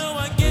 Girl, you know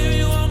I gave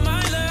you all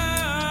my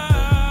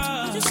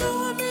love. You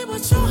showing me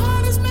what your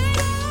heart is made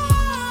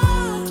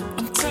of.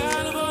 I'm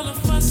tired of all the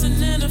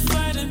fussing and the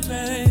fighting,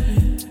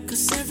 baby.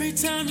 Cause every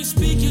time you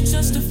speak, you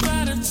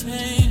justify the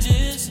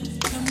changes.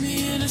 Got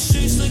me in the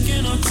streets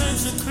looking all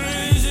types of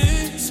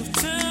crazy. So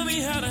tell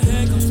me how the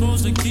heck I'm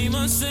supposed to keep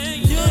on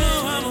saying, you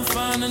know I'ma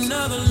find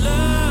another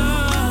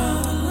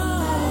love,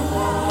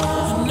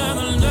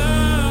 another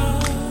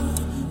love.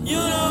 You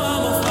know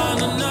I'ma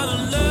find another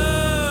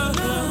love,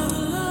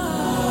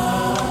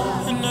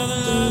 another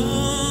love.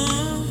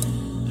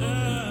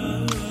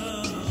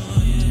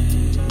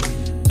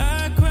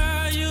 I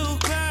cry, you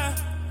cry.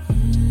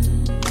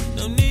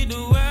 No need to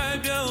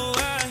wipe your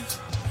eyes.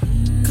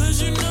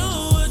 Cause you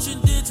know what you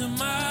did to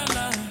my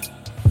life.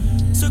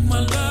 Took my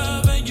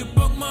love and you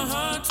broke my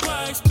heart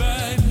twice,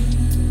 baby.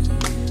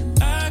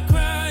 I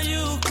cry,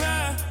 you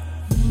cry.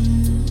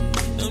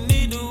 No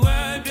need to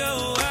wipe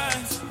your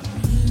eyes.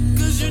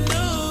 Cause you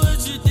know what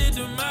you did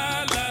to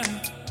my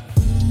life.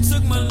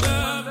 Took my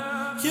love,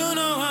 you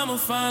know I'ma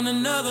find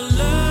another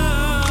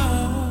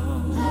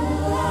love,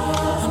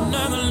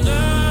 another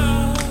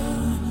love.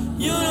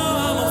 You know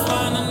I'ma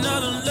find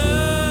another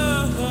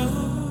love,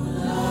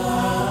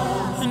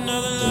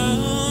 another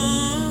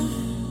love.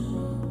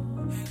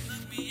 Hey,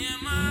 look me in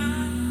my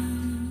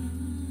eyes.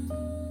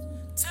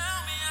 Tell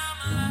me I'm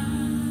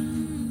alive.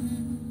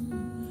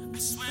 I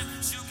swear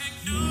that you can't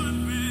do it,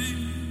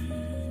 baby.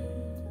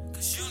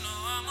 Cause you know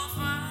I'ma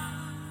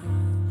find,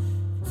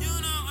 you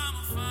know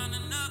I'ma find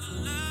another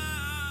love.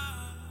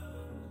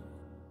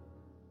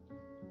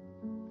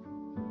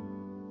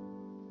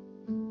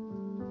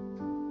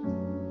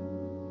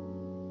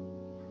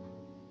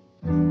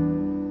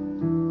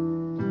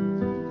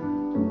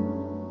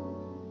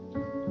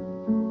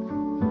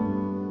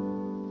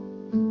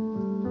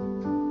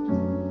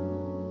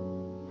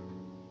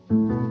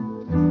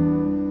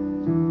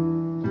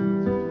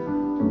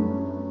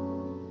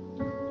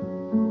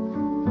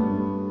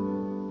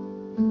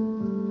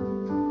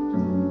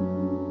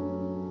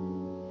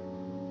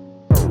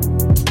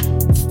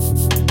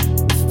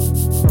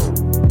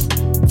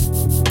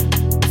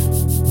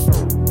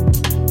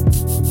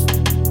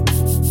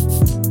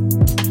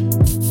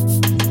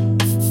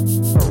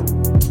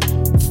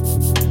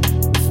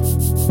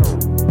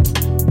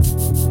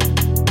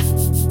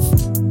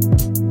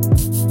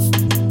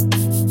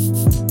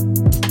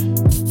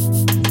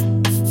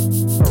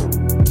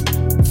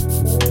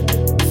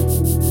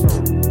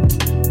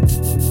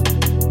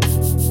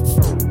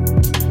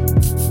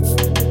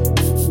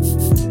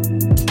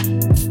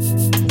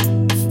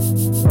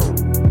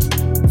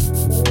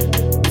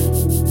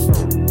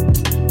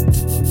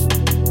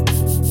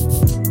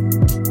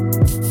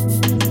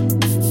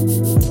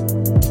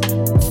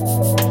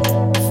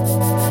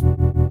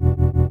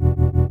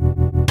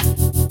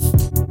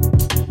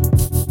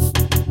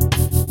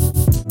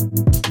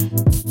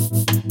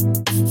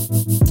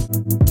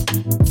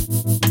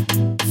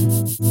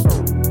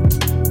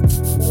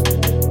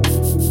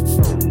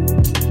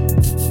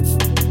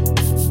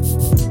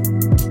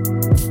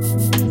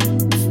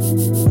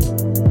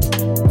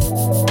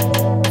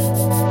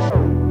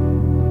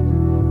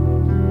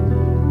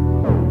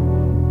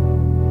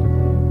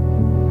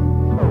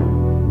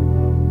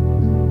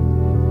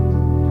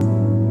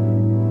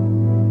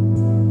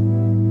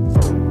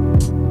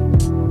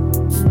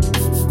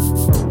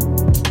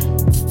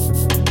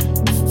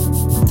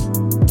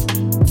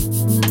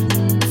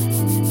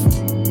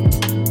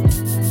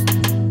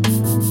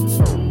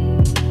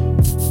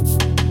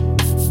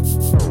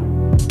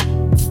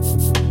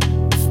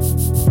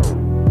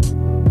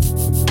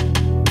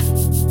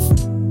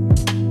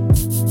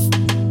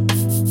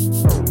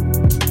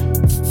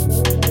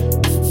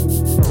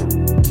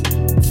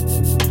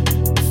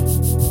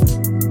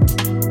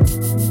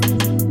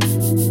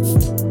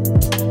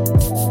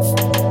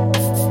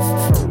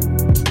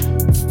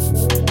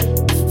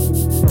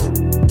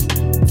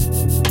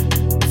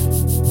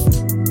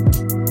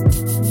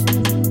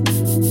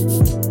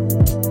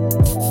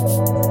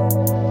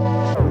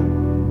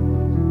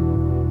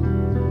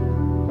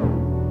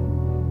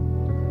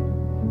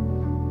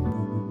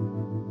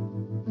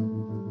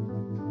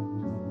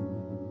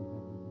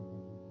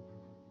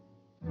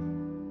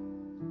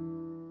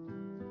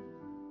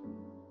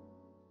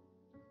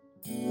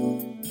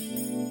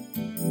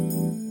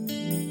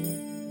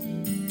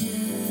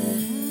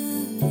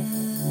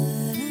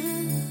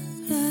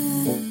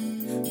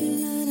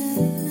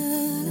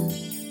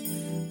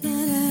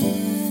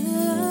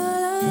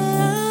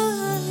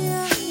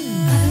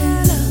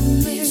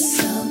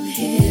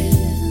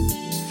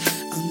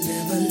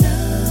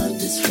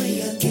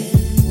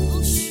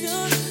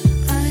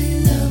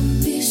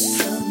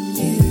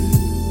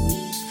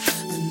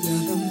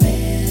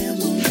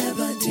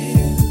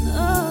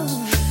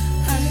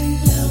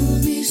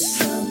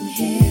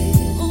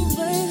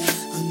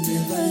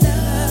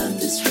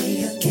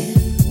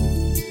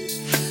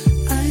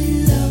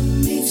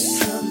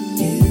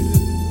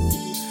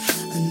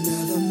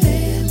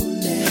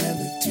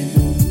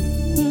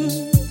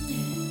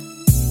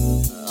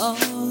 All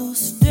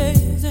those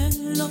days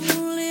and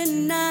lonely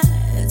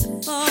nights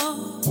have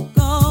all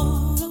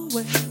gone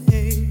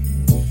away.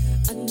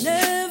 I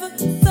never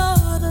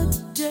thought a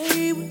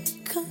day would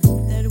come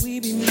that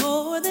we'd be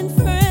more than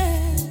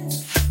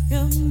friends.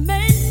 You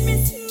made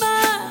me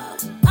smile,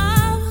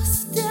 I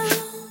was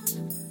down.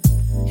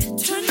 You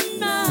turned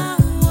my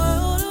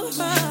world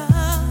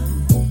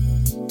around.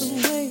 The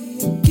way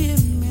you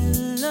give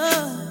me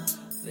love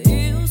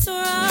feels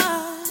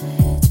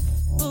right.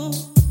 Ooh.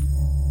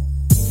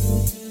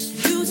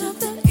 You took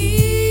that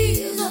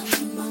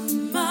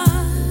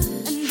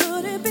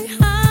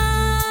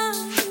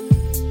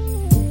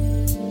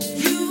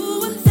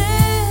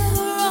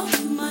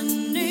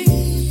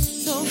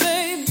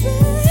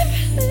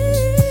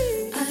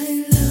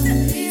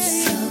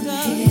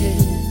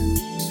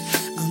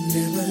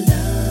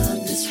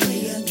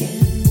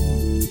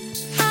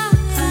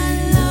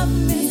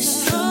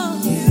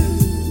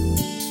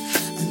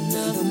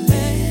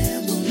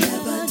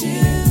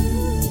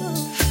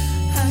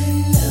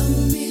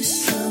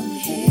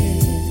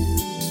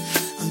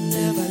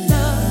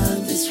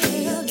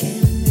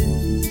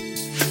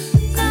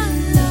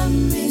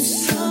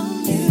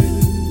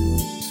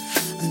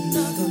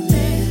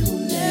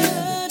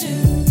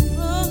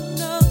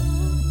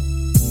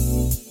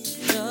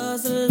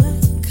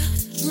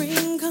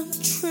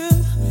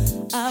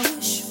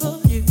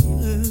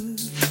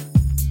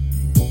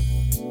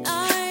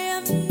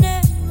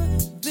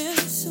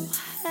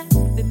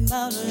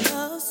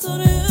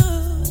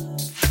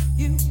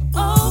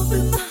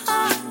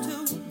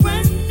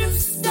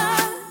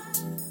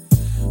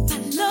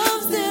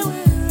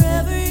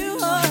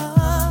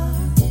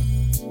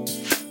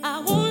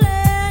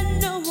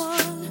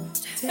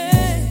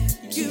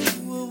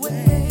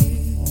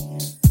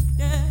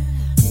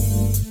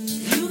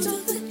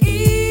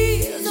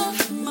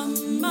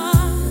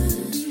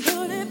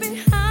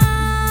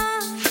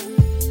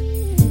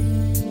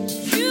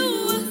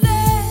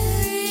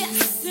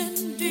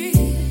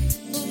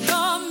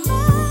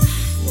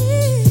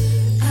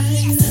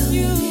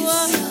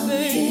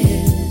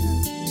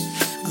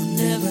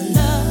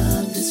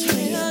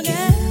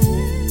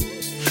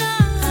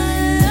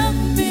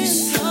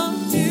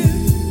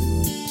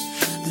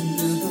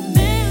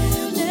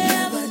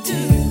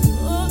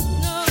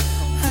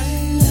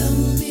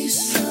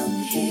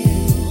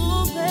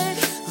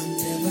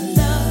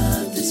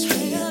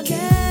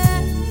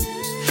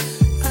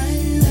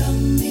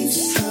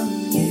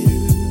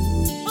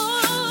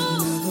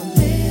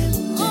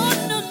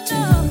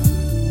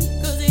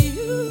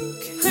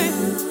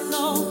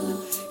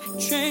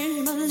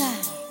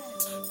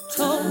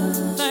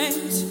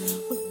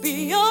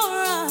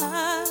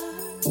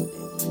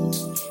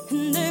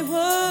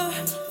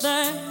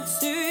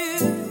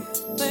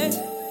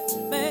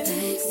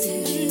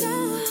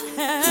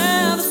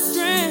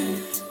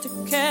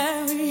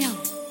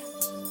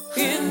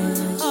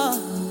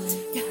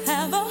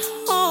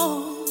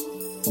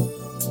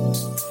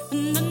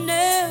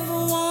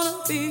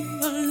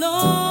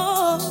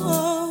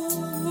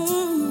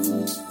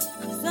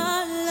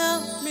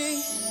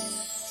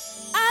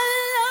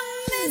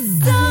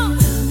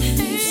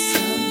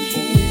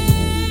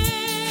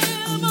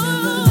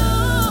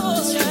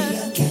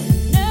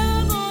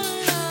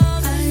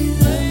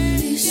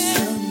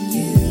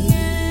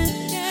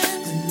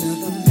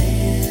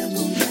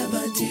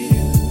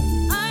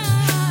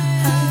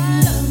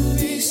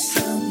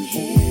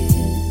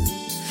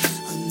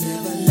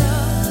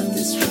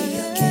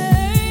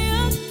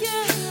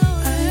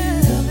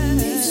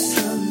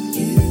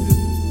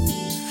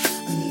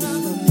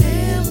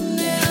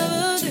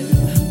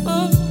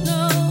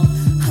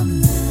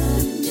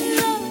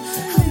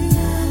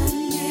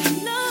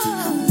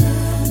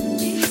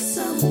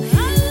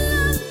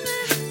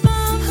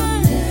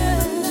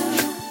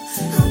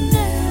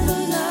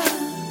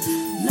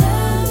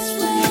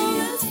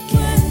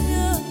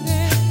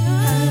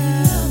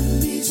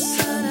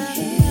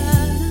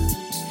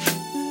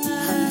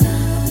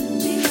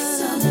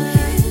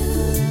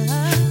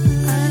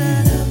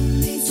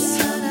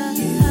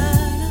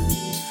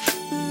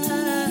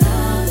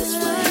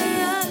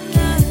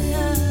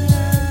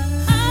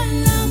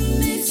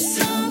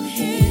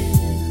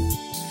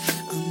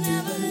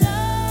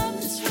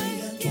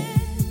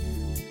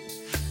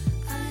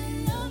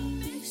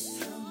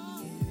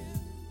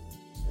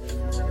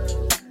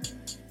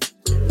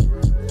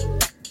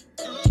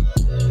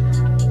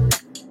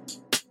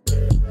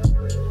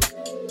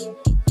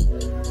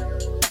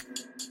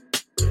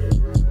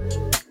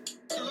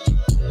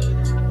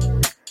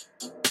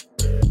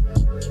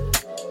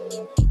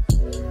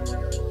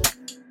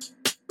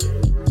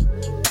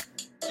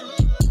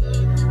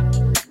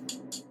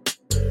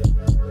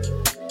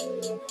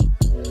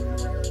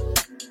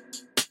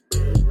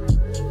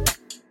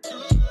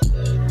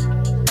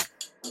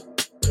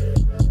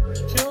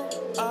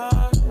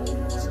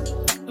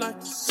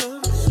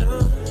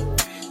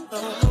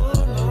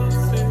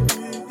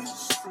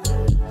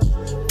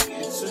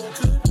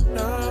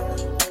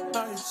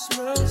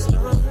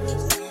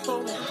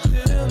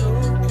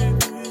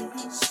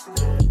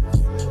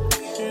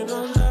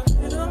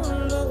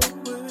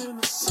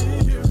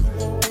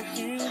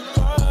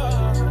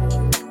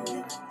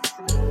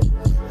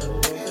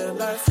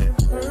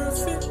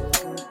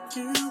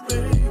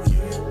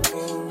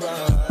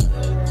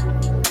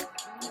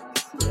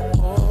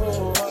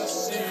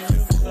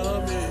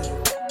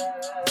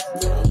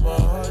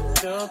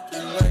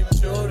jumping like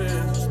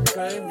Jordan,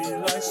 play me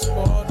like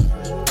Spartan,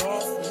 do it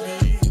all for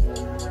me.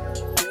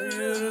 Give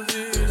you the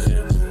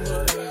vision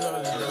of what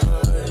I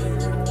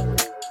like.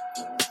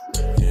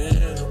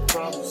 And I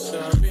promise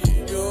I'll be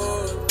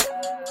yours.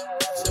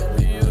 Tell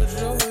me your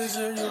joys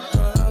and your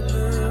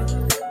problems.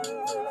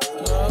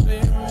 I'll be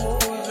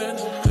more than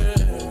a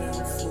man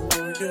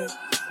for you.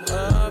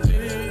 I'll be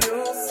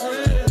your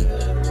friend.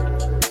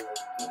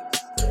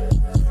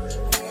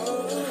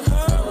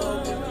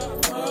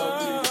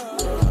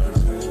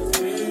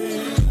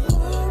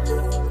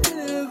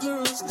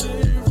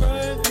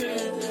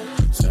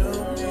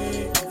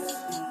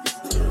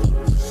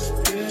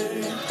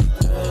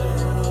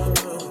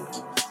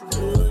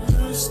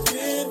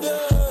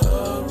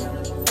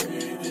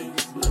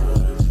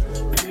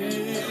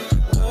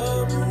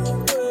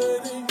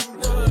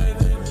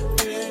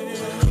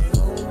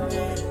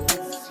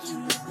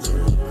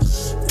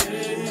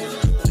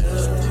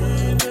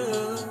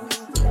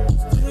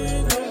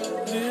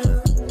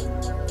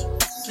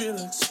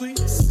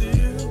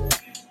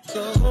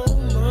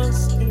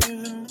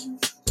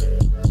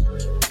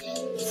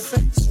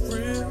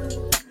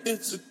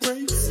 It's a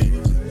great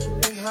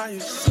feeling how you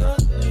suck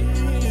me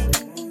in.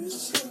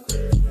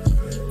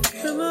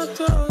 And I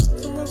toss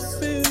to my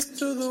feet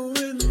to the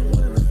wind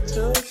when I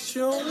touch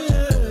your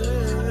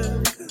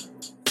hand.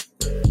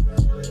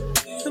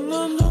 And I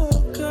know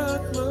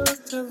God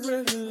must have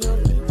really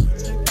loved me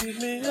to give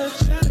me a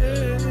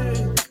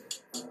chance.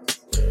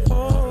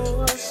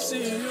 Oh, I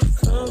see you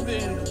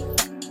coming.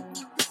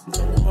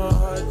 My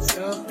heart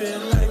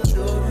jumping like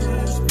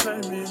Jordan's, play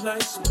me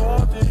like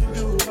Spartan,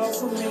 do it all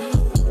for me.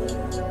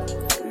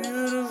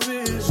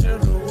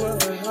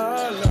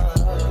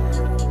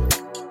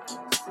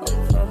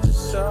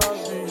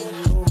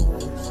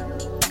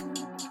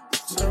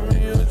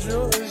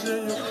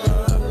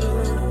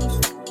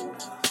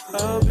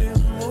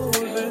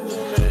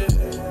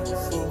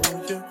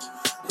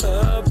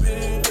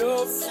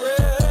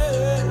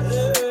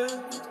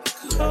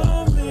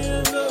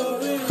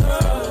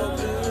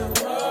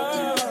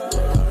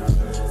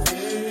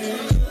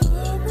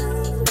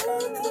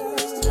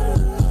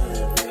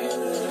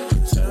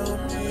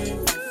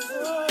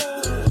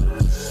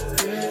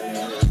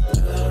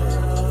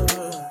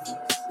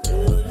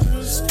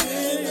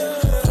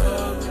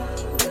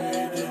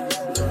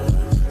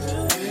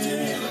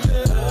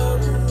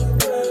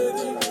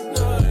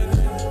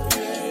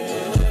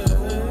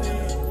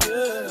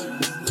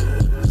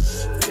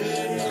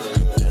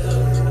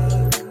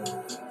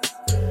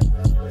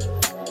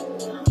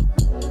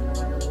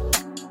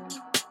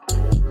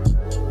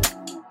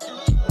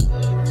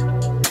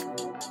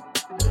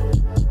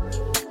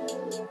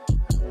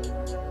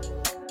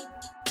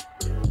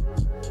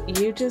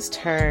 You just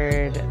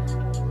heard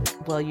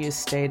Will You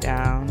Stay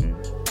Down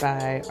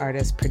by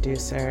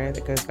artist-producer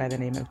that goes by the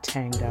name of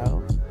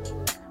Tango,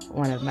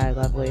 one of my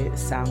lovely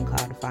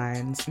SoundCloud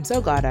finds. I'm so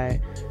glad I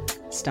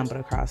stumbled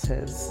across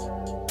his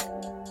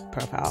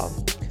profile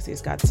because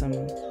he's got some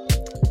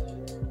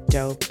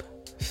dope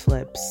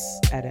flips,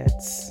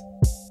 edits,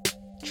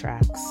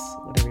 tracks,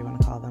 whatever you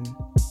want to call them.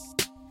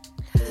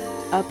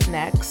 Up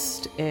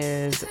next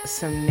is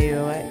some new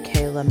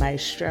Kayla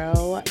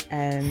Maestro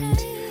and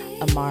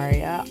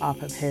Amaria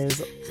off of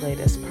his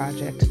latest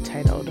project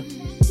titled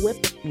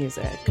Whip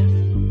Music.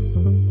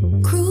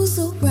 Cruise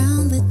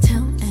around the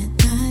town at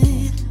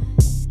night.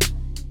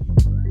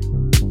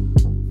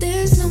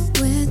 There's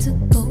nowhere to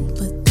go,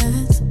 but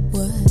that's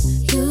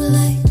what you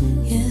like,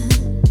 yeah.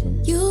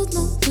 You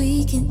know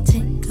we can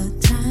take our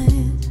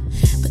time,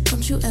 but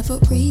don't you ever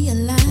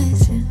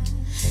realize it?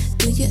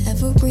 Do you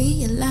ever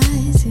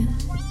realize it?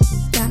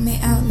 Got me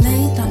out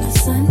late on a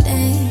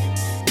Sunday.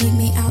 Meet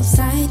me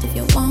outside if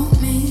you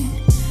want me.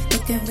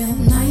 Looking real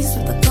nice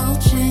with a gold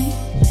chain.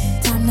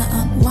 Time to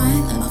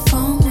unwind, let my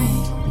phone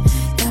ring.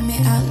 Got me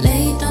out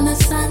late on a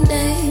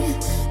Sunday.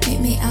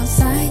 Meet me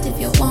outside if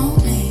you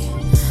want me.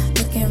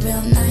 Looking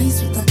real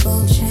nice with a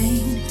gold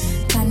chain.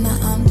 Time to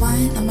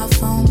unwind, let my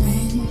phone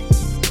ring.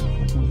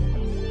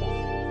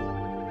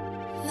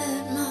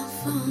 Let my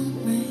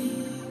phone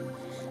ring.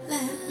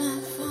 Let my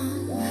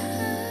phone ring.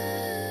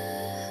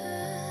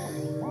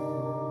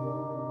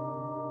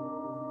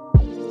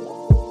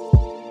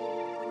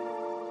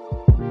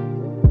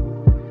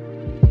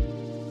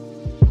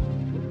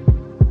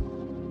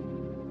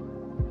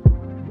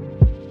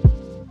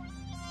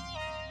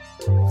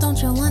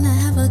 Don't you wanna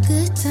have a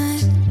good time?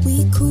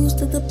 We cruise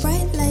to the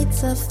bright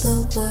lights of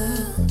the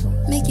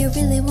world. Make you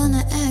really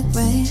wanna act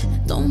right.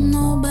 Don't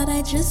know, but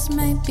I just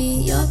might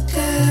be your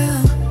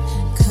girl.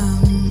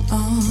 Come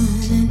on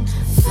and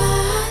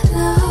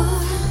follow.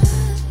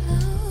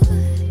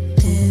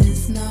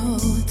 There's no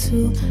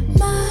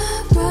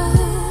tomorrow.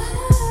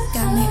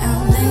 Got me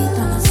out late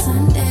on a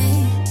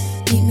Sunday.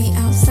 Meet me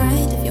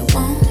outside if you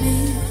want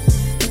me.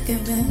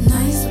 Looking real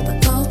nice with a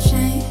gold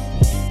chain.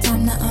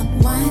 Time to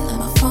unwind, let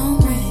my phone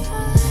ring.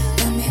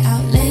 Got me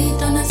out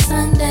late on a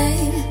Sunday.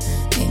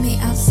 Meet me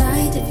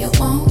outside if you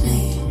want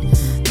me.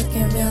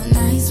 Looking real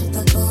nice with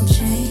a gold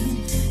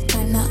chain.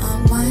 Time to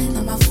unwind,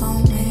 let my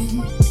phone ring.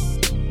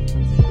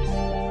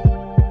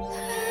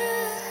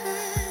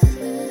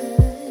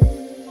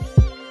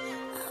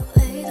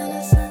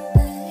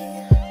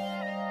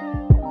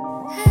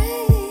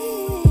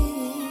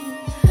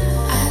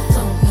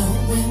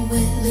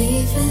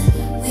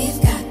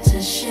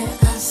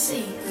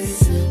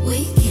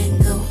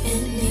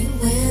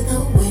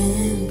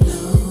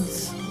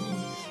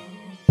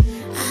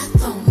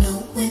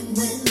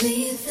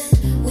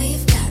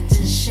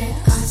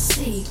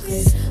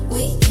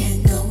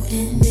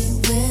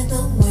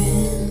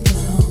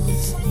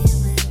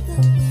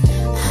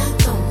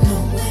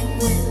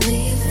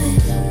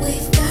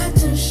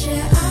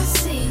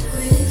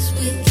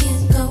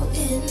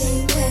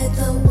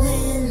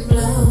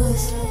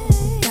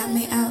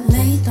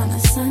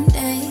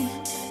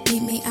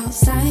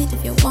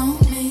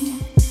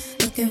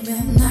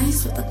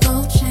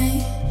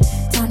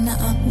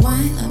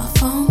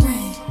 phone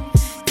ring.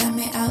 Got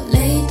me out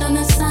late on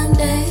a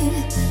Sunday.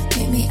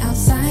 Meet me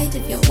outside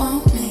if you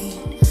want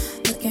me.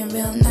 Looking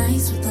real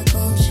nice with a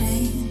gold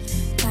chain.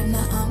 Time to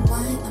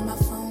unwind on my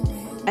phone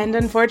ring. And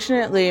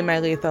unfortunately, my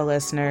lethal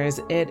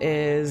listeners, it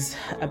is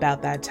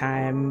about that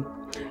time.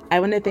 I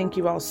want to thank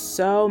you all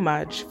so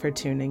much for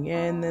tuning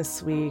in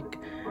this week.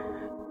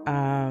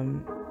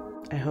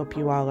 I hope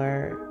you all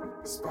are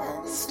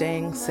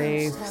staying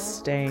safe,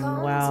 staying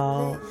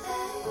well,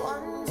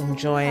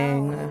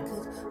 enjoying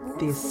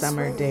these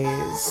summer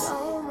days.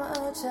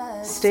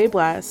 Stay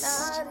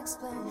blessed,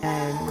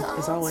 and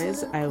as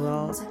always, I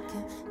will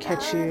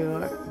catch you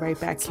right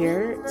back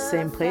here,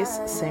 same place,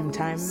 same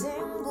time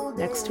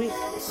next week.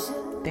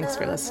 Thanks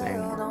for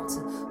listening.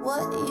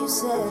 What you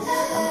said,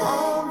 I'm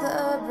on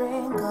the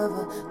brink of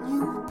a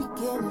new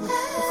beginning.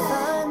 I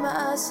find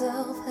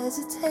myself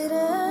hesitating.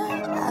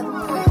 I've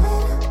been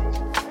praying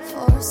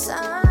for a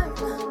sign,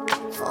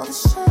 for the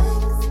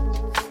strength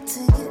to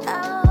get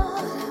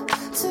out,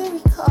 to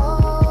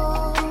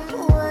recall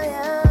who I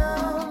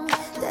am,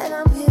 that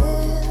I'm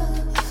here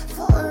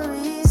for a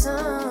reason.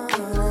 I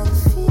can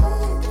feel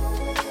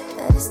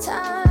that it's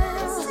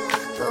time,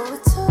 though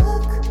it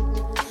took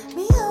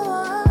me a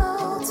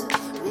while to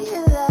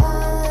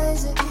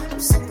realize it. I'm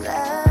so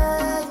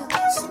glad it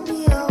should be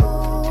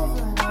over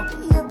and I'll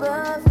be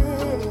above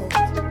it. I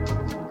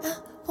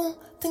won't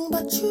think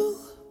about you,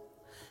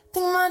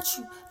 think about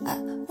you. I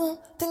won't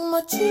think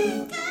about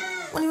you,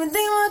 won't even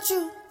think about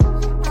you.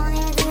 Don't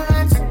even think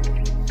about you,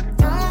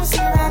 don't even think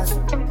about you.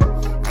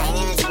 I ain't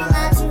even think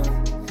about you,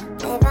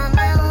 play by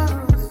my own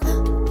rules. I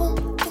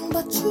won't think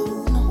about you,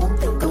 no, won't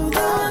think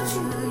about you.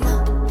 I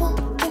won't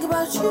think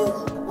about you,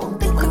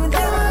 won't even think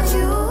about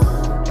you.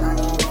 Don't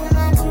even think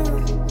about you,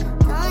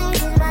 don't even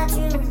think about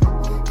you.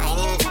 I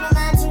ain't even think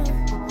about you,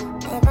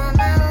 play by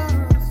my own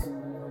rules.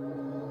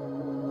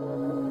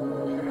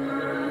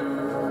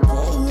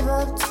 Gave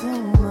up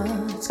too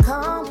much,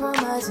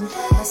 compromising.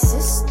 My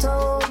sister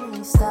told me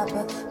stop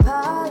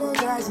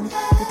apologizing.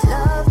 Good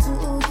love to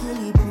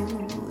keep you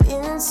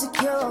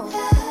insecure.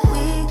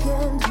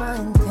 Weakened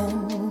mind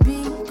can be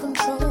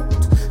controlled.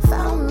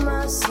 Found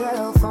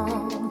myself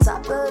on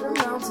top of the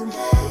mountain,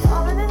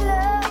 falling in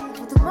love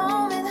with the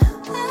moment.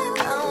 I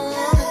don't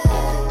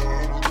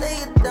wanna lay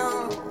it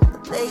down,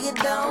 lay it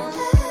down.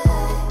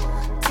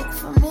 Took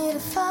for me to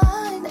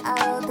find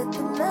out that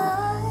the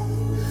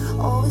night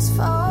always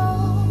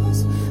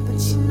falls, but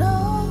you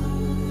know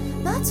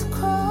not to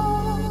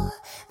crawl,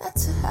 not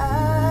to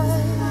hide.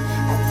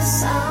 At the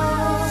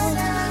sound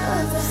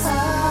of the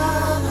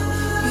hammer,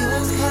 you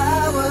won't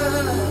cower.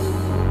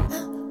 I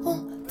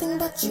won't think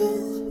about you,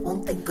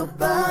 won't think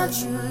about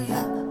you.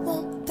 I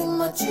won't think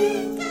about you,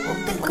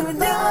 won't think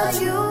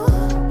about you.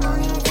 Don't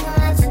even think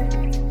about you,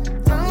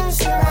 don't even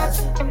think about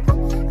you.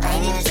 I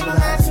ain't even think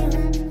about you,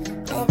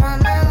 play by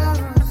my own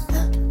rules. I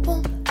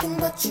won't think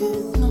about you,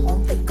 no,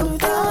 won't think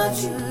about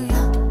you. I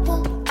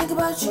won't think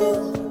about you,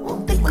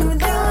 won't think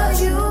about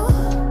you.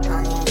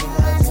 Don't even think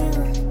about you,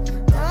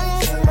 don't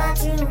even think about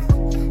you.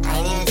 I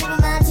ain't even think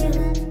about you,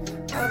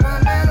 play by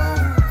my own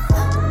rules.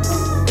 I won't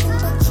think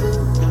about you,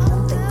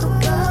 won't think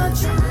about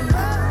you. I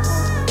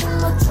won't think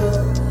about you,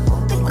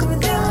 won't think about you. Don't even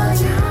think about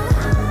you,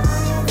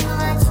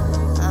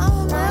 I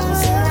won't even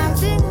think about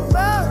you.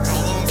 I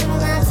ain't even think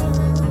about you,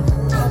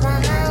 play by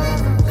my own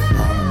rules.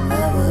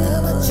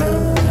 I won't think about you,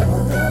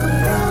 won't think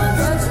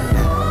about you.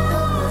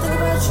 Think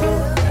about you,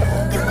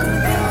 think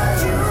about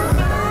you.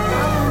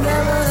 I'll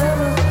never,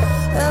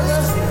 ever,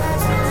 ever.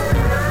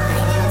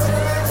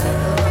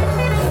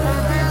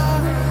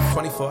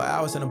 24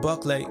 hours in a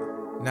buck late.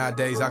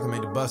 Nowadays I can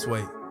make the bus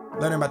wait.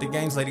 Learning about the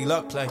games Lady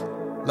Luck play.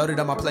 Loaded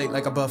on my plate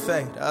like a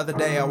buffet. The other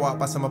day I walked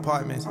by some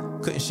apartments.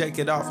 Couldn't shake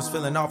it off, was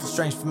feeling awful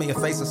strange for me. A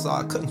face I saw,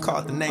 I couldn't call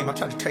it the name. I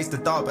tried to trace the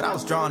thought, but I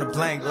was drawing a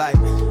blank. Like,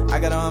 I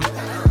got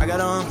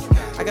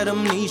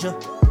amnesia.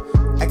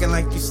 Acting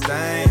like you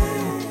stank.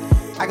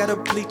 I got a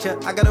bleacher,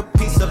 I got a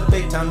piece of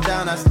big time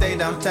down. I stay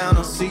downtown,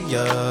 I'll see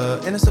ya.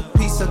 And it's a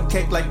piece of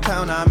cake like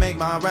pound. I make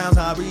my rounds,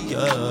 hurry.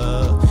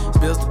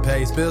 Bills to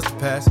pay, it's bills to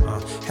pass.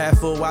 Half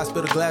full, why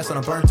spill a glass on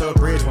a burnt up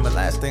bridge. When the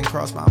last thing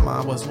crossed my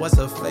mind was, what's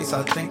her face?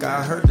 I think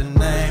I heard the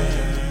name.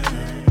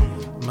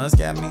 Must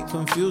got me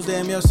confused,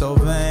 damn, you're so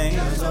vain.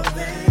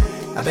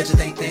 I bet you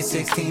think they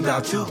 16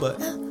 about you,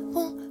 but I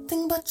won't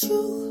think about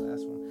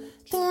you,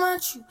 think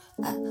about you.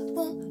 I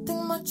won't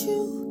think about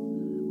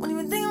you, won't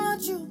even think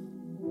about you.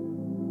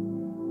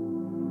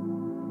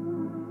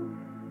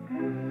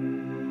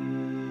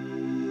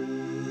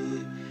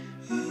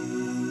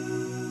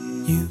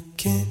 You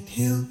can't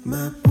heal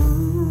my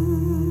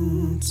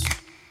wounds.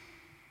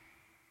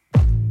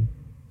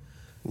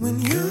 When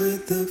you're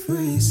at the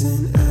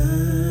freezing,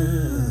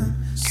 I'm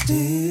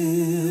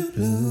still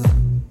blue.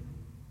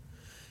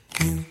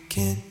 You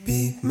can't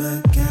be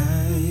my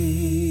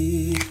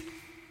guide.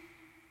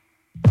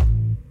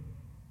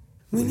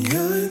 When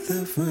you're at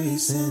the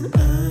freezing,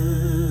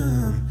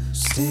 I'm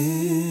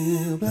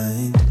still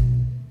blind.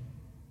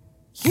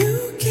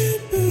 You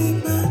can't be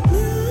my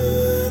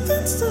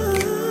northern star.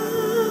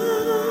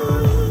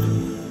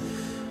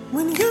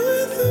 When you're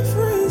at the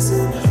freezing,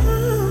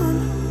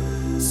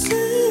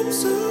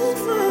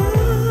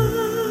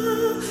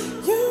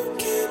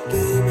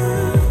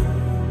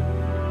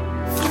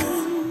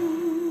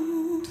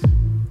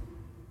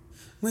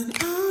 when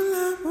all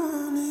I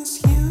want is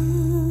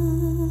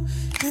you.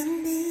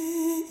 In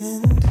the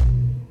end,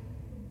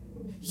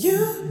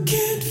 you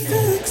can't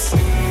fix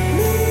me.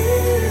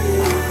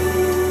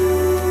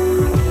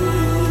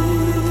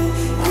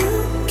 You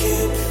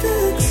can't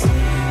fix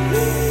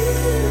me.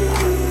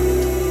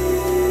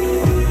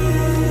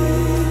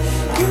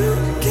 You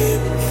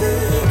can't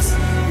fix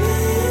me.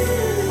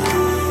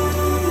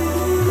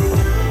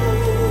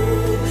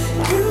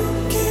 You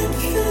can't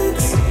fix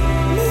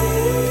me.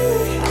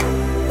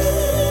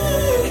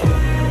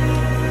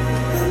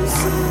 I'm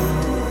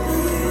sorry.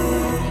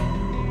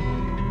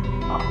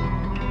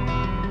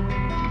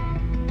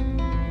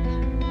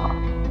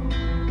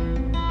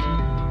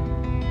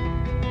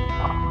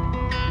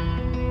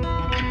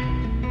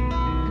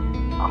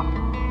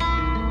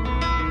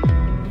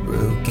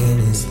 Broken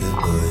is the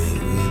boy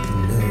with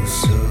no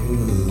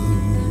soul.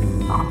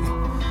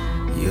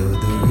 You're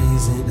the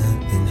reason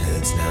nothing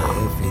hurts, now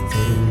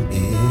everything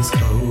is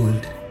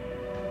cold.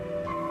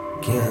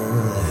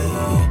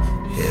 God,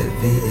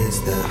 heavy is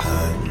the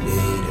heart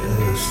made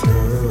of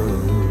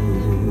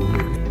stone.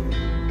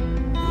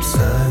 I'm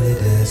solid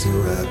as a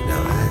rock,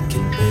 now